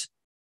that,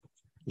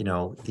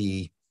 well,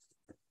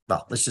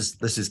 let's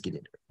just get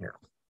into it here.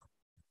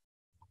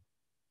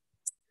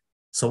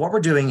 So what we're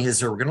doing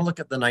is we're going to look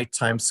at the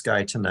nighttime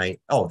sky tonight.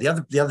 Oh, the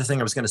other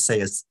thing I was going to say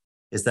is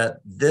that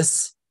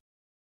this,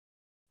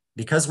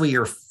 because we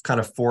are kind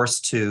of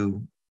forced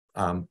to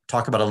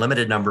talk about a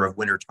limited number of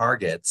winter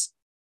targets,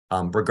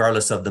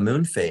 regardless of the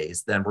moon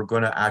phase, then we're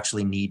going to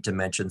actually need to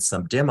mention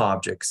some dim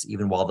objects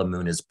even while the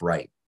moon is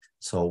bright.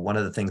 So one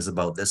of the things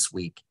about this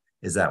week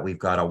is that we've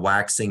got a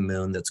waxing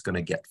moon that's going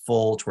to get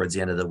full towards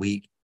the end of the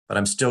week, but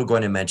I'm still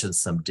going to mention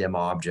some dim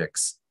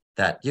objects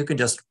that you can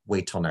just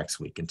wait till next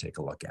week and take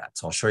a look at.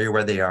 So I'll show you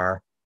where they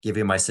are, give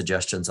you my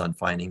suggestions on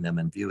finding them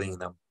and viewing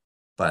them,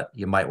 but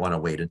you might want to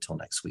wait until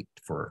next week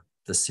for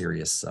the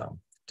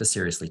to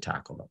seriously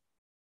tackle them.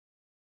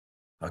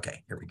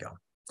 Okay, here we go.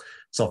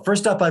 So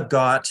first up, I've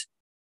got,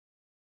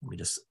 let me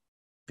just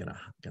gonna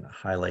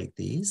highlight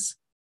these.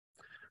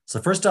 So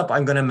first up,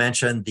 I'm going to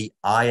mention the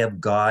Eye of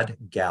God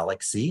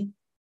galaxy.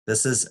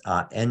 This is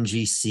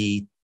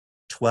NGC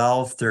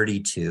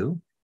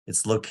 1232.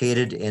 It's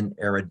located in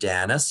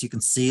Eridanus. You can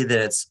see that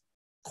it's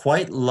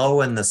quite low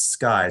in the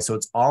sky, so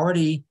it's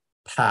already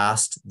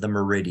past the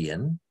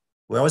meridian.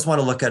 We always want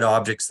to look at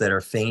objects that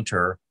are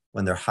fainter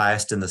when they're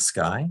highest in the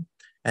sky.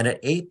 And at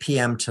 8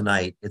 p.m.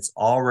 tonight, it's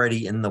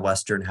already in the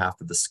western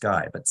half of the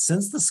sky. But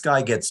since the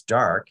sky gets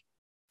dark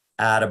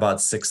at about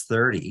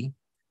 6:30,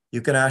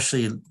 you can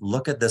actually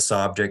look at this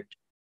object,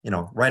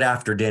 right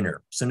after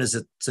dinner.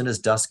 As soon as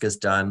dusk is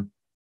done,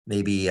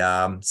 maybe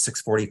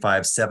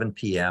 6:45, 7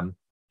 p.m.,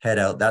 head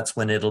out. That's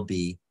when it'll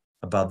be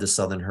above the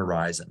southern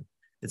horizon.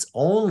 It's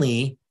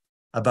only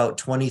about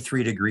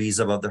 23 degrees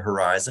above the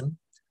horizon.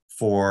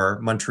 For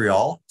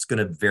Montreal, it's going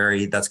to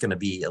vary. That's going to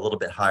be a little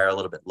bit higher, a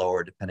little bit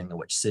lower, depending on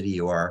which city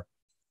you are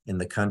in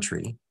the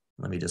country.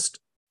 Let me just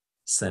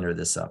center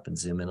this up and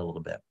zoom in a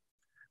little bit.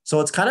 So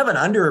it's kind of an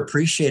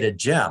underappreciated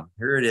gem.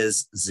 Here it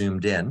is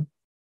zoomed in.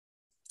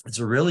 It's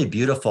a really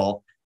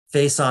beautiful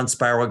face-on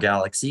spiral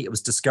galaxy. It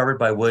was discovered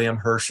by William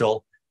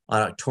Herschel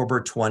on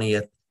October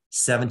 20th,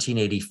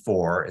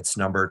 1784. It's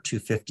number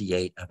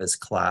 258 of his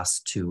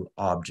class 2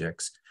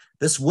 objects.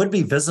 This would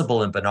be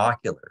visible in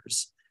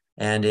binoculars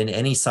and in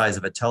any size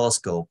of a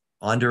telescope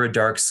under a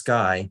dark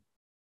sky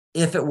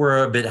if it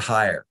were a bit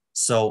higher.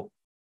 So,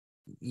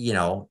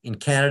 in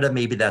Canada,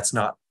 maybe that's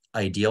not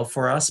ideal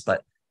for us,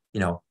 but,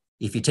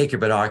 if you take your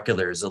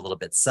binoculars a little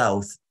bit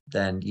south,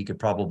 then you could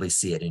probably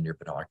see it in your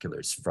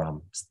binoculars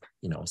from,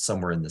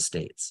 somewhere in the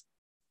States.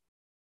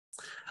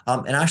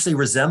 It actually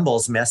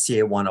resembles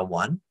Messier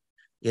 101.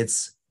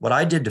 It's what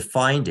I did to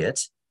find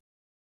it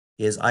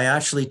is I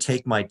actually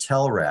take my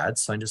Telrad.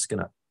 So I'm just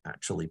going to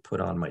actually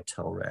put on my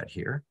Telrad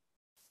here.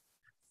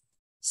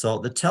 So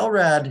the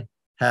Telrad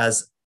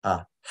has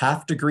a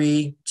 1/2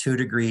 degree, 2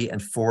 degree,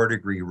 and 4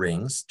 degree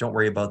rings. Don't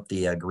worry about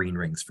the green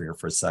rings for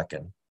a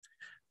second.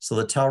 So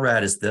the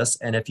Telrad is this.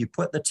 And if you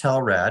put the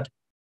Telrad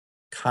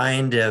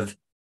kind of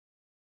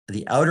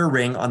the outer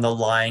ring on the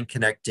line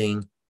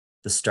connecting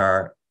the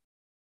star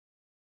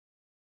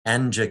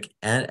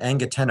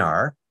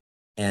Angatenar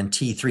and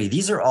T3.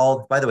 These are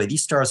all, by the way,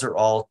 these stars are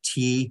all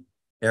T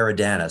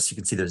Eridanus. You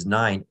can see there's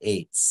 9,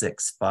 8,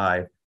 6,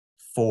 5,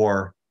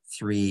 4,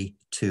 3,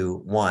 2,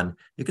 1.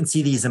 You can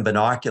see these in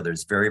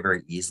binoculars very,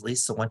 very easily.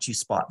 So once you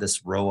spot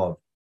this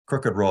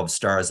crooked row of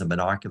stars in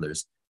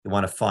binoculars, you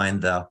want to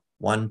find the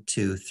 1,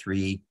 2,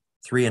 3,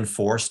 3, and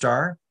 4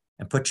 star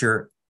and put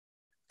your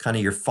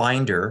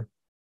finder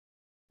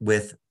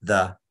with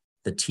the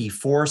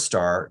T4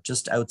 star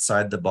just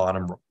outside the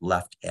bottom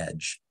left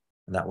edge.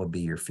 And that would be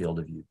your field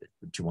of view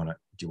that you want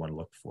to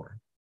look for.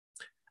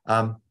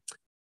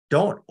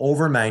 Don't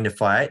over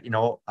magnify it.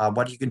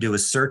 What you can do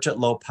is search at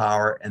low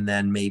power and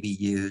then maybe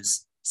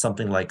use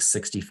something like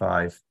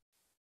 65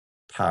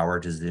 power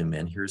to zoom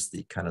in. Here's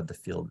the the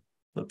field.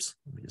 Whoops,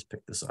 let me just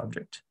pick this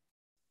object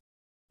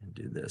and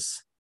do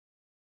this.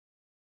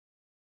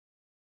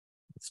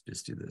 Let's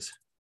just do this.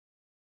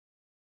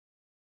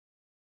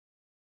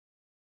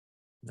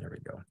 There we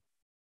go.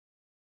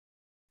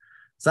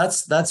 So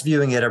that's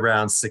viewing it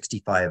around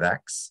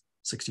 65x,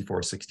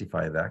 64,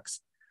 65x.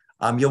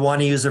 You'll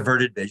want to use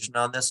averted vision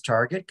on this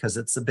target because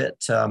it's a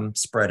bit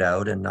spread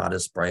out and not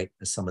as bright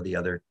as some of the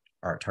other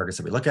targets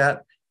that we look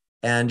at.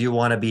 And you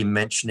want to be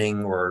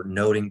mentioning or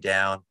noting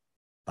down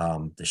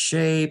the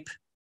shape,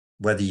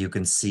 whether you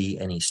can see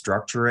any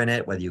structure in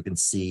it, whether you can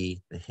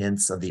see the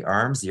hints of the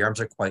arms. The arms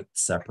are quite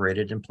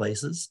separated in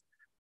places.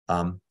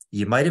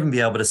 You might even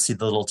be able to see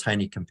the little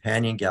tiny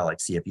companion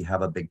galaxy if you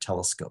have a big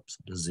telescope. So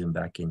just zoom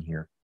back in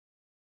here.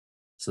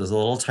 So there's a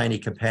little tiny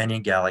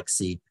companion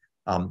galaxy.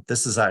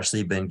 This has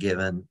actually been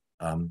given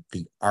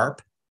the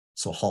ARP.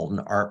 So Halton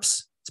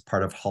ARPS, it's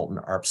part of Halton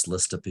ARP's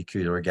list of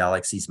peculiar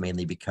galaxies,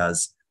 mainly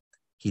because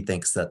he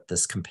thinks that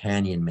this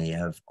companion may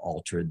have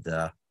altered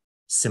the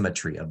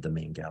symmetry of the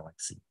main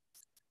galaxy.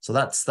 So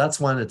that's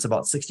one. It's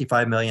about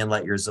 65 million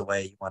light years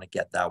away. You want to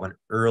get that one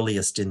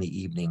earliest in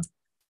the evening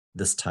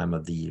this time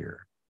of the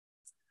year.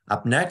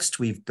 Up next,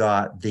 we've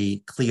got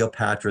the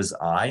Cleopatra's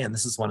Eye, and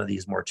this is one of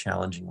these more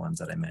challenging ones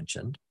that I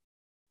mentioned.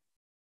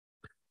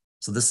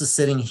 So this is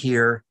sitting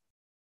here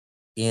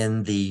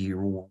in the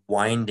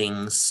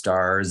winding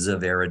stars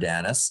of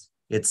Eridanus.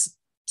 It's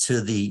to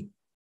the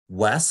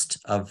west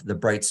of the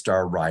bright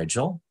star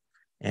Rigel,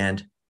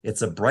 and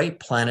it's a bright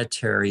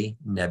planetary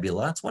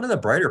nebula. It's one of the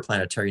brighter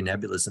planetary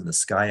nebulas in the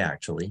sky,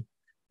 actually.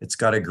 It's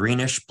got a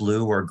greenish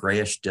blue or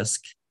grayish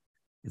disk.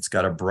 It's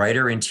got a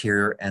brighter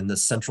interior, and the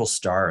central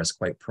star is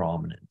quite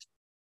prominent.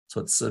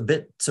 So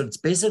it's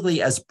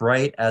basically as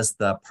bright as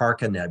the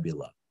Parca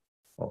Nebula,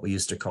 what we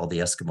used to call the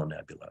Eskimo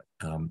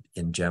Nebula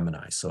in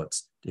Gemini. So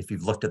if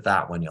you've looked at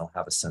that one, you'll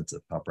have a sense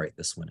of how bright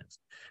this one is.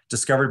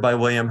 Discovered by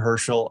William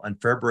Herschel on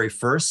February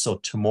 1st, so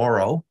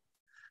tomorrow,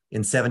 in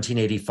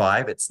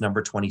 1785, it's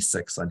number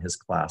 26 on his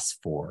class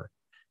 4.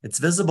 It's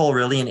visible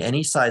really in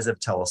any size of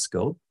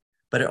telescope,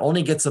 but it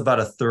only gets about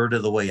a third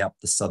of the way up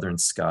the southern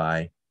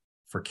sky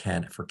for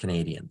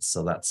Canadians.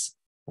 So that's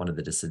one of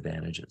the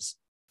disadvantages.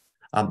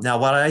 Now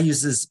what I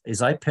use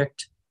is I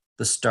picked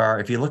the star.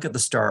 If you look at the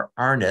star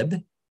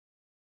Arnib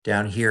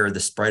down here,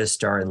 the brightest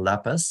star in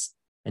Lepus,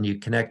 and you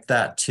connect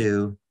that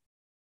to,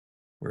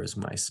 where's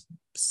my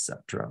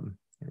spectrum?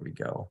 Here we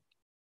go.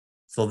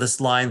 So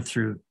this line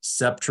through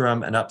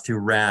Septrum and up through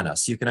Rana.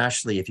 So you can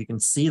actually, if you can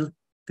see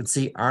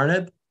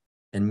Arnib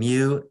and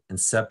Mu and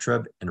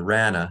Septrum and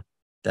Rana,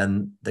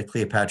 then the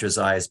Cleopatra's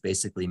Eye is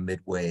basically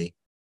midway,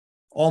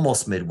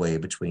 almost midway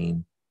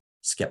between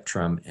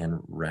Skeptrum and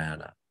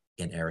Rana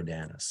in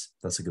Eridanus.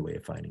 That's a good way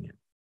of finding it.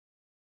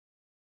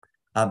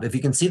 If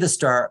you can see the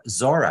star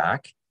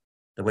Zorak,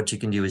 then what you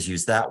can do is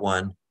use that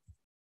one.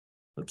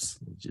 Oops,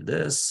 do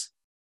this.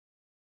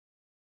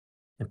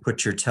 And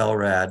put your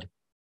Telrad,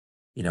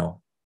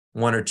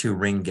 1 or 2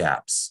 ring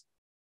gaps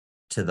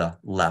to the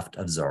left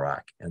of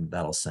Zorak, and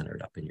that'll center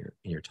it up in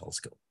your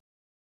telescope.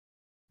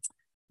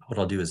 What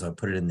I'll do is I'll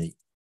put it in the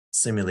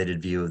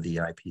simulated view of the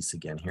eyepiece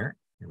again here.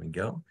 Here we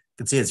go. You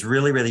can see it's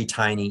really, really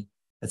tiny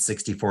at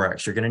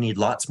 64x. You're going to need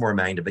lots more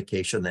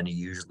magnification than you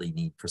usually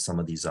need for some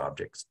of these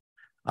objects.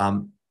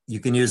 You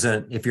can use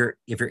if you're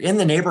in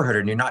the neighborhood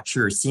and you're not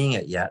sure you're seeing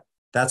it yet,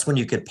 that's when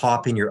you could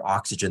pop in your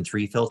oxygen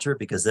 3 filter,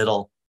 because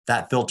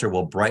that filter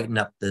will brighten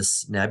up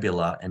this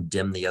nebula and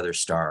dim the other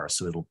stars,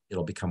 so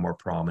it'll become more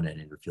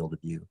prominent in your field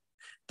of view.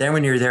 Then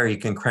when you're there, you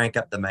can crank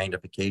up the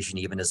magnification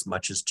even as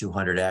much as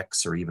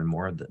 200x or even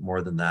more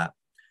than that.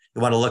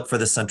 You want to look for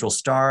the central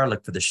star,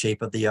 look for the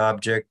shape of the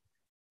object,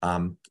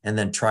 and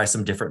then try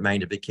some different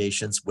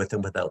magnifications with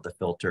and without the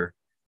filter,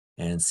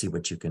 and see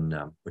what you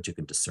can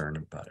discern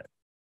about it.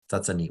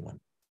 That's a neat one.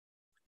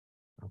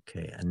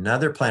 Okay,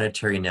 another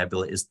planetary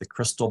nebula is the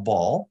Crystal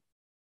Ball.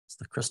 It's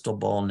the Crystal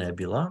Ball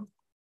Nebula.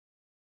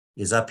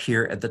 Is up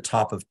here at the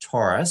top of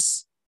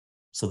Taurus.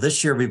 So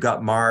this year we've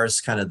got Mars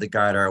kind of to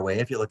guide our way.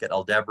 If you look at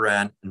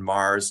Aldebaran and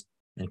Mars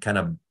and kind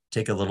of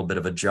take a little bit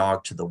of a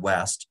jog to the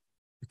west,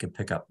 you can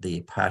pick up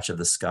the patch of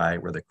the sky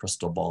where the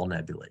Crystal Ball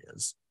Nebula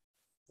is.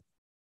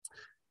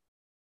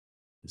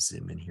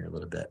 Zoom in here a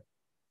little bit.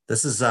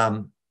 This is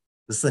a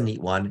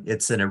neat one.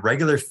 It's an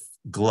irregular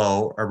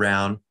glow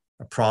around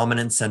a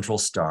prominent central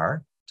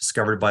star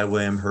discovered by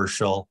William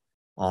Herschel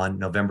on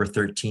November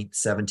 13th,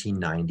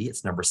 1790.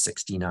 It's number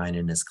 69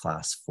 in his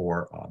class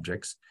 4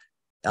 objects.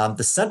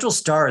 The central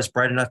star is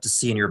bright enough to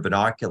see in your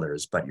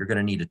binoculars, but you're going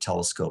to need a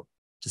telescope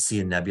to see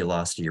a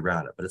nebulosity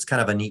around it. But it's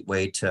kind of a neat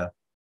way to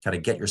kind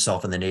of get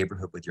yourself in the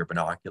neighborhood with your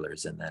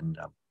binoculars and then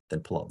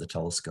pull out the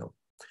telescope.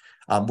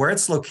 Where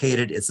it's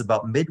located, it's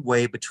about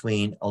midway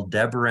between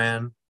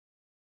Aldebaran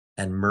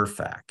and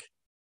Murphak.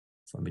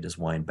 So let me just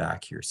wind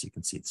back here so you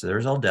can see it. So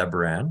there's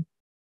Aldebaran,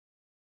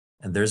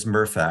 and there's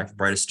Murphak, the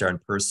brightest star in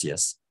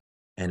Perseus,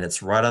 and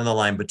it's right on the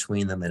line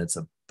between them, and it's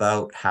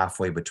about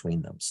halfway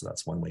between them. So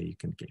that's one way you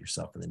can get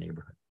yourself in the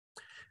neighborhood.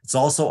 It's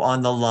also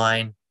on the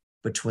line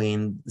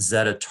between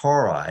Zeta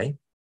Tauri,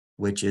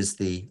 which is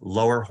the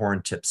lower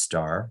horn-tip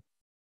star,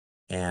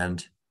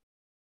 and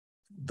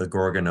the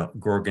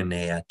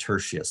Gorgonea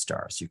Tertia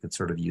star. So you could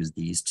sort of use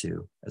these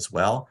two as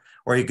well.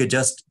 Or you could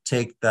just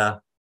take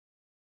the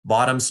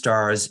bottom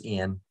stars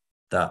in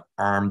the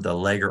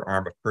leg or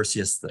arm of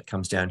Perseus that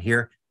comes down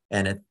here,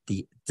 and at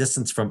the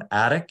distance from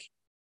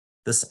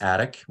this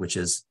Attic, which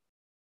is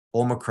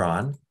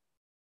Omicron,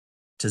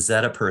 to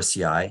Zeta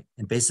Persei,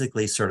 and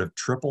basically sort of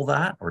triple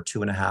that or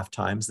 2.5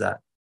 times that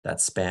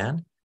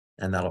span,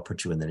 and that'll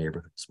put you in the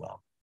neighborhood as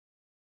well.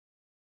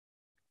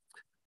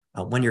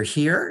 When you're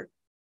here,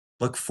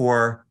 look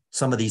for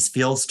some of these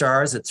field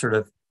stars. It sort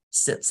of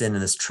sits in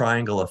this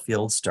triangle of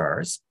field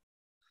stars.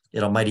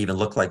 It might even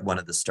look like one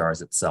of the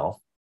stars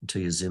itself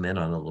until you zoom in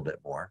on it a little bit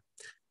more.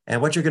 And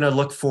what you're going to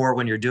look for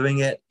when you're doing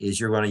it is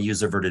you're going to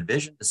use averted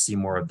vision to see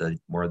more of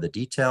the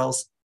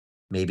details.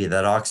 Maybe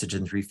that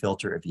oxygen 3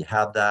 filter if you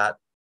have that.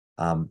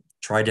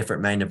 Try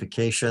different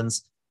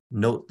magnifications.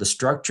 Note the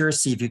structure.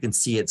 See if you can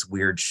see its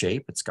weird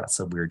shape. It's got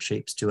some weird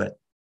shapes to it.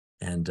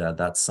 And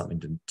that's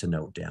something to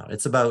note down.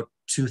 It's about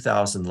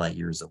 2,000 light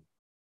years away.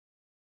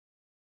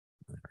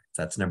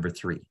 That's number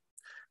 3.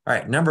 All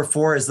right, number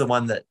 4 is the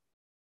one that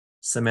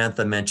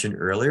Samantha mentioned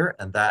earlier,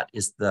 and that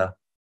is the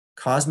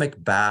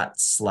cosmic bat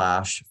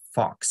 /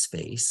 fox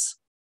face.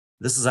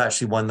 This is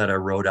actually one that I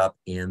wrote up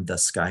in the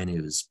Sky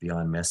News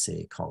Beyond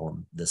Messier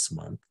column this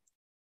month.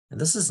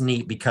 And this is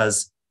neat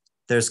because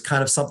there's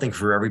kind of something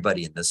for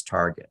everybody in this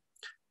target.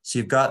 So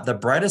you've got the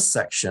brightest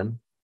section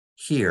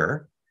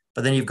here,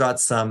 but then you've got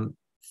some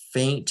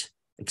faint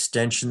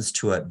extensions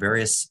to it,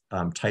 various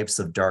types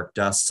of dark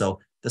dust. So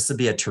this would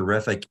be a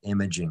terrific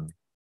imaging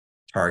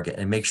target,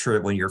 and make sure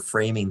when you're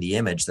framing the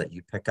image that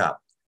you pick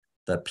up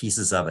the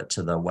pieces of it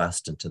to the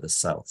west and to the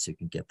south, so you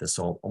can get this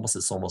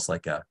almost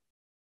like a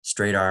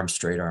straight arm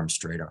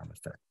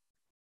effect.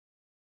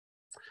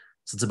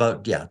 So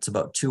it's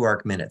about 2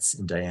 arc minutes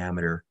in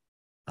diameter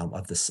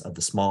of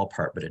the small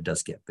part, but it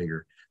does get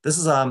bigger. This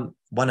is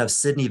one of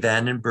Sidney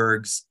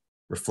Vandenberg's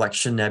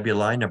reflection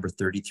nebulae, number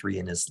 33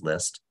 in his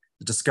list.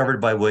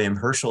 Discovered by William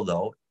Herschel,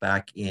 though,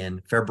 back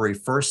in February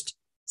 1st,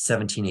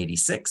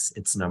 1786.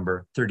 It's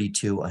number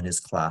 32 on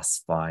his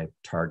class 5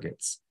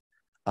 targets.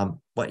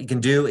 What you can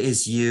do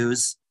is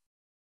use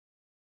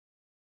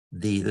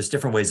there's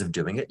different ways of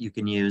doing it. You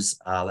can use,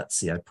 let's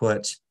see, I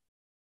put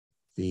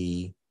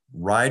the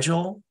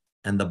Rigel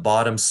and the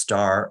bottom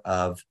star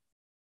of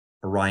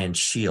Orion's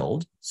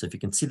shield. So if you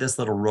can see this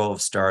little row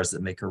of stars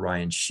that make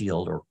Orion's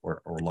shield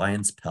or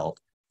lion's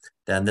pelt,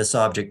 then this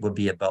object would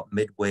be about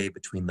midway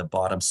between the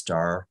bottom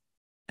star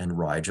and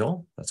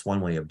Rigel. That's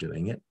one way of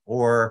doing it.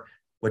 Or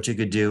what you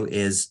could do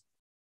is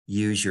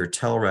use your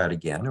Telrad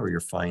again, or your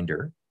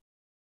finder.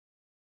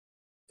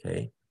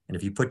 Okay, and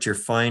if you put your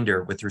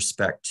finder with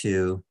respect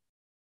to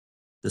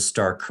the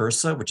star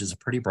Cursa, which is a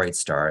pretty bright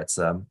star, it's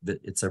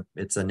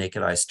a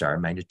naked eye star,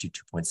 magnitude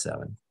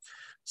 2.7.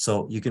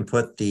 So you can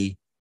put the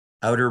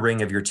outer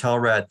ring of your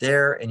Telrad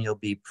there, and you'll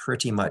be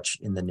pretty much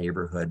in the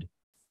neighborhood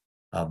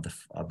of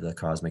the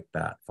cosmic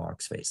bat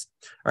fox face.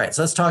 All right,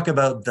 so let's talk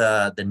about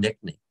the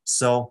nickname.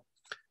 So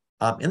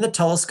in the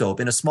telescope,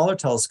 in a smaller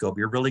telescope,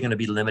 you're really going to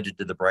be limited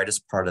to the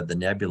brightest part of the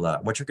nebula.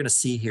 What you're going to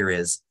see here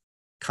is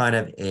kind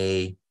of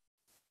a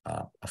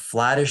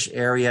flattish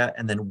area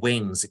and then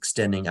wings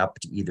extending up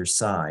to either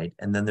side.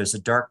 And then there's a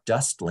dark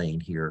dust lane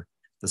here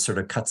that sort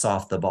of cuts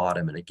off the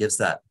bottom, and it gives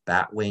that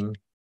bat wing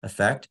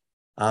effect.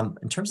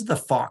 In terms of the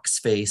fox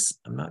face,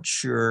 I'm not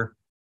sure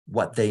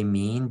what they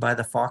mean by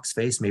the fox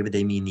face. Maybe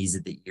they mean these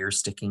are the ears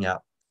sticking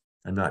up.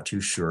 I'm not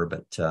too sure,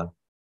 but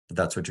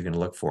that's what you're going to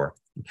look for.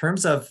 In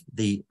terms of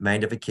the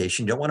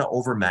magnification, you don't want to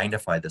over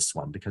magnify this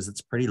one because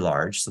it's pretty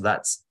large. So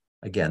that's,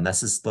 again,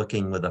 this is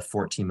looking with a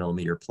 14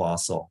 millimeter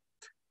Plössl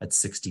at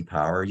 60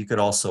 power. You could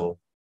also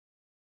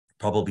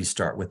probably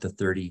start with the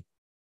 30,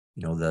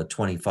 the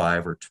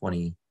 25 or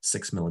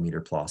 26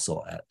 millimeter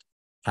Plössl at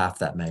half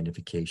that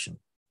magnification.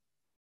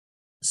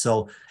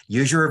 So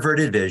use your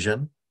averted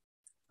vision.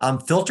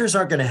 Filters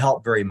aren't going to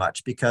help very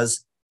much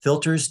because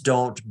filters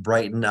don't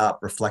brighten up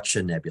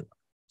reflection nebula.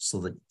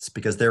 So it's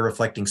because they're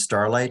reflecting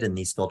starlight, and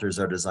these filters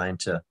are designed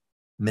to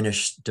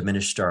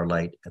diminish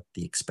starlight at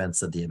the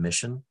expense of the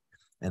emission.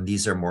 And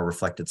these are more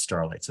reflected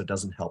starlight, so it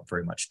doesn't help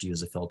very much to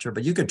use a filter,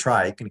 but you could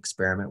try, you can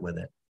experiment with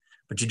it.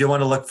 But you do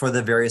want to look for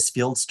the various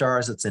field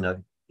stars. It's in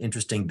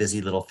interesting,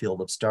 busy little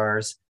field of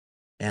stars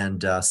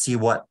and see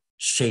what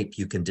shape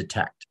you can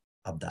detect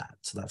of that.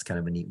 So that's kind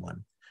of a neat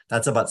one.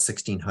 That's about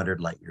 1,600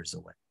 light years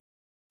away.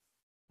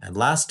 And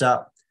last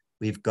up,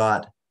 we've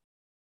got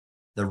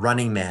the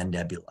Running Man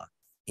Nebula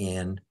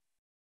in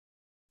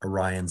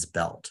Orion's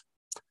belt.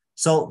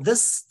 So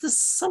this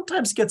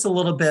sometimes gets a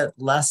little bit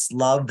less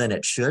love than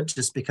it should,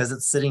 just because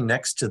it's sitting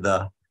next to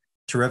the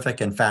terrific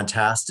and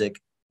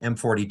fantastic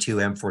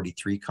M42,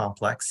 M43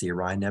 complex, the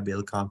Orion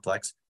Nebula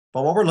complex.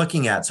 But what we're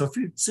looking at, so if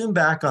you zoom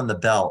back on the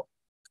belt,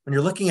 when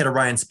you're looking at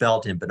Orion's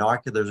belt in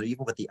binoculars or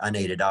even with the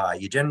unaided eye,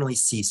 you generally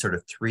see sort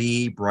of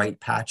 3 bright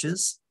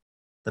patches.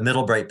 The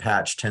middle bright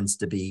patch tends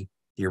to be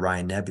the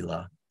Orion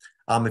Nebula.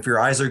 If your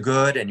eyes are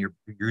good and you're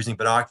using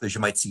binoculars,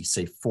 you might see,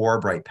 say, 4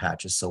 bright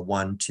patches. So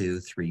 1, 2,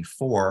 3,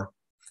 4.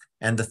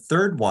 And the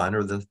third one,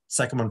 or the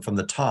second one from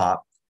the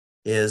top,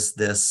 is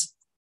this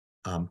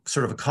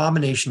sort of a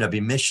combination of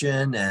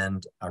emission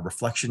and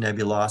reflection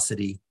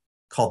nebulosity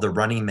called the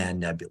Running Man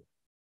Nebula.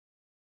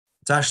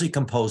 It's actually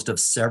composed of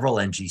several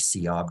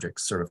NGC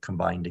objects sort of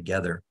combined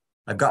together.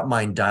 I've got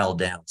mine dialed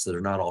down, so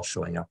they're not all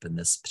showing up in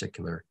this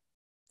particular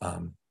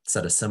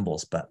set of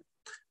symbols. But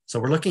so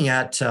we're looking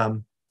at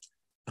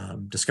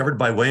discovered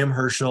by William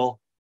Herschel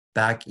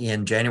back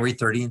in January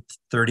 30th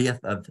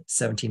of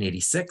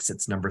 1786.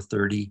 It's number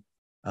 30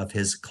 of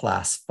his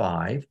class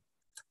 5.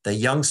 The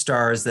young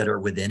stars that are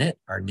within it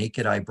are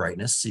naked eye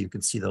brightness. So you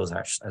can see those,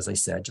 as I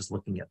said, just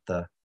looking at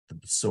the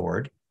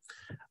sword.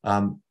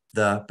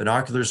 The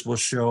binoculars will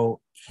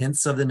show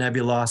hints of the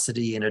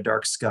nebulosity in a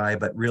dark sky,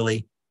 but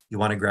really you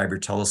want to grab your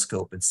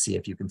telescope and see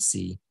if you can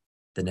see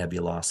the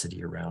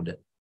nebulosity around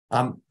it.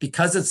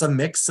 Because it's a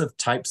mix of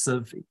types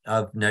of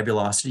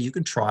nebulosity, you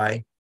can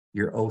try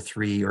your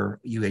O3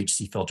 or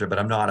UHC filter, but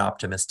I'm not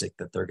optimistic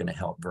that they're going to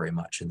help very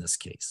much in this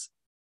case.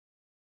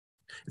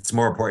 It's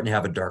more important to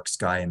have a dark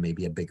sky and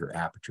maybe a bigger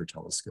aperture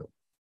telescope.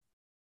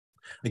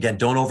 Again,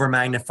 don't over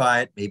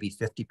magnify it, maybe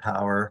 50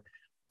 power.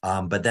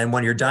 But then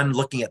when you're done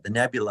looking at the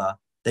nebula,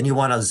 then you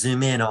want to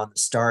zoom in on the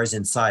stars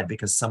inside,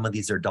 because some of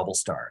these are double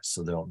stars.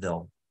 So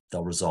they'll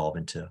resolve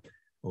into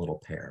a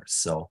little pair.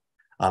 So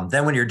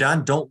then when you're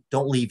done, don't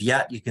leave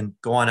yet. You can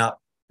go on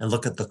up and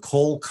look at the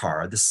Cole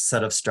car. This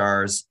set of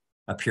stars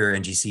up here,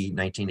 NGC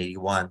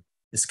 1981,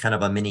 is kind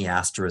of a mini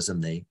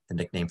asterism. The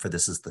nickname for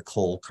this is the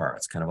Cole car.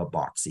 It's kind of a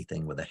boxy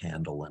thing with a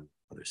handle and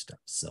other stuff.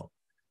 So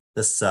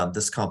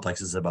this complex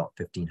is about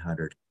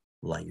 1,500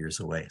 light years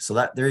away.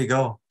 So there you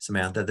go,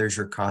 Samantha. There's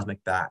your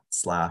cosmic bat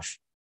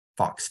 /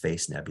 fox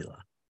face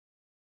nebula.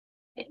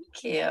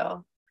 Thank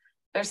you.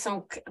 There's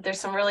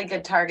some really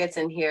good targets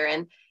in here.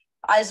 And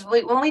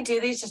when we do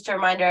these, just a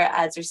reminder,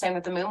 as you're saying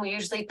with the moon, we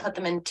usually put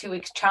them in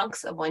 2-week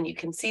chunks of when you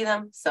can see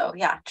them. So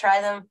yeah, try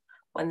them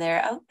when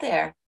they're out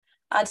there.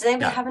 Does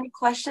anybody have any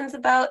questions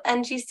about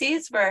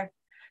NGCs? We're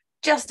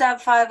just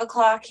at 5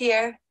 o'clock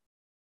here.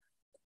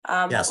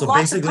 So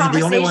lots basically of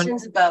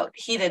conversations about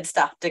heated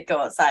stuff to go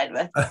outside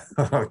with.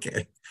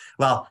 Okay.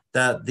 Well,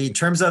 in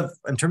terms of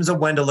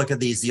when to look at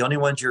these, the only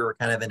ones you're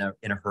kind of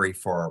in a hurry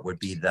for would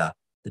be the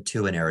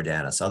 2 in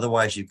Eridanus.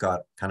 Otherwise, you've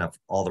got kind of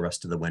all the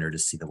rest of the winter to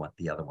see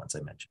the other ones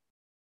I mentioned.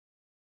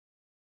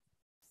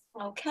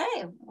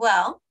 Okay.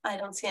 Well, I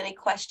don't see any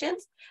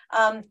questions.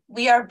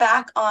 We are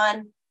back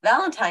on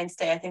Valentine's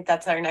Day. I think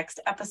that's our next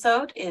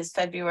episode, is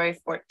February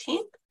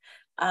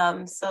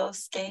 14th. So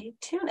stay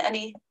tuned.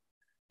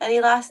 Any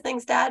last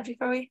things, Dad,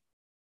 before we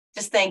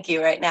just thank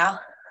you right now?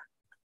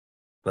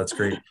 That's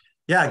great.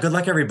 Yeah, good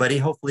luck, everybody.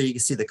 Hopefully you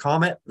can see the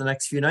comet the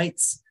next few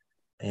nights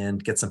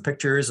and get some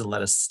pictures and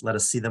let us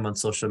see them on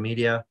social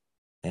media.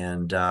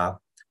 And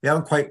we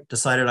haven't quite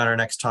decided on our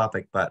next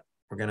topic, but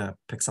we're going to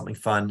pick something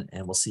fun,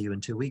 and we'll see you in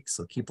 2 weeks.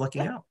 So keep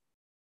looking out.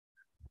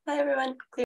 Bye, everyone.